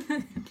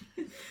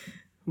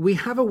 We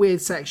have a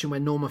weird section where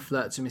Norma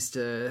flirts with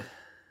Mr.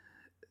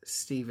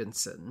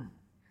 Stevenson.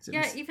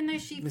 Yeah, even though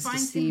she Mr.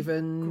 finds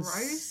Stevens, him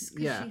gross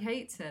because yeah. she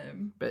hates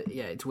him. But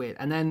yeah, it's weird.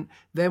 And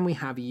then we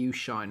have You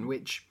Shine,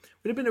 which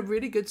would have been a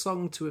really good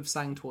song to have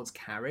sang towards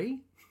Carrie,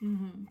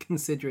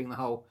 considering the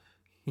whole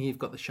 "You've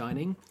Got the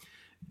Shining."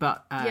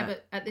 But yeah,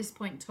 but at this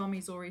point,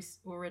 Tommy's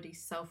already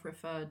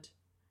self-referred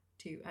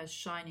to as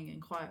shining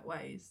in quiet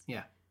ways.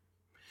 Yeah.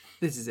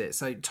 This is it.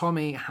 So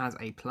Tommy has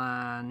a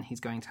plan. He's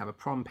going to have a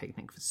prom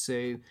picnic for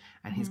Sue,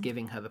 and he's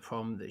giving her the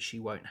prom that she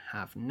won't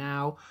have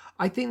now.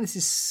 I think this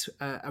is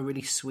a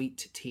really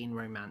sweet teen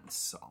romance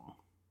song.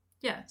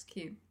 Yeah, it's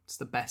cute. It's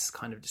the best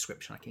kind of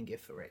description I can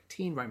give for it.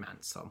 Teen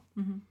romance song.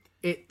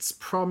 It's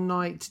prom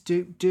night.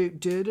 Doop, doop,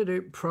 doop, doop,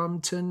 doop,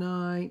 prom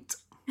tonight.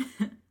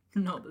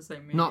 Not the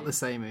same movie. Not the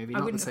same movie. I Not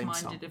the wouldn't same have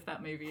song. minded if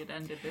that movie had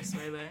ended this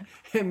way,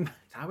 though.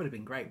 That would have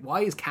been great.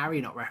 Why is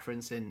Carrie not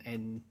referenced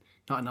in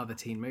not another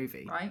teen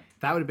movie? Right?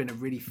 That would have been a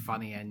really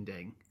funny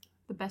ending.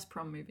 The best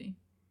prom movie.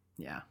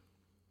 Yeah.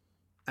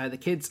 The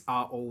kids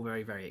are all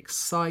very, very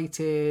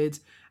excited,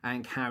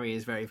 and Carrie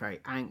is very, very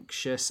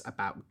anxious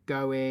about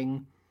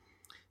going.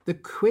 The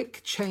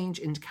quick change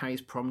into Carrie's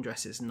prom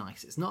dress is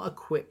nice. It's not a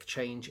quick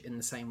change in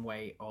the same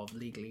way of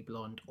Legally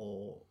Blonde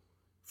or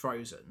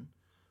Frozen,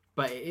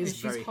 but it is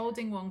She's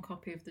holding one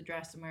copy of the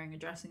dress and wearing a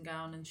dressing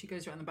gown, and she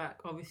goes around the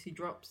back, obviously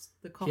drops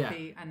the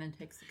copy and then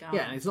takes the gown.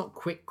 Yeah, and it's not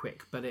quick,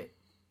 but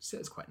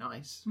it's quite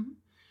nice.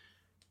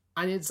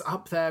 And it's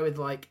up there with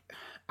like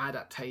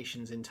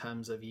adaptations in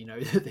terms of,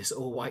 that this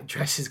all white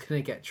dress is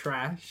going to get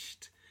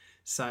trashed.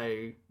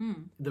 So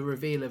the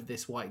reveal of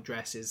this white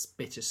dress is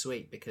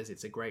bittersweet because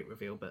it's a great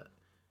reveal, but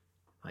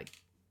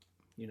like,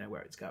 you know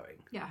where it's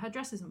going. Yeah, her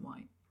dress isn't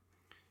white.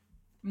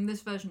 In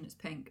this version it's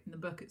pink. In the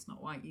book it's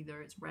not white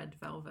either, it's red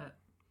velvet.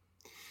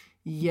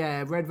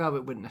 Yeah, red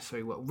velvet wouldn't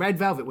necessarily work. Red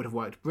velvet would have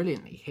worked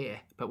brilliantly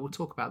here, but we'll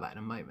talk about that in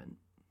a moment.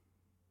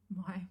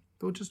 Why?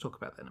 We'll just talk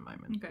about that in a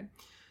moment. Okay.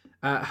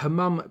 Her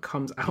mum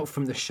comes out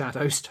from the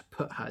shadows to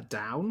put her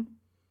down.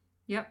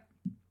 Yep.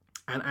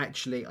 And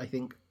actually, I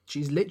think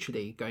she's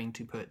literally going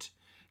to put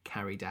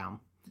Carrie down.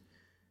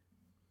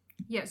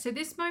 Yeah, so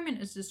this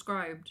moment is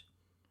described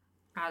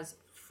as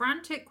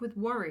frantic with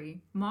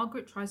worry.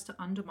 Margaret tries to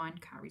undermine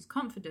Carrie's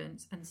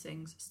confidence and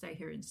sings "Stay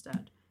Here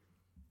Instead."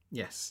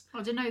 Yes.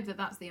 I don't know that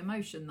that's the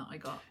emotion that I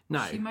got.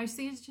 No. She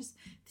mostly is just...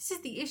 This is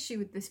the issue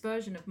with this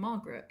version of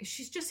Margaret.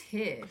 She's just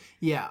here.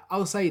 Yeah,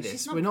 I'll say She's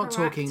this. not We're not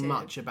talking proactive.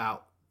 much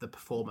about the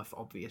performer for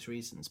obvious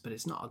reasons, but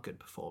it's not a good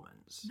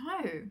performance.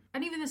 No.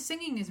 And even the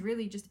singing is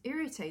really just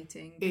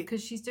irritating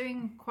because she's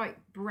doing quite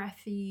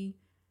breathy,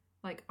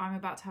 like I'm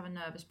about to have a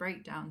nervous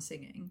breakdown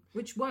singing,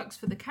 which works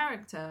for the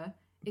character,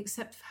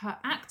 except her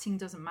acting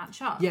doesn't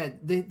match up. Yeah,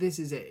 this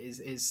is it.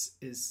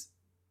 Is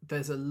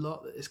there's a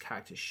lot that this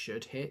character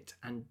should hit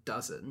and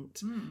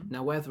doesn't.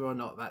 Now, whether or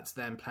not that's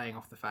them playing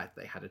off the fact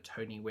they had a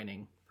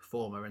Tony-winning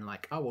performer and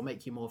like, oh, we'll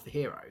make you more of the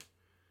hero,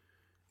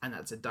 and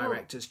that's a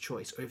director's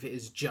choice, or if it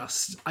is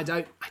just, I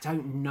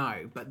don't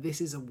know. But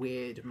this is a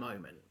weird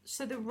moment.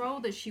 So the role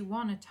that she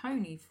won a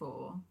Tony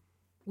for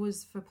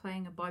was for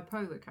playing a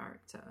bipolar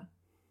character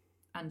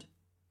and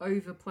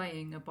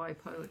overplaying a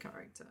bipolar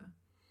character.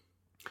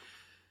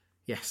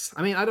 Yes,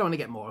 I mean, I don't want to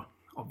get more,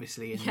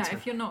 obviously. Yeah,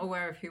 if you're not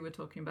aware of who we're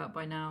talking about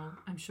by now,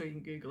 I'm sure you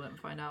can Google it and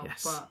find out.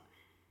 Yes. But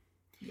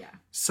yeah.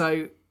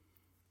 So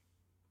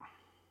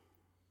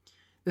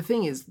the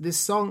thing is, this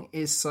song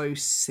is so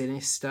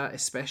sinister,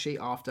 especially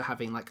after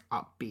having like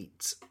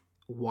upbeat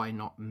 "Why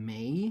Not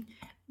Me."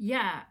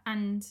 Yeah,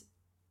 and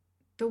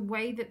the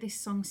way that this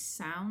song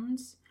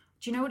sounds,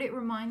 do you know what it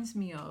reminds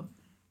me of?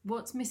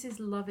 What's Mrs.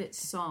 Lovett's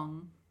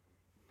song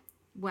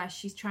where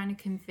she's trying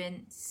to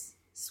convince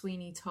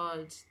Sweeney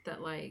Todd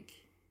that like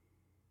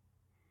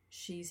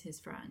she's his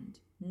friend,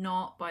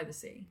 not By the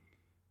Sea?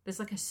 There's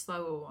like a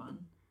slower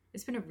one.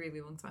 It's been a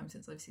really long time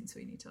since I've seen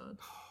Sweeney Todd.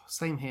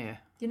 Same here.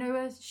 You know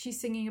where she's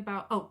singing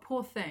about, oh,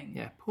 poor thing.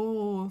 Yeah,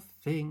 poor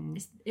thing.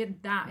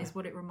 That is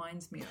what it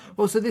reminds me of.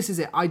 Well, so this is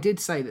it. I did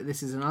say that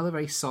this is another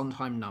very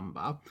Sondheim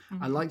number.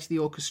 I liked the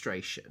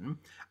orchestration. And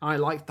I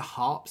liked the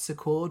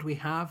harpsichord we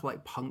have,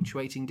 like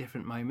punctuating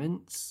different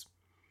moments.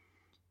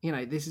 You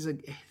know, this is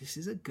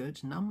a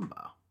good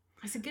number.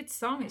 It's a good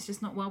song. It's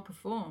just not well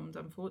performed,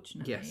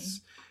 unfortunately.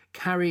 Yes.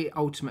 Carrie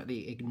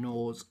ultimately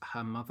ignores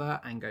her mother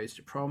and goes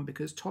to prom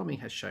because Tommy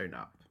has shown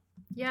up.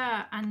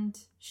 Yeah, and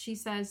she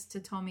says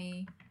to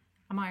Tommy,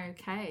 am I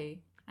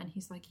okay? And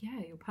he's like, yeah,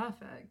 you're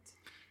perfect.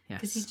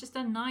 Yes. Because he's just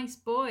a nice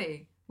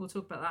boy. We'll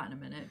talk about that in a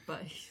minute,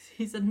 but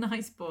he's a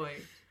nice boy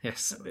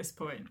Yes. at this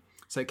point.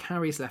 So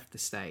Carrie's left the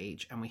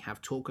stage and we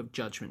have talk of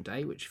Judgment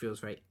Day, which feels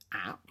very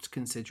apt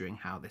considering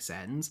how this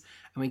ends.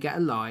 And we get a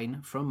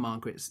line from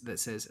Margaret that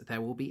says,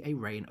 there will be a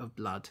rain of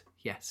blood.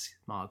 Yes,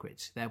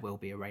 Margaret, there will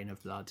be a rain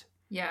of blood.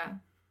 Yeah.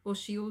 Well,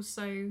 she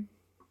also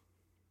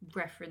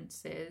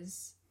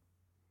references,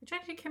 which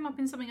actually came up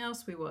in something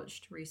else we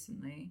watched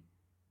recently.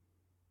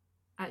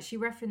 She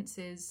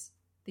references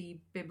the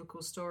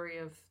biblical story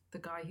of the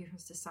guy who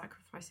has to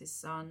sacrifice his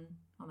son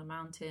on the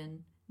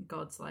mountain.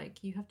 God's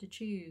like, you have to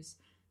choose.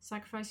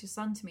 Sacrifice your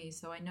son to me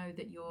so I know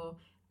that you're...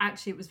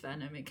 Actually, it was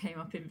Venom. It came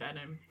up in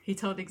Venom. He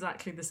told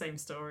exactly the same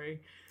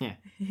story. Yeah.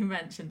 He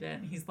mentioned it.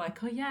 And he's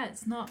like, oh yeah,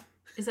 it's not...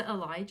 Is it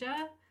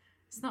Elijah?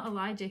 It's not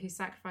Elijah who's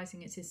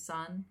sacrificing, it's his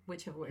son.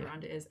 Whichever way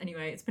around it is.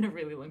 Anyway, it's been a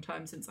really long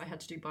time since I had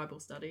to do Bible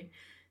study.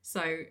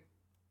 So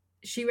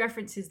she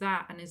references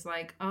that and is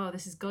like, oh,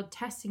 this is God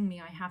testing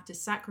me. I have to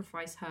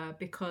sacrifice her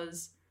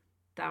because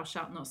thou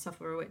shalt not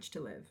suffer a witch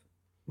to live.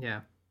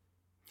 Yeah.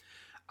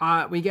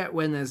 We get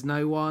When There's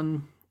No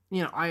One.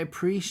 You know, I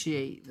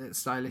appreciate that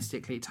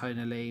stylistically,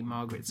 tonally,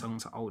 Margaret's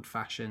songs are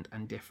old-fashioned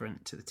and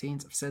different to the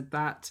teens. I've said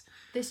that.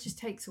 This just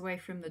takes away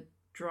from the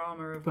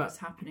drama of what's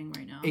happening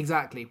right now.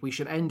 Exactly. We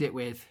should end it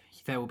with,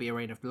 there will be a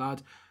rain of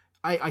blood.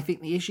 I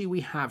think the issue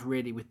we have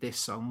really with this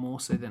song, more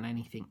so than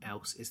anything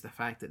else, is the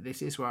fact that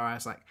this is where I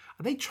was like,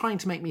 are they trying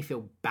to make me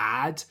feel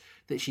bad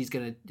that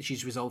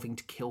she's resolving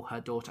to kill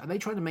her daughter? Are they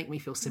trying to make me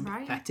feel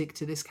sympathetic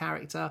to this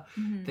character?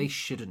 Mm-hmm. They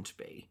shouldn't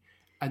be.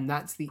 And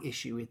that's the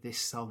issue with this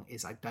song,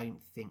 is I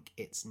don't think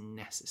it's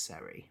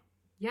necessary.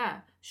 Yeah,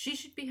 she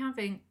should be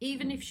having,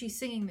 even if she's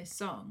singing this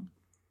song,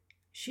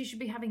 she should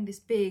be having this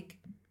big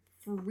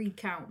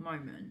freak out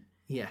moment.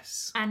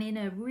 Yes. And in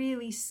a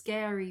really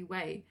scary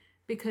way,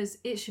 because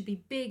it should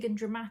be big and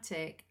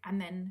dramatic and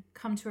then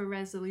come to a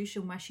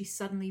resolution where she's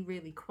suddenly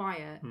really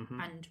quiet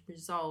and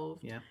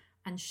resolved. Yeah.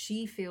 And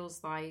she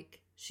feels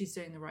like she's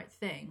doing the right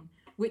thing,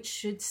 which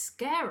should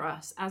scare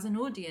us as an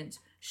audience.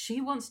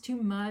 She wants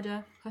to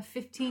murder her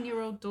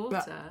 15-year-old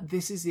daughter. But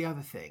this is the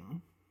other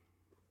thing.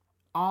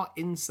 Our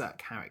insert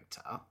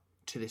character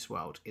to this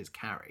world is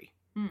Carrie.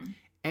 Mm.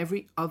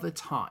 Every other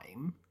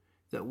time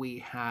that we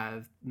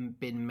have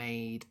been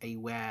made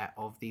aware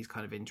of these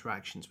kind of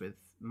interactions with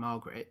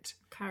Margaret,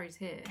 Carrie's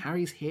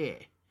here.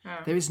 Oh.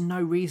 There is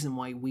no reason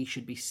why we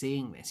should be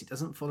seeing this. It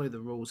doesn't follow the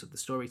rules of the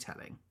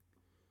storytelling.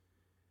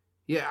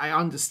 Yeah, I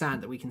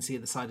understand that we can see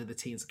the side of the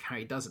teens that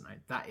Carrie doesn't know.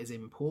 That is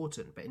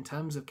important. But in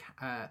terms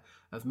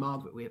of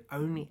Margaret, we have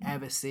only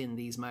ever seen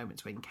these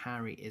moments when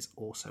Carrie is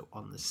also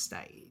on the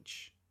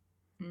stage.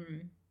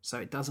 Mm. So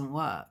it doesn't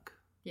work.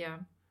 Yeah.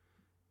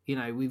 You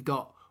know, we've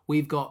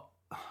got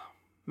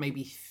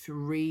maybe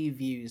 3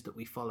 views that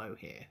we follow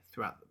here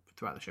throughout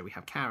the show. We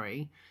have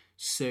Carrie,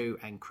 Sue,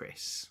 and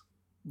Chris.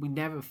 We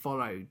never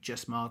follow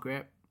just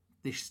Margaret.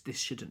 This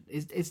shouldn't.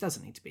 It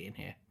doesn't need to be in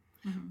here.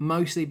 Mm-hmm.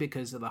 Mostly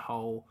because of the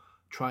whole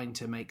trying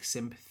to make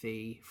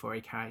sympathy for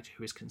a character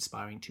who is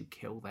conspiring to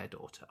kill their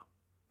daughter.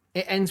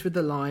 It ends with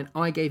the line,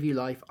 I gave you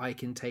life, I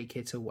can take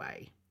it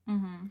away.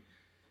 Mm-hmm.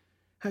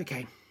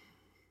 Okay,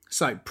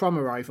 so prom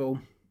arrival.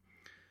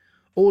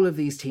 All of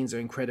these teens are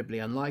incredibly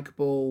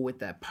unlikable with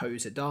their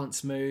poser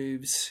dance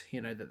moves,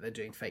 you know, that they're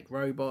doing fake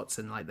robots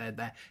and like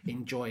they're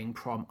enjoying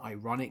prom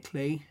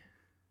ironically.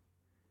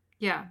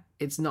 Yeah.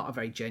 It's not a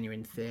very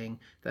genuine thing.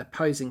 They're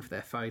posing for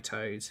their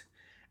photos.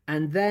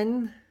 And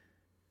then,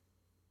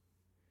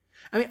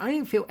 I mean, I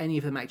didn't feel any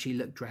of them actually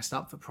looked dressed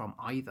up for prom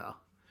either.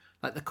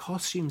 Like the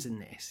costumes in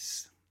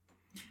this.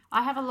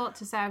 I have a lot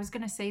to say. I was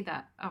going to say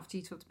that after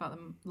you talked about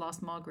the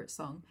last Margaret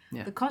song.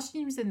 Yeah. The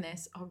costumes in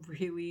this are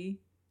really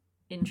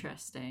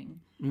interesting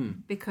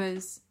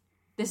because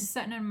this is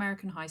set in an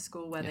American high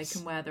school where Yes. they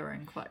can wear their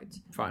own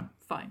clothes. Fine.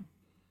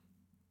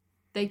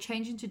 They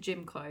change into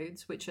gym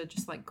clothes, which are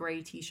just like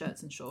grey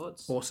t-shirts and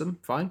shorts. Awesome.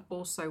 Fine.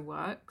 Also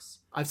works.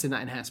 I've seen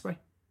that in Hairspray.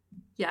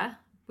 Yeah,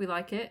 we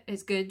like it.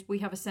 It's good. We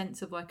have a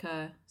sense of like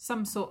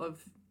some sort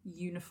of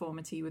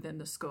uniformity within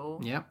the school.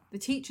 Yeah. The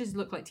teachers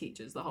look like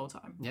teachers the whole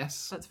time.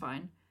 Yes. That's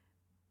fine.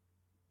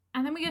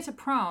 And then we get to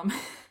prom.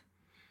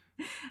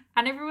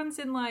 And everyone's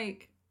in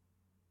like...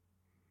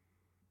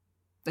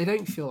 They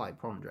don't feel like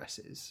prom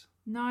dresses.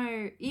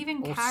 No,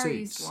 even Or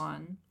Carrie's suits.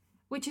 one.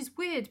 Which is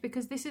weird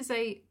because this is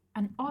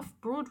an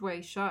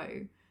off-Broadway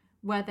show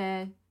where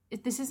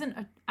this isn't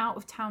an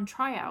out-of-town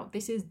tryout.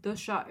 This is the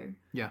show.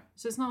 Yeah.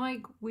 So it's not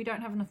like we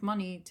don't have enough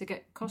money to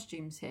get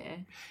costumes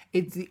here.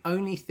 It's the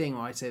only thing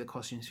where I'd say the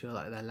costumes feel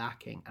like they're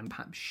lacking and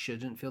perhaps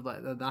shouldn't feel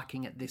like they're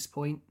lacking at this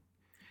point.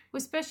 Well,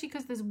 especially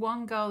because there's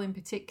one girl in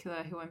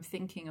particular who I'm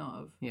thinking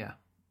of Yeah.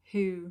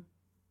 who,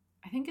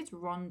 I think it's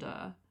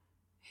Rhonda,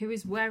 who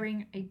is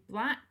wearing a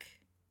black,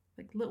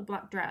 like little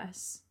black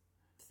dress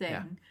thing.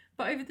 Yeah.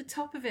 But over the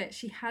top of it,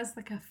 she has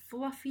like a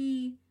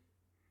fluffy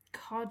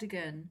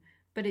cardigan,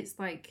 but it's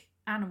like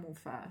animal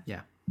fur.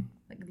 Yeah.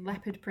 Like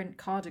leopard print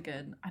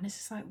cardigan. And it's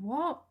just like,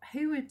 what?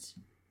 Who would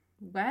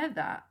wear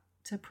that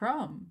to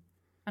prom?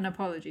 And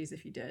apologies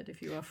if you did,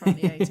 if you are from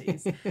the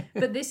 80s.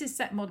 But this is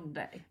set modern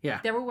day.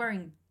 Yeah. They're all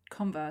wearing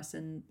Converse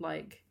and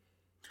like...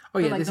 Oh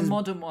yeah, but like this the is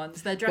modern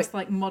ones. They're dressed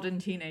like modern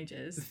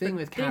teenagers. the thing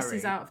But with this Carrie.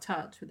 is out of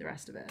touch with the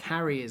rest of it.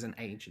 Carrie is an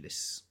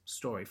ageless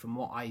story. From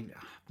what I've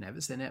never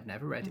seen it, I've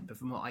never read it, but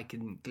from what I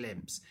can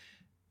glimpse,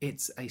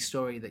 it's a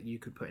story that you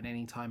could put in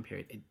any time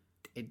period.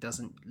 It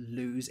doesn't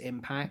lose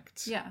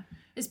impact. Yeah,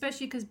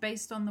 especially because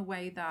based on the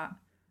way that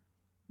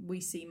we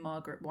see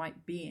Margaret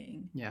White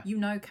being, Yeah. you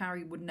know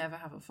Carrie would never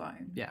have a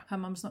phone. Yeah. Her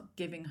mum's not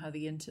giving her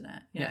the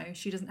internet. You Yeah. know,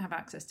 she doesn't have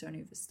access to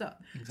any of this stuff.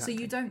 Exactly. So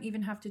you don't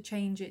even have to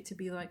change it to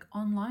be like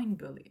online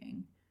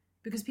bullying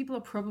because people are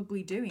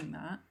probably doing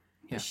that.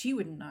 Yeah. But she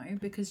wouldn't know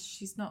because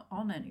she's not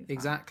on any of that.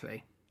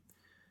 Exactly.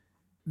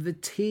 The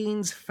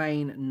teens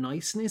feign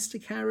niceness to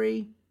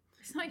Carrie.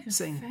 It's not even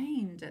Saying-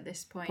 feigned at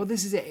this point. Well,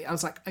 this is it. I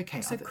was like,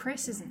 okay. So are they-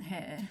 Chris isn't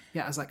here.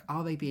 Yeah, I was like,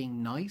 are they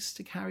being nice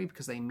to Carrie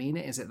because they mean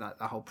it? Is it like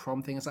the whole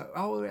prom thing? It's like,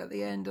 oh, we're at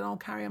the end, and oh,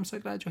 Carrie, I'm so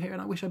glad you're here,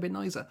 and I wish I'd been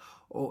nicer.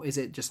 Or is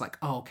it just like,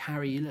 oh,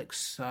 Carrie, you look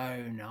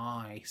so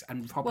nice,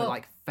 and proper Well,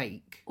 like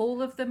fake?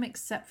 All of them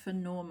except for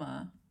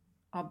Norma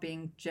are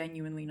being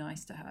genuinely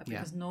nice to her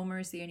because Norma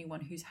is the only one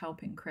who's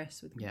helping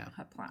Chris with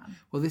her plan.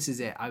 Well, this is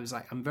it. I was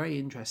like, I'm very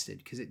interested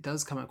because it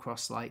does come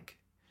across like,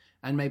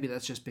 and maybe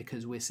that's just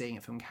because we're seeing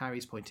it from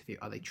Carrie's point of view.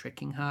 Are they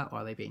tricking her or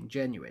are they being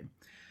genuine?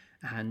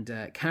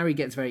 And Carrie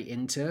gets very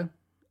into,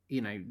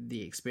 you know,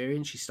 the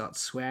experience. She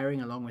starts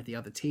swearing along with the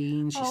other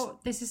teens. Oh,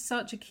 this is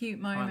such a cute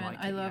moment.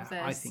 I love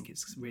this. I think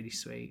it's really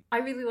sweet. I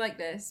really like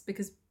this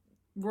because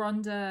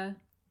Rhonda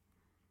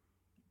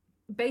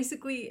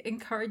basically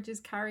encourages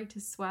Carrie to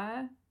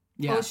swear.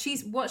 Yeah. Well,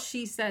 what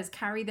she says,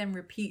 Carrie then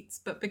repeats,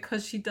 but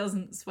because she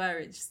doesn't swear,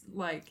 it's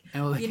like,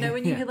 Oh, you know, okay,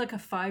 when you yeah. hear like a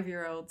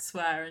 5-year-old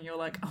swear and you're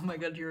like, oh my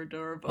God, you're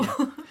adorable.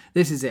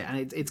 This is it,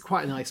 and it's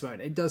quite a nice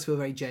moment. It does feel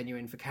very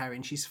genuine for Carrie,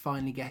 and she's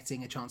finally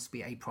getting a chance to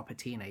be a proper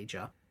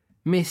teenager.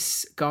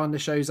 Miss Gardner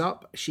shows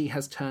up. She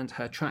has turned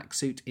her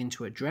tracksuit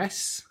into a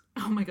dress.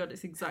 Oh my God,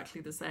 it's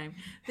exactly the same.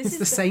 It's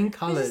the same This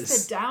colours.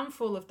 is the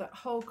downfall of that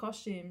whole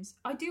costumes.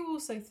 I do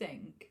also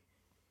think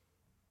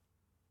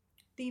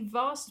the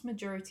vast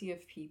majority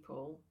of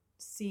people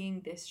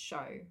seeing this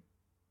show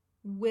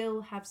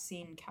will have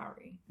seen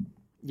Carrie.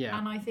 Yeah.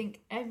 And I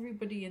think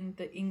everybody in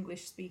the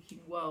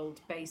English-speaking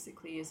world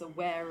basically is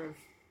aware of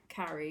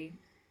Carrie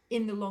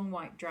in the long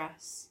white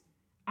dress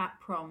at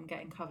prom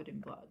getting covered in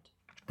blood.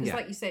 Because Yeah.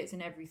 like you say, it's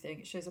in everything.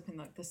 It shows up in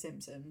like The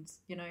Simpsons,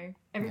 you know?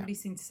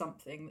 Everybody's seen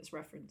something that's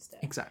referenced it.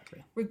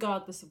 Exactly.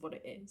 Regardless of what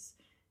it is.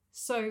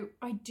 So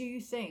I do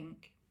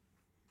think,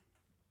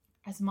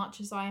 as much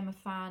as I am a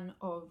fan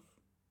of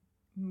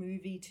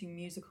movie to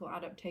musical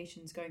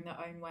adaptations going their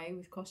own way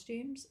with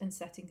costumes and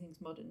setting things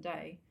modern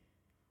day,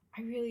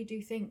 I really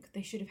do think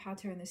they should have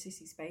had her in the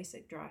Sissy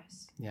Spacek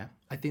dress. Yeah.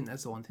 I think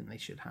that's the one thing they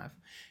should have.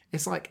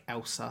 It's like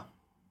Elsa.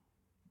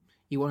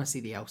 You want to see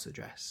the Elsa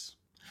dress.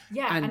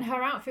 Yeah, And- and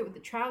her outfit with the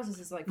trousers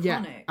is iconic. Yeah.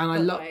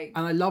 And but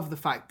I love the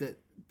fact that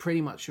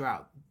pretty much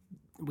throughout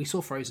we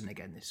saw Frozen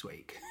again this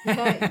week.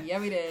 yeah,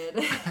 we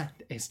did.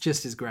 It's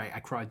just as great. I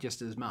cried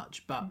just as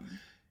much. But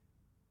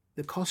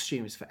the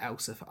costumes for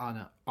Elsa, for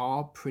Anna,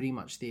 are pretty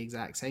much the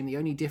exact same. The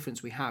only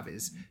difference we have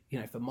is,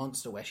 for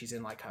Monster, where she's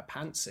in like her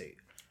pantsuit.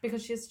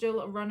 Because she's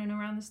still running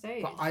around the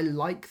stage. But I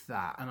like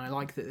that, and I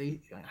like that I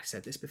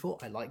said this before,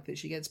 I like that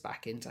she gets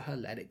back into her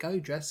Let It Go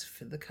dress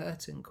for the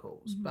curtain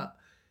calls. Mm-hmm. But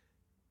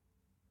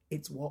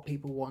it's what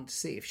people want to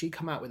see. If she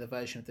come out with a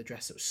version of the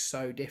dress that was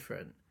so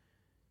different,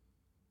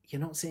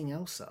 you're not seeing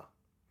Elsa.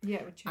 Yeah,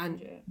 it would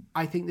change it.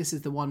 I think this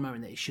is the one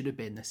moment that it should have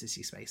been the Sissy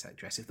Spacek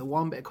dress. If the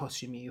one bit of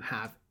costume you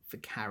have for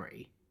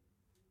Carrie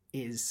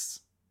is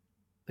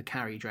the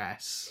Carrie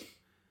dress.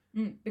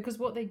 Because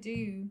what they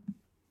do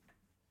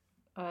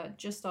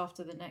just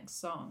after the next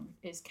song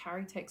is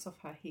Carrie takes off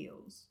her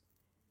heels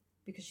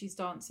because she's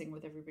dancing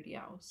with everybody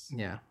else.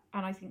 Yeah.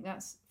 And I think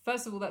that's,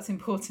 first of all, that's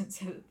important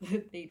so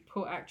that the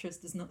poor actress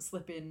does not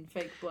slip in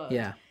fake blood.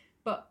 Yeah.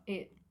 But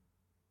it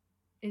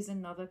is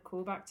another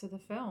callback to the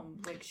film.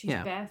 Like, she's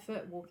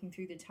barefoot walking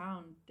through the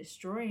town,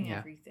 destroying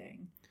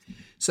everything.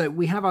 So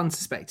we have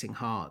unsuspecting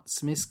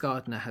hearts. Miss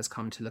Gardner has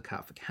come to look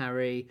out for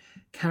Carrie.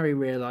 Carrie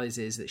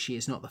realises that she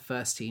is not the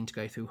first teen to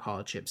go through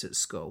hardships at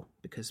school,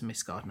 because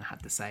Miss Gardner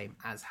had the same,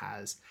 as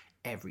has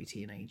every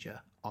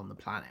teenager on the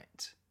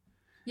planet.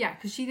 Yeah,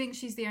 because she thinks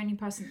she's the only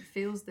person that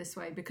feels this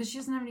way because she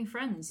doesn't have any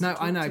friends. No,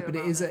 I know, but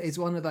it's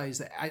one of those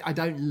that I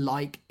don't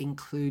like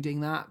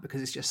including that,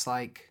 because it's just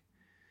like,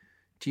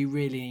 do you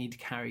really need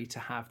Carrie to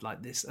have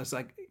like this? It's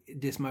like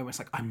this moment. It's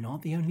like, I'm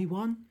not the only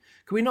one.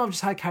 Could we not have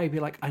just had Carrie be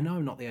like, I know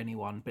I'm not the only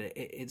one, but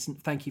it's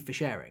thank you for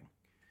sharing.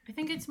 I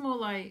think it's more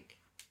like,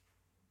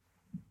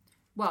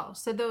 well,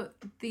 so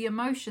the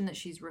emotion that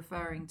she's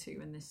referring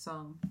to in this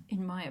song,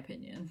 in my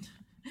opinion,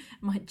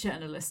 my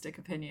journalistic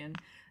opinion,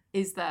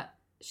 is that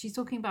she's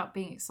talking about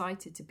being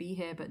excited to be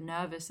here but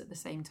nervous at the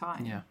same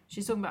time. Yeah.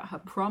 She's talking about her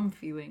prom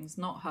viewings,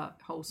 not her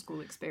whole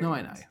school experience. No,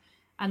 I know.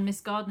 And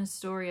Miss Gardner's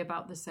story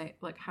about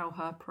like how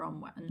her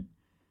prom went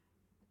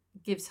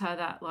gives her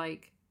that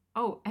like,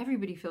 oh,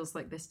 everybody feels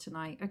like this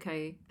tonight.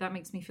 Okay, that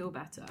makes me feel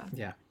better.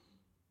 Yeah.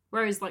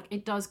 Whereas like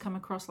it does come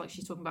across like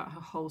she's talking about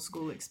her whole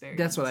school experience.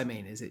 That's what I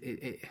mean. Is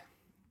it?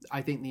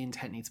 I think the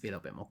intent needs to be a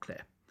little bit more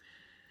clear.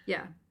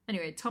 Yeah.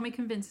 Anyway, Tommy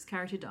convinces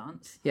Carrie to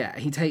dance. Yeah,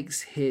 he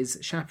takes his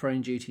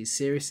chaperone duties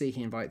seriously.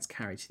 He invites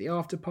Carrie to the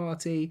after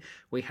party.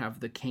 We have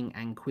the king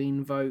and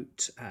queen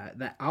vote.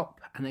 They're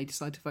up, and they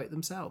decide to vote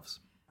themselves.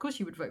 Of course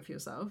you would vote for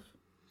yourself.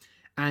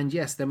 And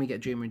yes, then we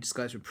get Dreamer in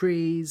Disguise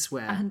reprise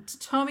where... And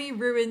Tommy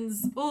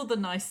ruins all the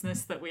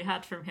niceness that we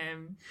had from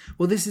him.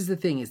 Well, this is the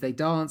thing, is they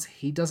dance.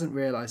 He doesn't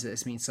realise that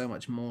this means so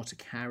much more to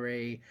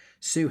Carrie.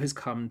 Sue has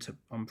come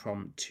on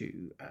prom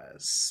to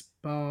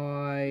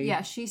spy.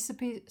 Yeah, she's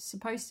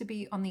supposed to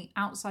be on the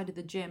outside of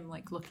the gym,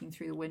 like looking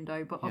through the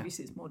window, but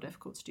obviously it's more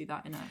difficult to do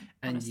that in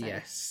a stage.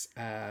 Yes,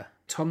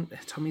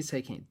 Tommy's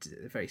taking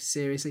it very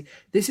seriously.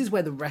 This is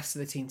where the rest of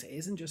the team, it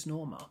isn't just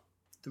Norma.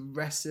 The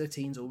rest of the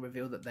teens all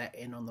reveal that they're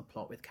in on the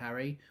plot with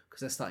Carrie because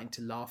they're starting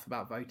to laugh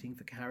about voting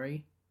for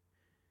Carrie.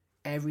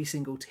 Every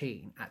single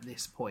teen at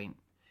this point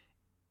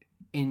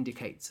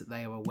indicates that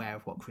they are aware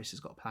of what Chris has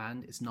got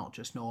planned. It's not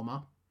just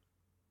Norma.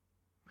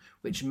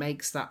 Which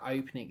makes that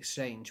opening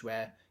exchange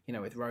where,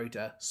 with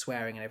Rhoda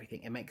swearing and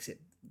everything, it makes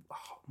it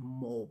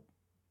more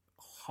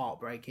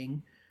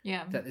heartbreaking.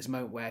 Yeah. That this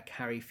moment where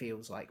Carrie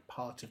feels like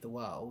part of the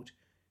world,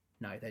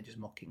 no, they're just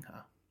mocking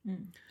her.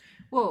 Mm.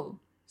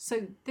 Well...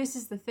 So this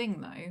is the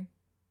thing, though.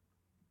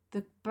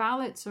 The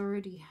ballots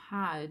already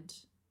had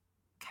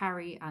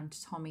Carrie and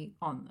Tommy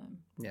on them.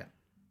 Yeah.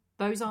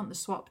 Those aren't the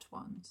swapped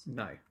ones.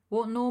 No.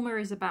 What Norma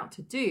is about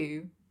to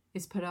do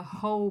is put a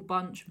whole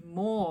bunch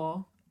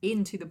more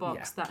into the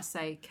box that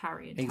say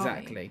Carrie and Tommy.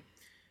 Exactly.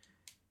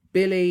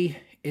 Billy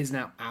is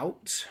now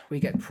out. We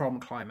get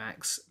prom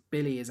climax.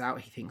 Billy is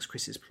out. He thinks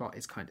Chris's plot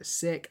is kind of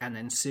sick. And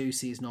then Sue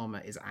sees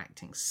Norma is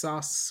acting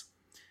sus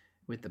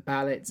with the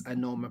ballots.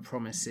 And Norma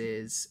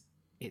promises...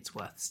 it's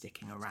worth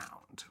sticking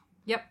around.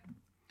 Yep.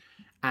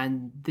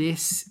 And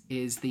this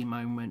is the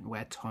moment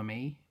where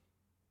Tommy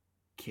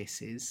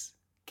kisses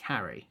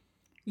Carrie.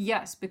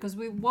 Yes, because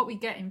what we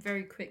get in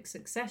very quick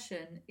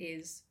succession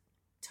is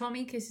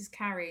Tommy kisses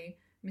Carrie,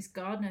 Miss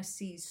Gardner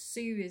sees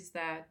Sue is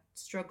there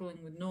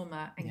struggling with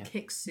Norma and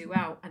kicks Sue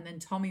out, and then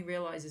Tommy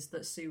realises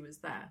that Sue was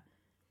there.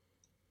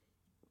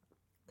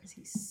 Because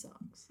he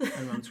sucks.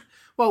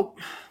 Well...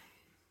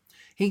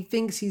 he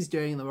thinks he's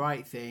doing the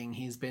right thing.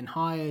 He's been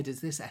hired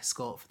as this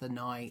escort for the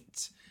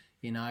night.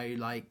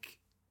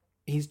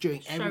 He's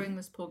doing showing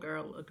this poor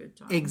girl a good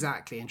time.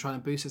 Exactly, and trying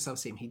to boost her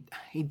self-esteem.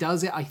 He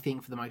does it, I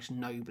think, for the most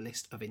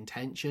noblest of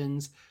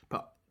intentions,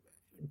 but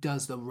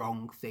does the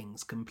wrong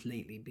things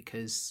completely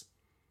because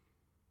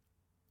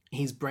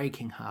he's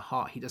breaking her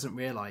heart. He doesn't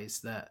realise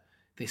that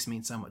this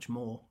means so much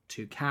more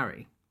to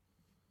Carrie.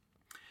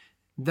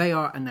 They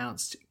are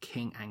announced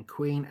king and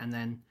queen, and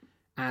then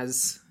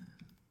as...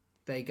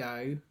 they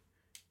go,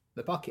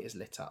 the bucket is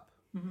lit up.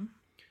 Mm-hmm.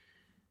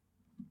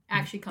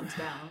 Actually comes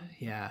down.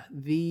 Yeah.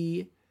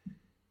 The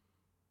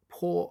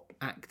poor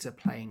actor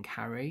playing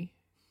Carrie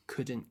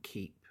couldn't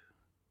keep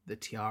the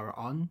tiara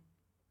on.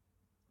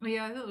 Oh,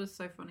 yeah, I thought it was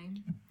so funny.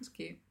 It's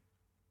cute.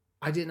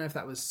 I didn't know if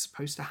that was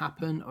supposed to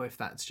happen or if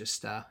that's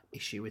just a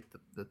issue with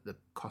the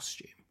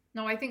costume.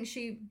 No, I think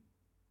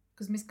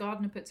because Miss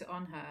Gardner puts it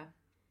on her.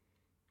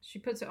 She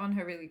puts it on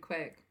her really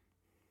quick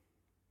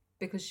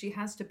because she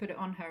has to put it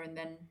on her and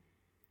then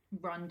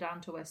run down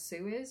to where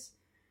Sue is.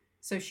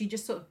 So she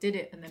just sort of did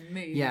it and then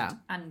moved. Yeah.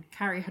 And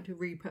Carrie had to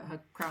re-put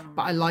her crown on.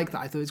 But I like that.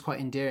 I thought it was quite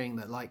endearing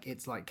that, like,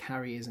 it's like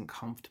Carrie isn't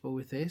comfortable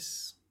with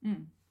this.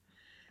 Mm.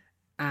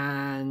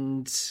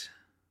 And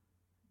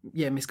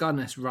yeah, Miss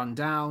Gardner's run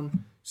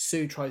down.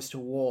 Sue tries to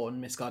warn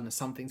Miss Gardner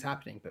something's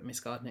happening, but Miss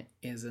Gardner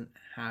isn't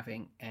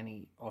having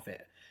any of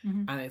it.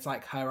 Mm-hmm. And it's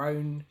like her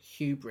own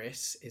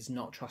hubris is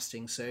not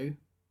trusting Sue.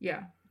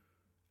 Yeah.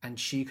 And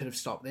she could have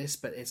stopped this,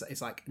 but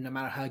it's like no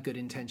matter her good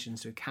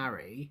intentions to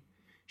Carrie,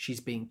 she's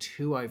being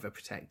too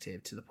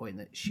overprotective to the point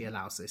that she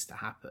allows this to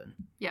happen.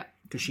 Yeah.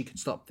 Because she could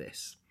stop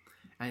this.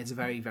 And it's a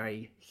very,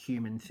 very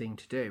human thing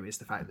to do, is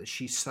the fact that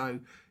she's so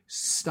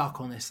stuck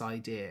on this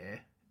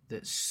idea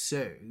that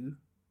Sue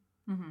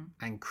Mm-hmm.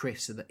 and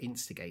Chris are the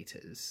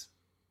instigators.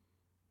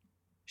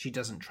 She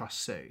doesn't trust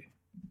Sue.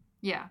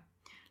 Yeah.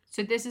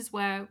 So this is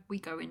where we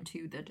go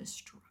into the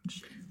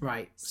destruction.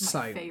 Right. It's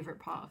my favourite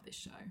part of this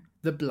show.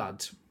 The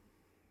blood.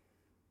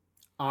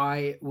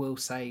 I will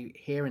say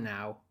here and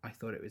now, I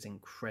thought it was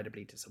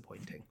incredibly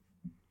disappointing.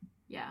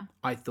 Yeah.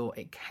 I thought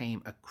it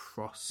came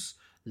across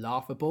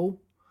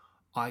laughable.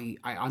 I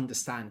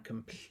understand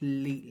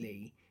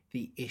completely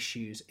the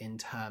issues in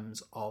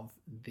terms of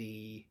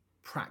the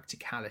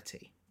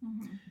practicality.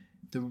 Mm-hmm.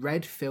 The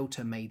red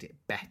filter made it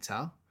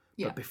better,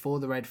 Yeah. but before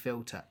the red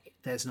filter,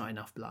 there's not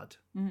enough blood.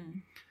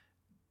 Mm-hmm.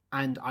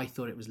 And I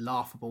thought it was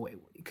laughable,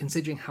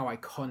 considering how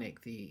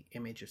iconic the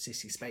image of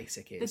Sissy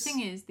Spacek is. The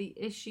thing is, the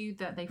issue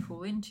that they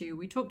fall into,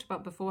 we talked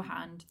about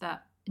beforehand,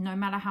 that no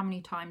matter how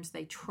many times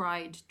they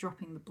tried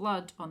dropping the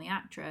blood on the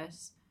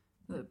actress,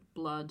 the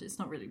blood, it's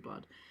not really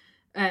blood,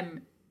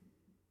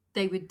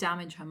 they would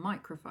damage her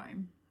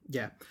microphone.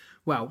 Yeah.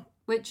 Well,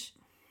 which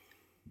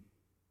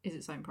is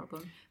its own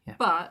problem. Yeah.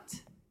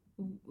 But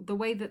the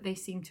way that they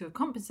seem to have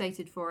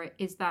compensated for it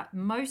is that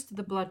most of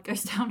the blood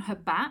goes down her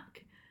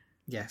back,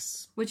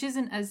 yes. which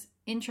isn't as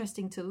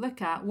interesting to look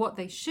at. What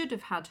they should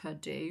have had her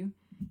do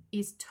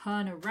is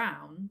turn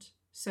around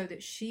so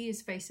that she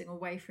is facing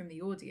away from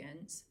the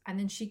audience, and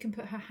then she can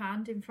put her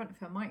hand in front of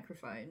her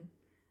microphone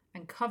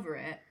and cover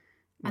it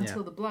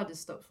until the blood has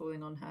stopped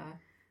falling on her,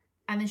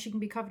 and then she can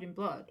be covered in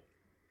blood.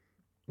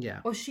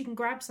 Yeah. Or she can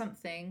grab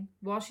something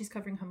while she's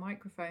covering her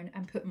microphone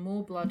and put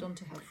more blood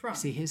onto her front.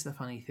 See, here's the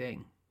funny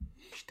thing.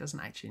 She doesn't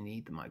actually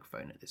need the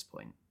microphone at this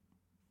point.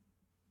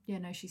 Yeah,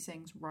 no, she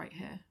sings right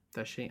here.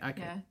 Does she?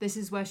 Okay. Yeah, this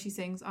is where she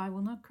sings, "I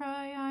will not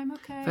cry, I'm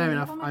okay." Fair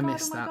enough, Oh my I God,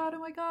 missed oh my that. God, oh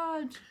my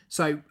God.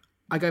 So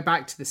I go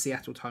back to the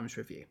Seattle Times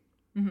review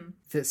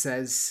that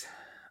says,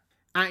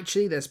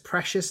 actually, there's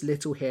precious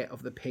little here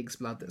of the pig's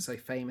blood that so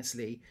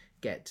famously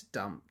get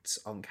dumped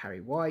on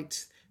Carrie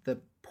White. The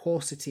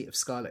paucity of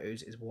Scarlet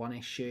Ooze is one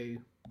issue.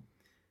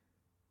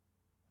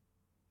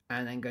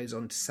 And then goes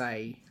on to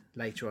say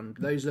later on,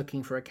 those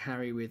looking for a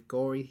Carrie with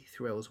gory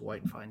thrills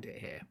won't find it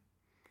here.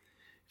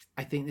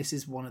 I think this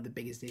is one of the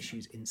biggest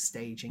issues in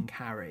staging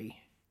Carrie.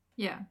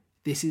 Yeah.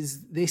 This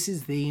is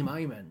the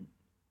moment.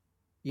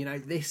 You know,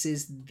 this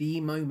is the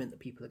moment that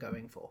people are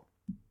going for.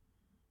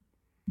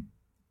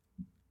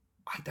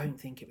 I don't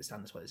think it was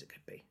done as well as it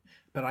could be.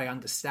 But I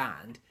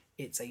understand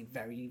it's a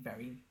very,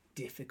 very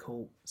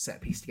difficult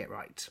set piece to get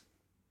right.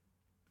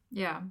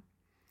 Yeah.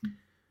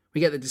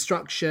 We get the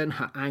destruction.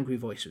 Her angry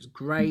voice was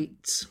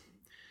great.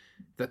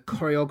 The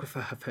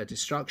choreographer of her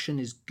destruction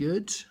is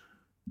good.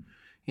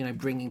 You know,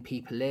 bringing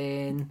people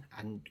in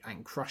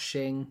and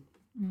crushing.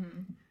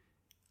 Mm-hmm.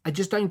 I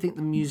just don't think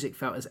the music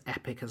felt as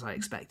epic as I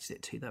expected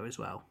it to, though, as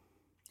well.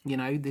 You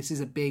know, this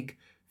is a big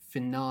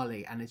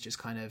finale, and it's just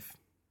kind of...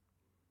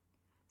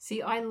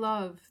 See, I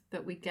love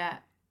that we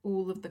get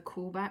all of the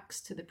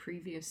callbacks to the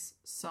previous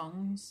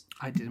songs.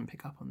 I didn't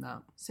pick up on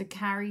that. So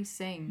Carrie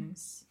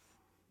sings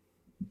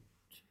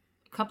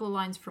a couple of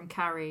lines from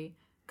Carrie,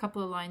 a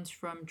couple of lines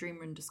from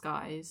Dreamer in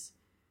Disguise.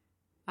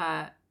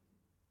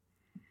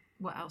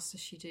 What else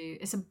does she do?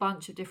 It's a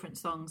bunch of different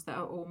songs that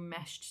are all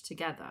meshed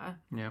together.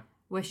 Yeah.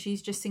 Where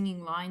she's just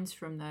singing lines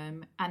from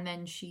them, and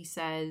then she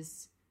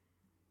says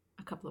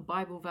a couple of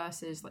Bible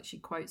verses, like she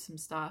quotes some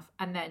stuff,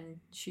 and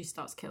then she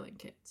starts killing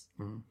kids.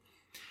 Mm-hmm.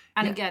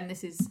 And again,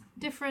 this is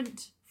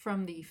different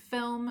from the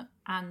film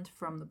and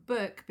from the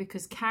book,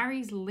 because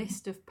Carrie's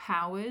list of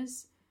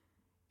powers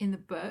in the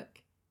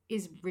book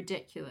is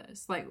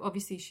ridiculous. Like,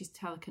 obviously she's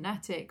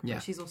telekinetic,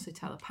 but she's also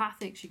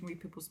telepathic. She can read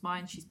people's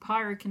minds. She's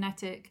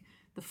pyrokinetic.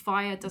 The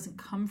fire doesn't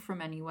come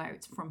from anywhere.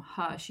 It's from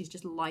her. She's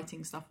just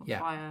lighting stuff on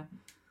fire.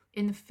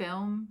 In the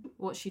film,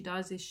 what she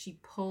does is she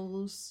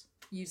pulls,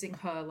 using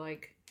her,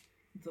 like,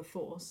 the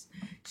force,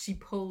 she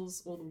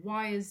pulls all the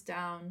wires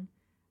down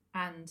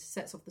and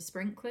sets off the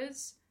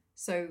sprinklers.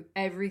 So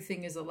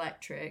everything is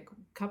electric. A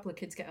couple of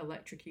kids get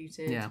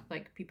electrocuted. Yeah.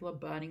 Like, people are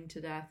burning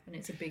to death, and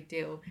it's a big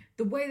deal.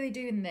 The way they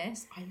do in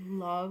this, I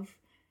love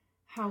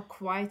how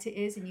quiet it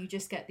is, and you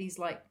just get these,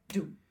 like,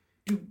 doom,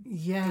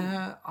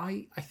 Yeah,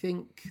 I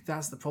think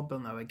that's the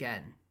problem though.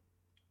 Again,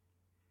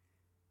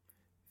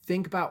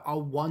 think about our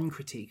one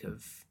critique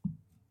of,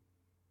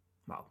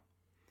 well,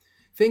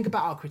 think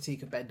about our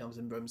critique of Bedknobs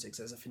and Broomsticks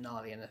as a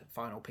finale and a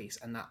final piece,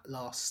 and that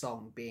last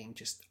song being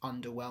just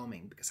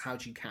underwhelming, because how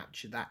do you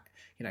capture that,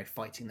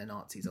 fighting the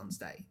Nazis on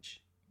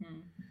stage?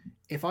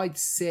 If I'd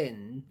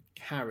seen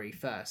Carrie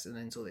first and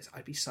then saw this,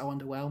 I'd be so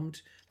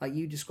underwhelmed. Like,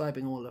 you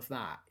describing all of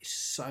that is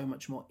so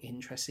much more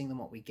interesting than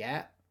what we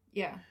get.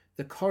 Yeah.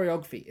 The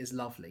choreography is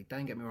lovely,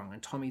 don't get me wrong,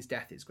 and Tommy's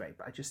death is great,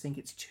 but I just think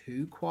it's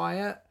too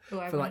quiet. Oh,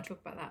 I want to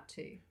talk about that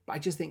too. But I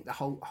just think the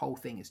whole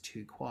thing is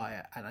too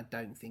quiet, and I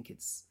don't think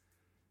it's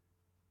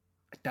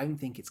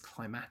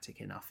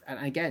climatic enough.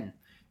 And again,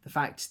 the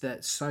fact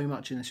that so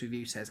much in this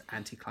review says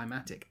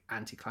anticlimactic,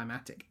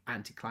 anticlimactic,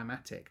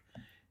 anticlimactic,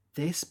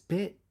 this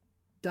bit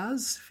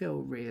does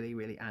feel really,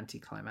 really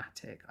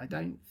anticlimactic. I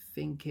don't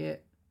think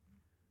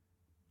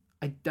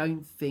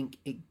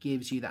it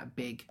gives you that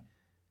big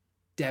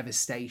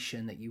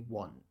devastation that you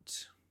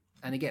want.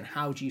 And again,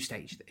 how do you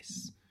stage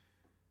this?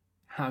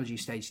 How do you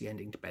stage the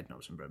ending to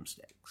Bedknobs and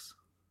Broomsticks?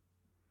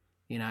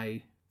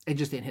 It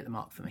just didn't hit the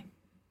mark for me.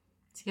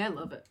 See, I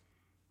love it.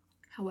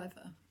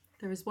 However,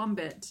 there is one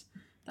bit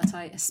that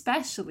I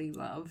especially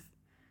love,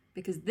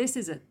 because this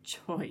is a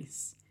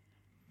choice.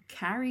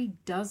 Carrie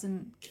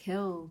doesn't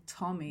kill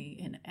Tommy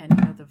in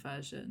any other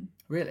version.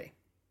 Really?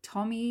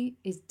 Tommy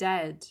is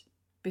dead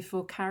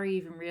before Carrie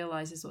even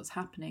realizes what's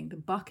happening. The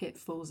bucket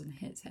falls and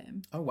hits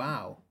him. Oh,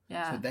 wow.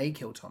 Yeah. So they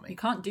kill Tommy. You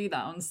can't do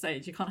that on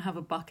stage. You can't have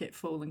a bucket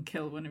fall and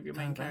kill one of your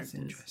main characters.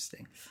 That's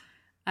interesting.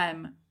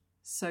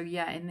 So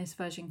yeah, in this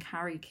version,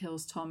 Carrie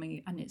kills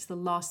Tommy, and it's the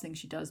last thing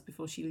she does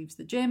before she leaves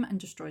the gym and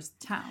destroys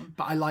the town.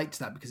 But I liked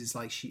that, because it's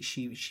like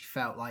she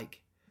felt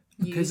like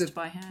used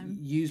by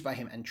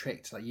him and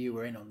tricked. Like, you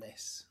were in on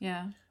this.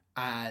 Yeah.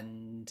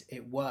 And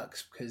it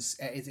works because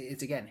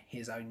it's again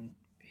his own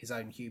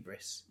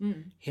hubris,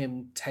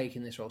 him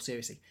taking this role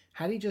seriously.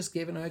 Had he just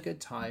given her a good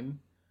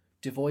time,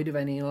 devoid of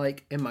any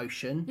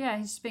emotion, yeah,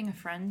 he's just being a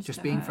friend,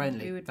 just being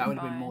friendly, that would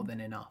have been fine. more than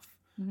enough.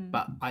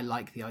 But I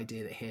like the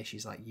idea that here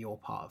she's like, you're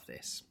part of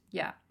this.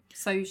 Yeah.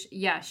 So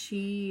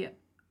he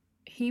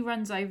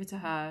runs over to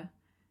her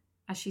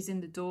as she's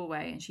in the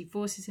doorway, and she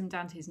forces him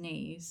down to his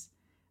knees,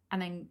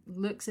 and then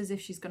looks as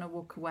if she's going to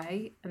walk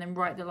away, and then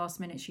right at the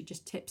last minute she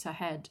just tips her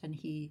head and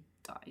he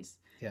dies.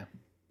 Yeah.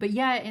 But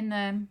yeah,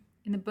 in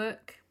the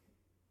book,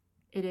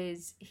 it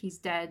is he's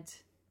dead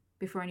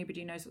before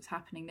anybody knows what's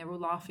happening. They're all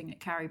laughing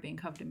at Carrie being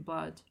covered in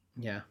blood.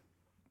 Yeah.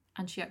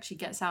 And she actually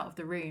gets out of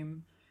the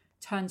room,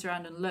 turns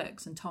around and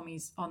looks, and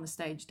Tommy's on the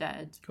stage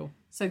dead. Cool.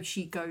 So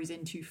she goes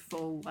into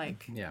full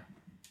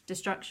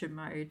destruction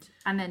mode,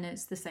 and then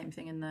it's the same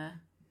thing in the.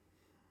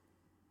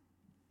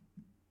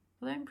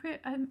 Well,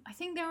 I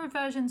think there are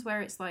versions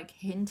where it's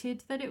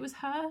hinted that it was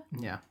her.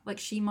 Yeah. Like,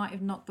 she might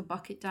have knocked the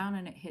bucket down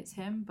and it hits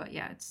him, but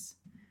yeah, it's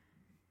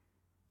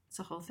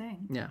a whole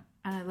thing. Yeah.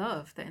 And I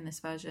love that in this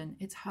version,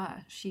 it's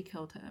her. She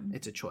killed him.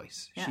 It's a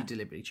choice. Yeah. She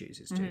deliberately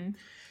chooses to.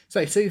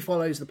 So Sue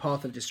follows the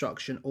path of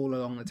destruction all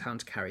along the town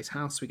to Carrie's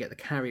house. We get the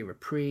Carrie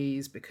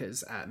reprise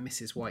because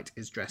Mrs. White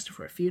is dressed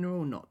for a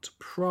funeral, not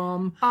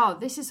prom. Oh,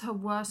 this is her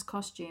worst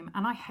costume.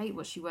 And I hate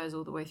what she wears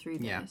all the way through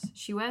this. Yeah.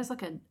 She wears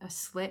a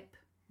slip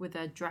with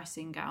a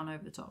dressing gown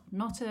over the top.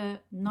 Not a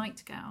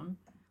nightgown.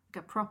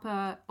 Like a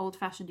proper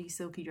old-fashioned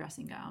silky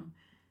dressing gown.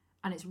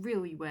 And it's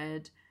really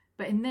weird.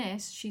 But in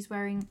this, she's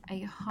wearing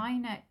a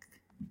high-neck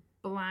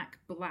black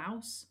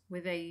blouse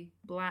with a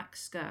black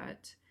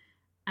skirt.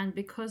 And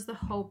because the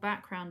whole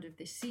background of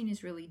this scene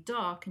is really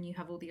dark and you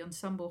have all the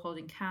ensemble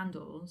holding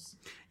candles.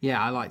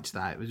 Yeah, I liked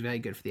that. It was very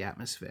good for the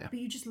atmosphere. But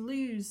you just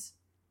lose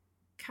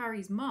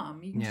Carrie's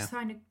mum. You can just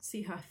kind of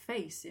see her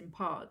face in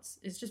parts.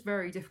 It's just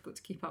very difficult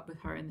to keep up with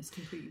her in this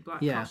completely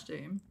black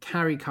costume.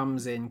 Carrie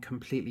comes in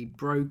completely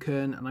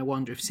broken, and I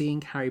wonder if seeing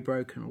Carrie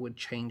broken would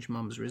change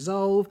Mum's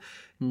resolve.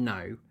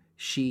 No.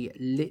 She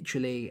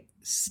literally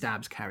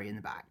stabs Carrie in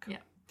the back. Yeah.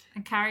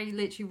 And Carrie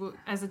literally,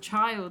 as a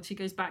child, she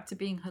goes back to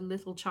being her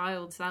little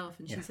child self,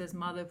 and she says,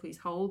 "Mother, please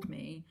hold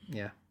me."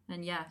 Yeah.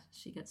 And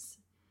she gets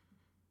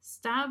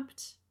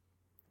stabbed,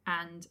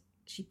 and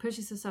she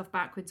pushes herself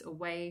backwards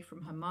away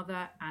from her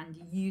mother and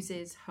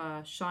uses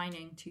her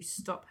shining to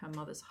stop her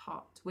mother's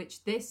heart,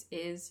 which this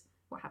is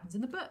what happens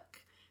in the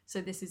book.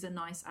 So this is a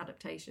nice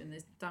adaptation.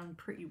 It's done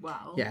pretty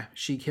well. Yeah,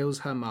 she kills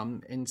her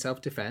mum in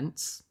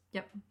self-defense.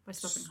 Yep, by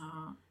stopping her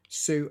heart.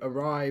 Sue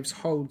arrives,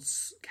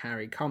 holds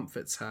Carrie,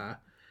 comforts her,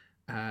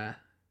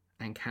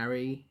 and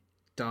Carrie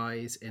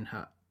dies in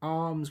her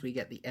arms. We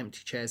get the empty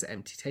chairs,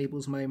 empty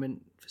tables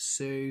moment for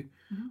Sue,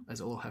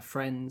 as all her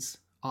friends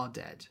are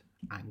dead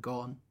and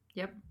gone.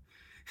 Yep.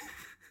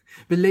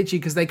 But literally,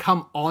 because they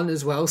come on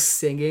as well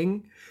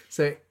singing,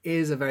 so it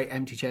is a very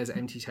empty chairs,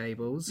 empty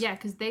tables. Yeah,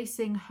 because they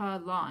sing her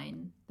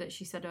line that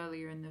she said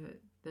earlier in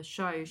the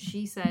show.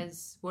 She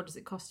says, "What does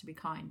it cost to be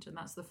kind?" And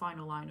that's the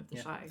final line of the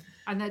show.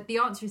 And the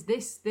answer is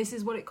this. This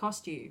is what it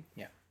cost you.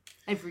 Yeah.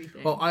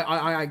 Everything. Well,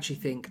 I actually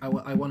think I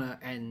want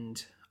to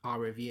end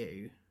our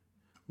review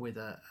with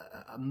a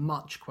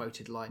much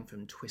quoted line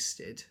from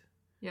Twisted,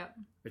 Yeah.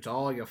 It's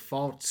all your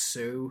fault,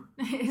 Sue.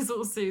 It is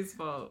all Sue's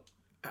fault.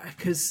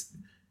 Because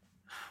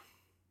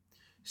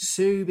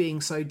Sue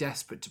being so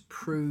desperate to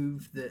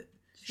prove that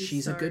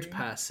she's a good sorry.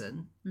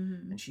 person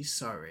and she's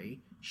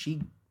sorry,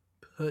 she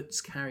puts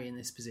Carrie in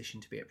this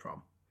position to be at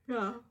prom.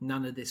 Yeah.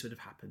 None of this would have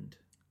happened.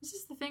 This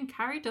is the thing.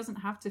 Carrie doesn't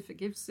have to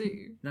forgive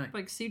Sue. No.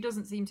 Like, Sue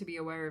doesn't seem to be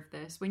aware of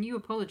this. When you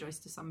apologise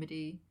to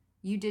somebody,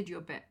 you did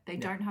your bit. They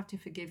don't have to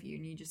forgive you,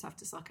 and you just have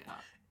to suck it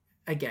up.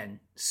 Again,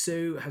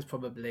 Sue has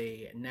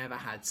probably never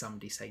had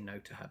somebody say no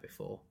to her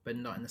before, but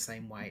not in the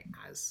same way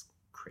as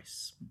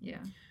Chris.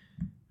 Yeah.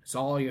 It's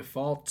all your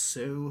fault,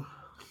 Sue.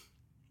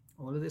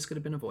 All of this could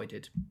have been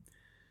avoided.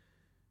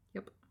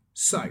 Yep.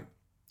 So,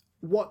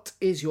 what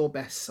is your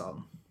best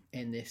song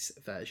in this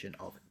version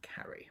of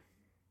Carrie?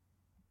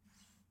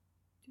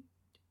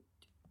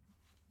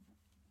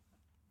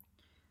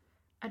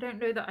 I don't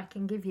know that I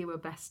can give you a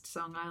best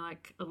song. I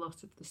like a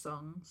lot of the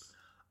songs.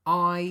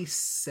 I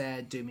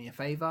said Do Me a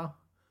Favour,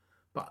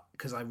 but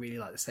because I really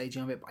like the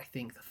staging of it, but I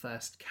think the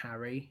first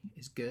Carrie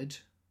is good.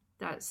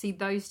 See,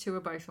 those two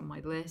are both on my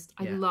list.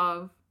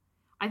 Yeah.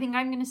 I think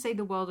I'm going to say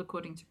The World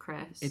According to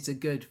Chris. It's a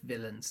good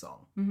villain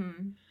song.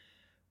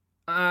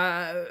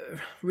 Mm-hmm.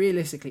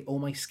 Realistically, all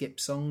my skip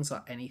songs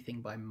are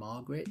anything by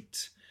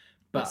Margaret.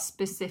 But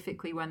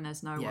specifically when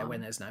there's no one. Yeah,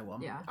 when there's no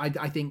one. Yeah.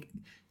 I think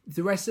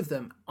the rest of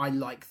them, I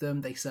like them.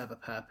 They serve a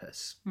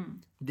purpose.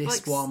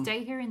 This one...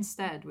 Stay Here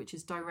Instead, which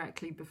is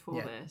directly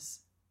before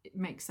this, it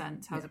makes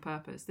sense, has a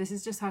purpose. This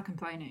is just her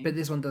complaining. But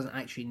this one doesn't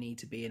actually need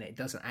to be in it. It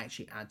doesn't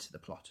actually add to the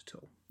plot at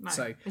all. No,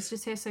 so it's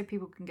just here so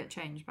people can get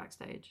changed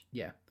backstage.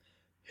 Yeah.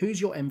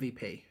 Who's your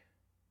MVP?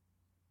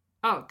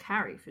 Oh,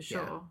 Carrie, for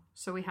sure. Yeah.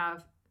 So we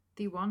have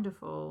the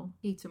wonderful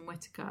Eaton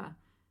Whittaker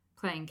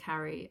playing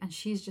Carrie, and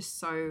she's just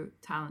so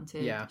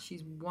talented. Yeah.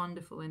 She's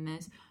wonderful in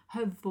this.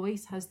 Her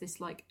voice has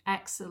this like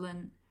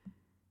excellent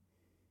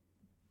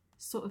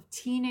sort of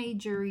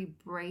teenagery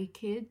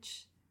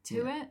breakage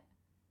to it,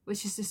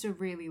 which is just a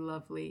really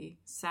lovely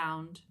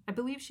sound. I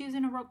believe she's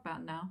in a rock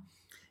band now.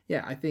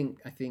 Yeah, I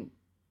think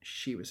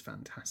she was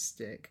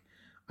fantastic.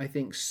 I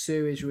think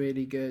Sue is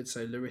really good.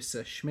 So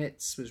Larissa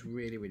Schmitz was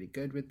really, really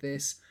good with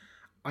this.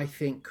 I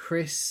think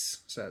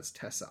Chris, so that's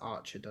Tessa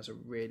Archer, does a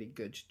really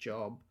good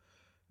job,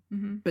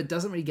 but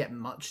doesn't really get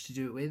much to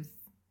do with,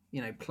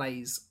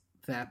 plays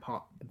their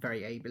part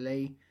very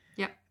ably.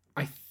 Yep.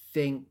 I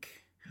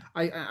think,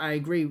 I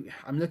agree.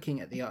 I'm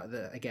looking at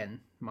the again,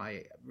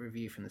 my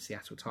review from the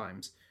Seattle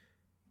Times.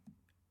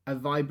 A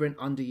vibrant,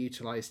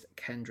 underutilized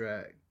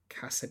Kendra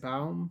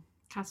Kassebaum,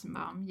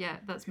 yeah,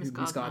 that's Miss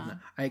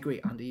Gardner. I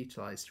agree,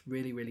 underutilized.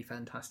 Really, really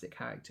fantastic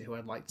character who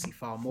I'd like to see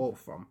far more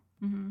from.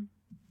 Mm-hmm.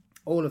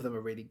 All of them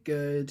are really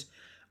good.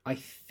 I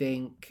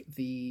think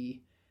the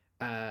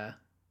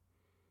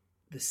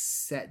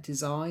set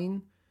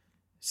design.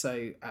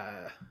 So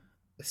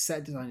the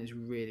set design is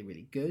really,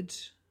 really good.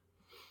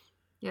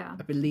 Yeah.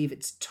 I believe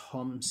it's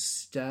Tom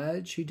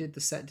Sturge who did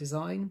the set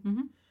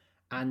design.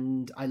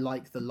 And I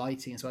like the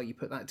lighting as well. You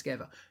put that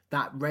together.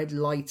 That red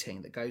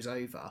lighting that goes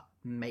over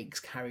makes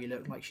Carrie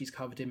look like she's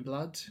covered in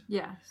blood.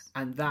 Yes.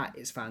 And that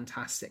is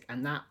fantastic.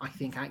 And that, I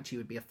think, actually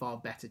would be a far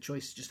better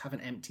choice to just have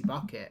an empty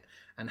bucket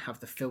and have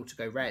the filter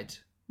go red.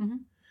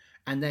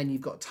 And then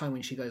you've got time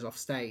when she goes off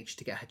stage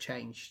to get her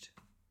changed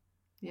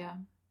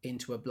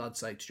into a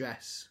blood-soaked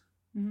dress.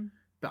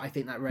 But I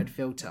think that red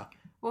filter...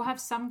 Or have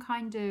some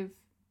kind of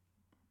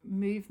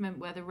movement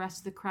where the rest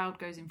of the crowd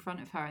goes in front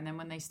of her, and then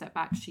when they step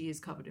back she is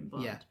covered in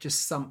blood. Yeah,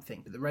 just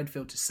something. But the red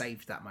filter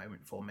saved that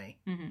moment for me.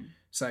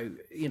 So,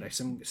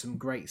 some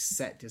great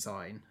set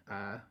design.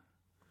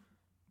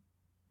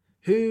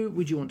 Who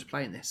would you want to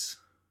play in this?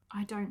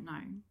 I don't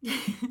know.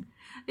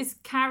 It's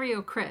Carrie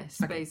or Chris,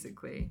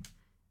 basically.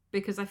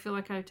 Because I feel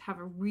like I'd have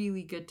a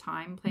really good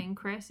time playing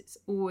Chris. It's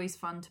always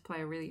fun to play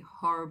a really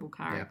horrible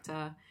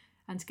character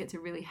and to get to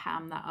really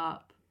ham that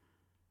up.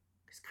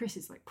 Because Chris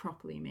is like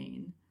properly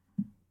mean.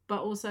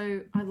 But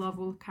also, I love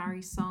all of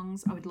Carrie's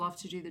songs. I would love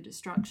to do The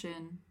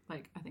Destruction.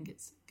 I think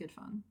it's good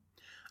fun.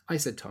 I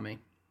said Tommy.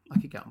 I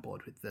could get on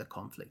board with the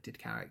conflicted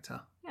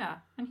character. Yeah,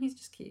 and he's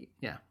just cute.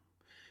 Yeah.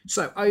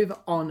 So, over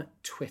on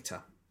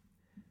Twitter,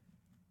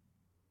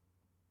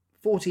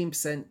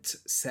 14%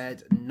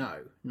 said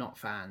no, not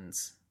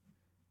fans.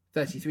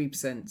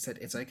 33% said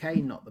it's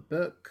okay, not the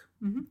book.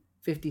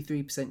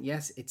 53%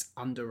 yes, it's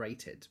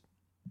underrated.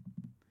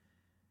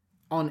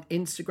 On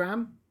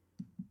Instagram,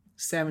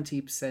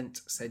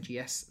 70% said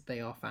yes,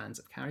 they are fans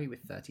of Carrie,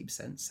 with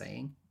 30%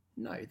 saying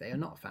no, they are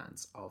not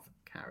fans of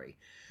Carrie.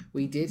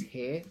 We did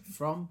hear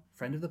from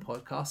friend of the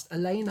podcast,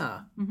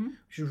 Elena,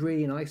 which is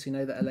really nice. We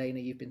know that,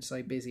 Elena, you've been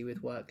so busy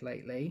with work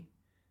lately,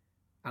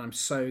 and I'm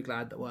so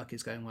glad that work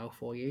is going well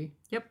for you.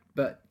 Yep.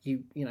 But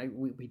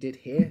we did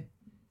hear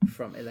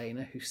from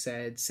Elena, who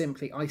said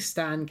simply, I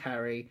stan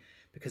Carrie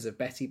because of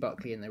Betty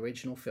Buckley in the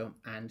original film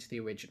and the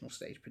original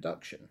stage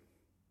production.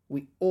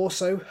 We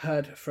also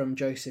heard from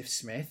Joseph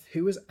Smith,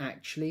 who was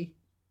actually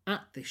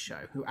at this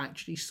show, who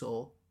actually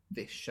saw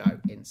this show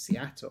in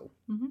Seattle.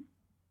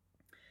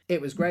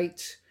 It was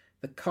great.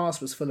 The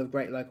cast was full of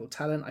great local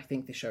talent. I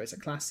think this show is a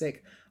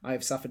classic. I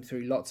have suffered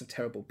through lots of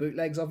terrible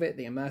bootlegs of it.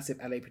 The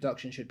immersive LA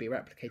production should be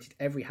replicated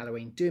every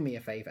Halloween. Do me a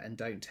favour and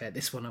don't tear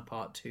this one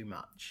apart too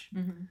much.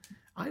 Mm-hmm.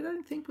 I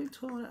don't think we've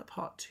torn it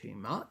apart too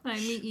much. No,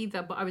 me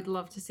either, but I would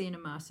love to see an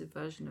immersive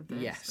version of this.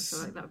 Yes. I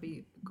feel like that would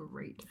be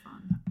great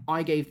fun.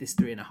 I gave this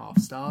 3.5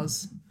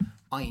 stars.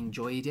 I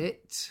enjoyed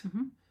it.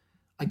 Mm-hmm.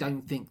 I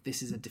don't think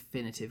this is a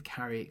definitive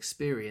Carrie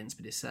experience,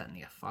 but it's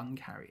certainly a fun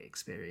Carrie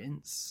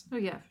experience. Oh,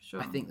 yeah, for sure.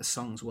 I think the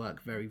songs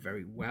work very,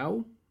 very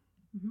well.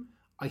 Mm-hmm.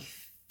 I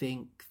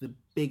think the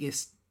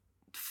biggest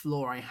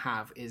flaw I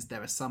have is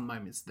there are some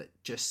moments that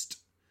just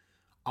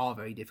are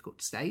very difficult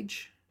to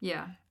stage.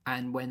 Yeah.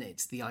 And when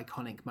it's the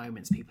iconic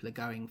moments people are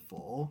going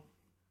for,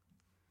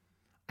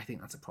 I think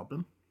that's a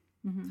problem.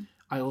 Mm-hmm.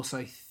 I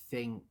also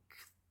think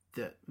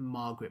that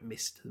Margaret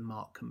missed the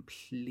mark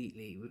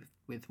completely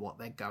with what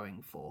they're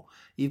going for.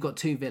 You've got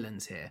two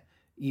villains here.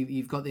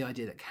 You've got the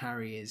idea that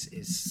Carrie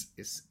is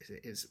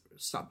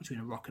stuck between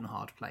a rock and a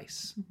hard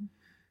place. Mm-hmm.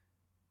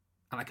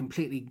 And I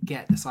completely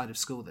get the side of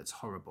school that's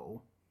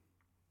horrible.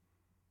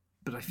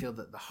 But I feel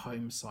that the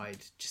home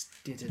side just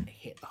didn't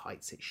hit the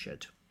heights it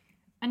should.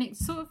 And it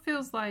sort of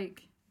feels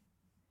like...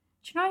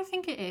 Do you know what I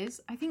think it is?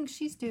 I think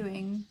she's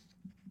doing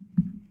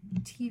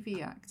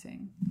TV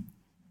acting.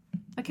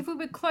 Like, if we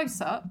were close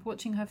up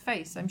watching her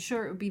face, I'm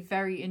sure it would be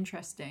very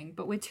interesting.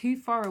 But we're too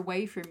far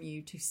away from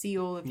you to see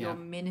all of your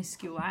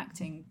minuscule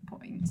acting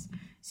points.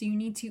 So you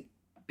need to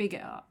big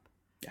it up.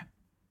 Yeah.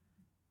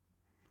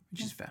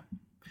 Which is fair.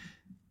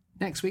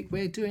 Next week,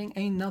 we're doing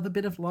another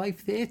bit of live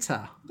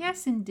theatre.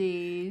 Yes,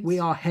 indeed. We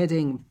are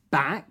heading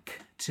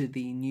back to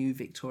the new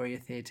Victoria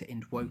Theatre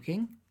in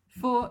Woking.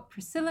 For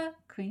Priscilla,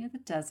 Queen of the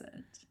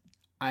Desert.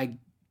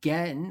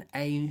 Again,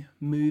 a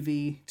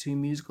movie to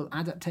musical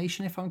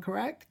adaptation, if I'm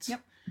correct.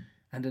 Yep.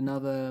 And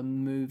another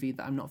movie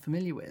that I'm not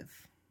familiar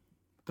with.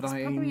 But It's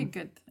probably a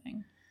good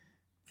thing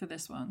for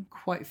this one.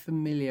 Quite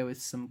familiar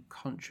with some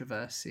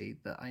controversy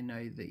that I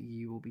know that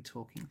you will be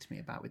talking to me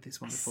about with this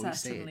one before we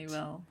see it. Certainly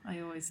will. I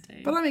always do.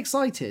 But I'm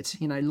excited.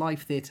 You know,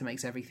 live theatre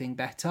makes everything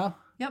better.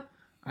 Yep.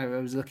 I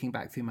was looking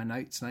back through my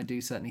notes and I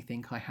do certainly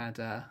think I had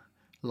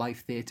live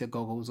theatre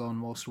goggles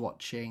on whilst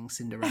watching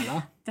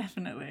Cinderella.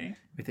 Definitely.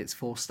 With its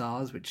 4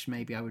 stars, which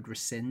maybe I would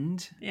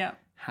rescind Yeah.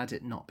 had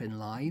it not been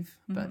live.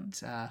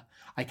 But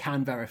I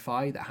can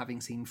verify that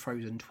having seen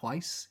Frozen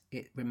twice,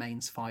 it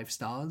remains 5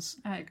 stars.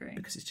 I agree.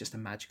 Because it's just a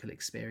magical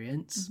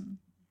experience. Mm-hmm.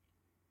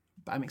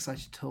 But I'm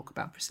excited to talk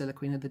about Priscilla,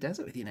 Queen of the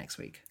Desert with you next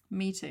week.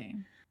 Me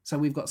too. So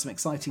we've got some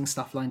exciting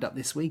stuff lined up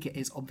this week. It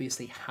is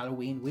obviously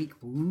Halloween week.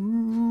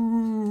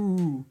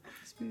 Ooh.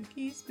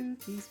 Spooky,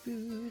 spooky,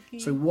 spooky.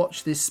 So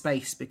watch this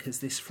space because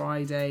this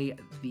Friday,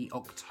 the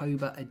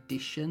October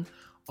edition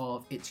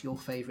of It's Your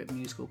Favourite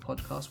Musical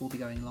podcast will be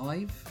going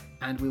live.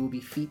 And we will be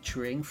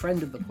featuring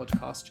friend of the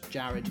podcast,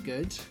 Jared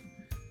Good,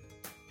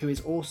 who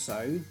is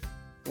also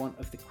one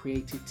of the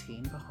creative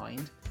team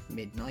behind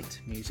Midnight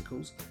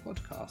Musicals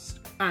podcast.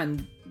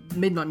 And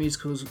Midnight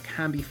Musicals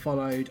can be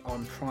followed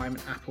on Prime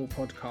and Apple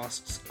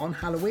podcasts on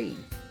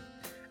Halloween.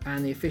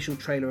 And the official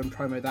trailer and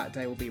promo that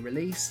day will be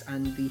released,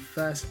 and the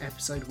first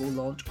episode will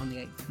launch on the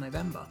 8th of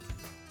November.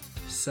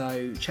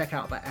 So check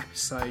out that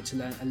episode to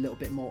learn a little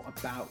bit more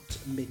about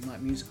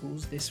Midnight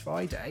Musicals this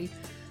Friday.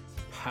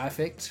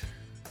 Perfect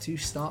to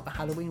start the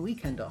Halloween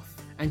weekend off.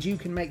 And you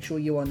can make sure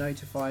you are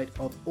notified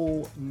of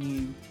all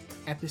new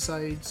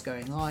episodes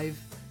going live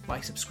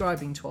by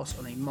subscribing to us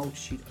on a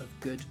multitude of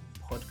good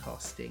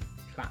podcasting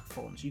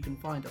platforms. You can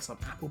find us on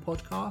Apple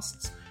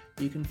Podcasts,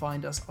 you can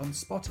find us on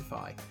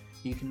Spotify,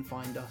 you can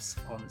find us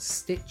on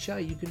Stitcher,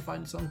 you can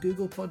find us on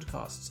Google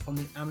Podcasts, on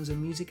the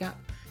Amazon Music app,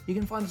 you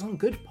can find us on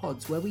Good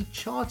Pods, where we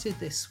charted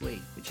this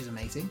week, which is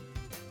amazing.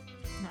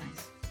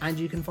 Nice. And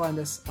you can find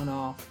us on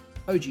our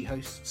OG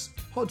hosts,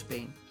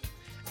 Podbean.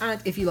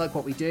 And if you like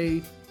what we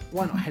do,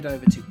 why not head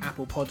over to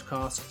Apple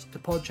Podcasts, to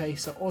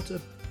Podchaser, or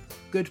to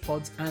Good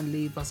Pods and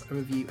leave us a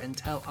review and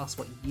tell us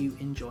what you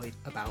enjoyed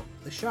about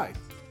the show.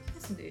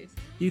 Yes, indeed.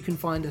 You can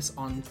find us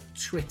on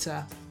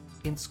Twitter,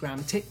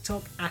 Instagram,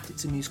 TikTok at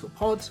It's a Musical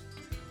Pod.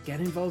 Get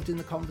involved in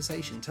the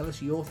conversation. Tell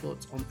us your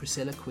thoughts on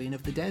Priscilla, Queen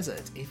of the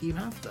Desert, if you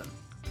have them.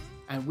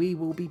 And we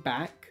will be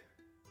back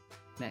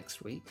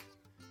next week.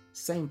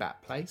 Same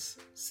bat place,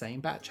 same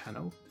bat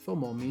channel for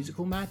more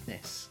musical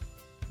madness.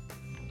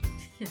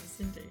 Yes,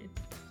 indeed.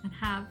 And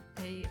have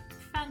a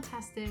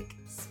fantastic,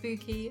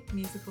 spooky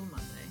musical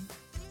Monday.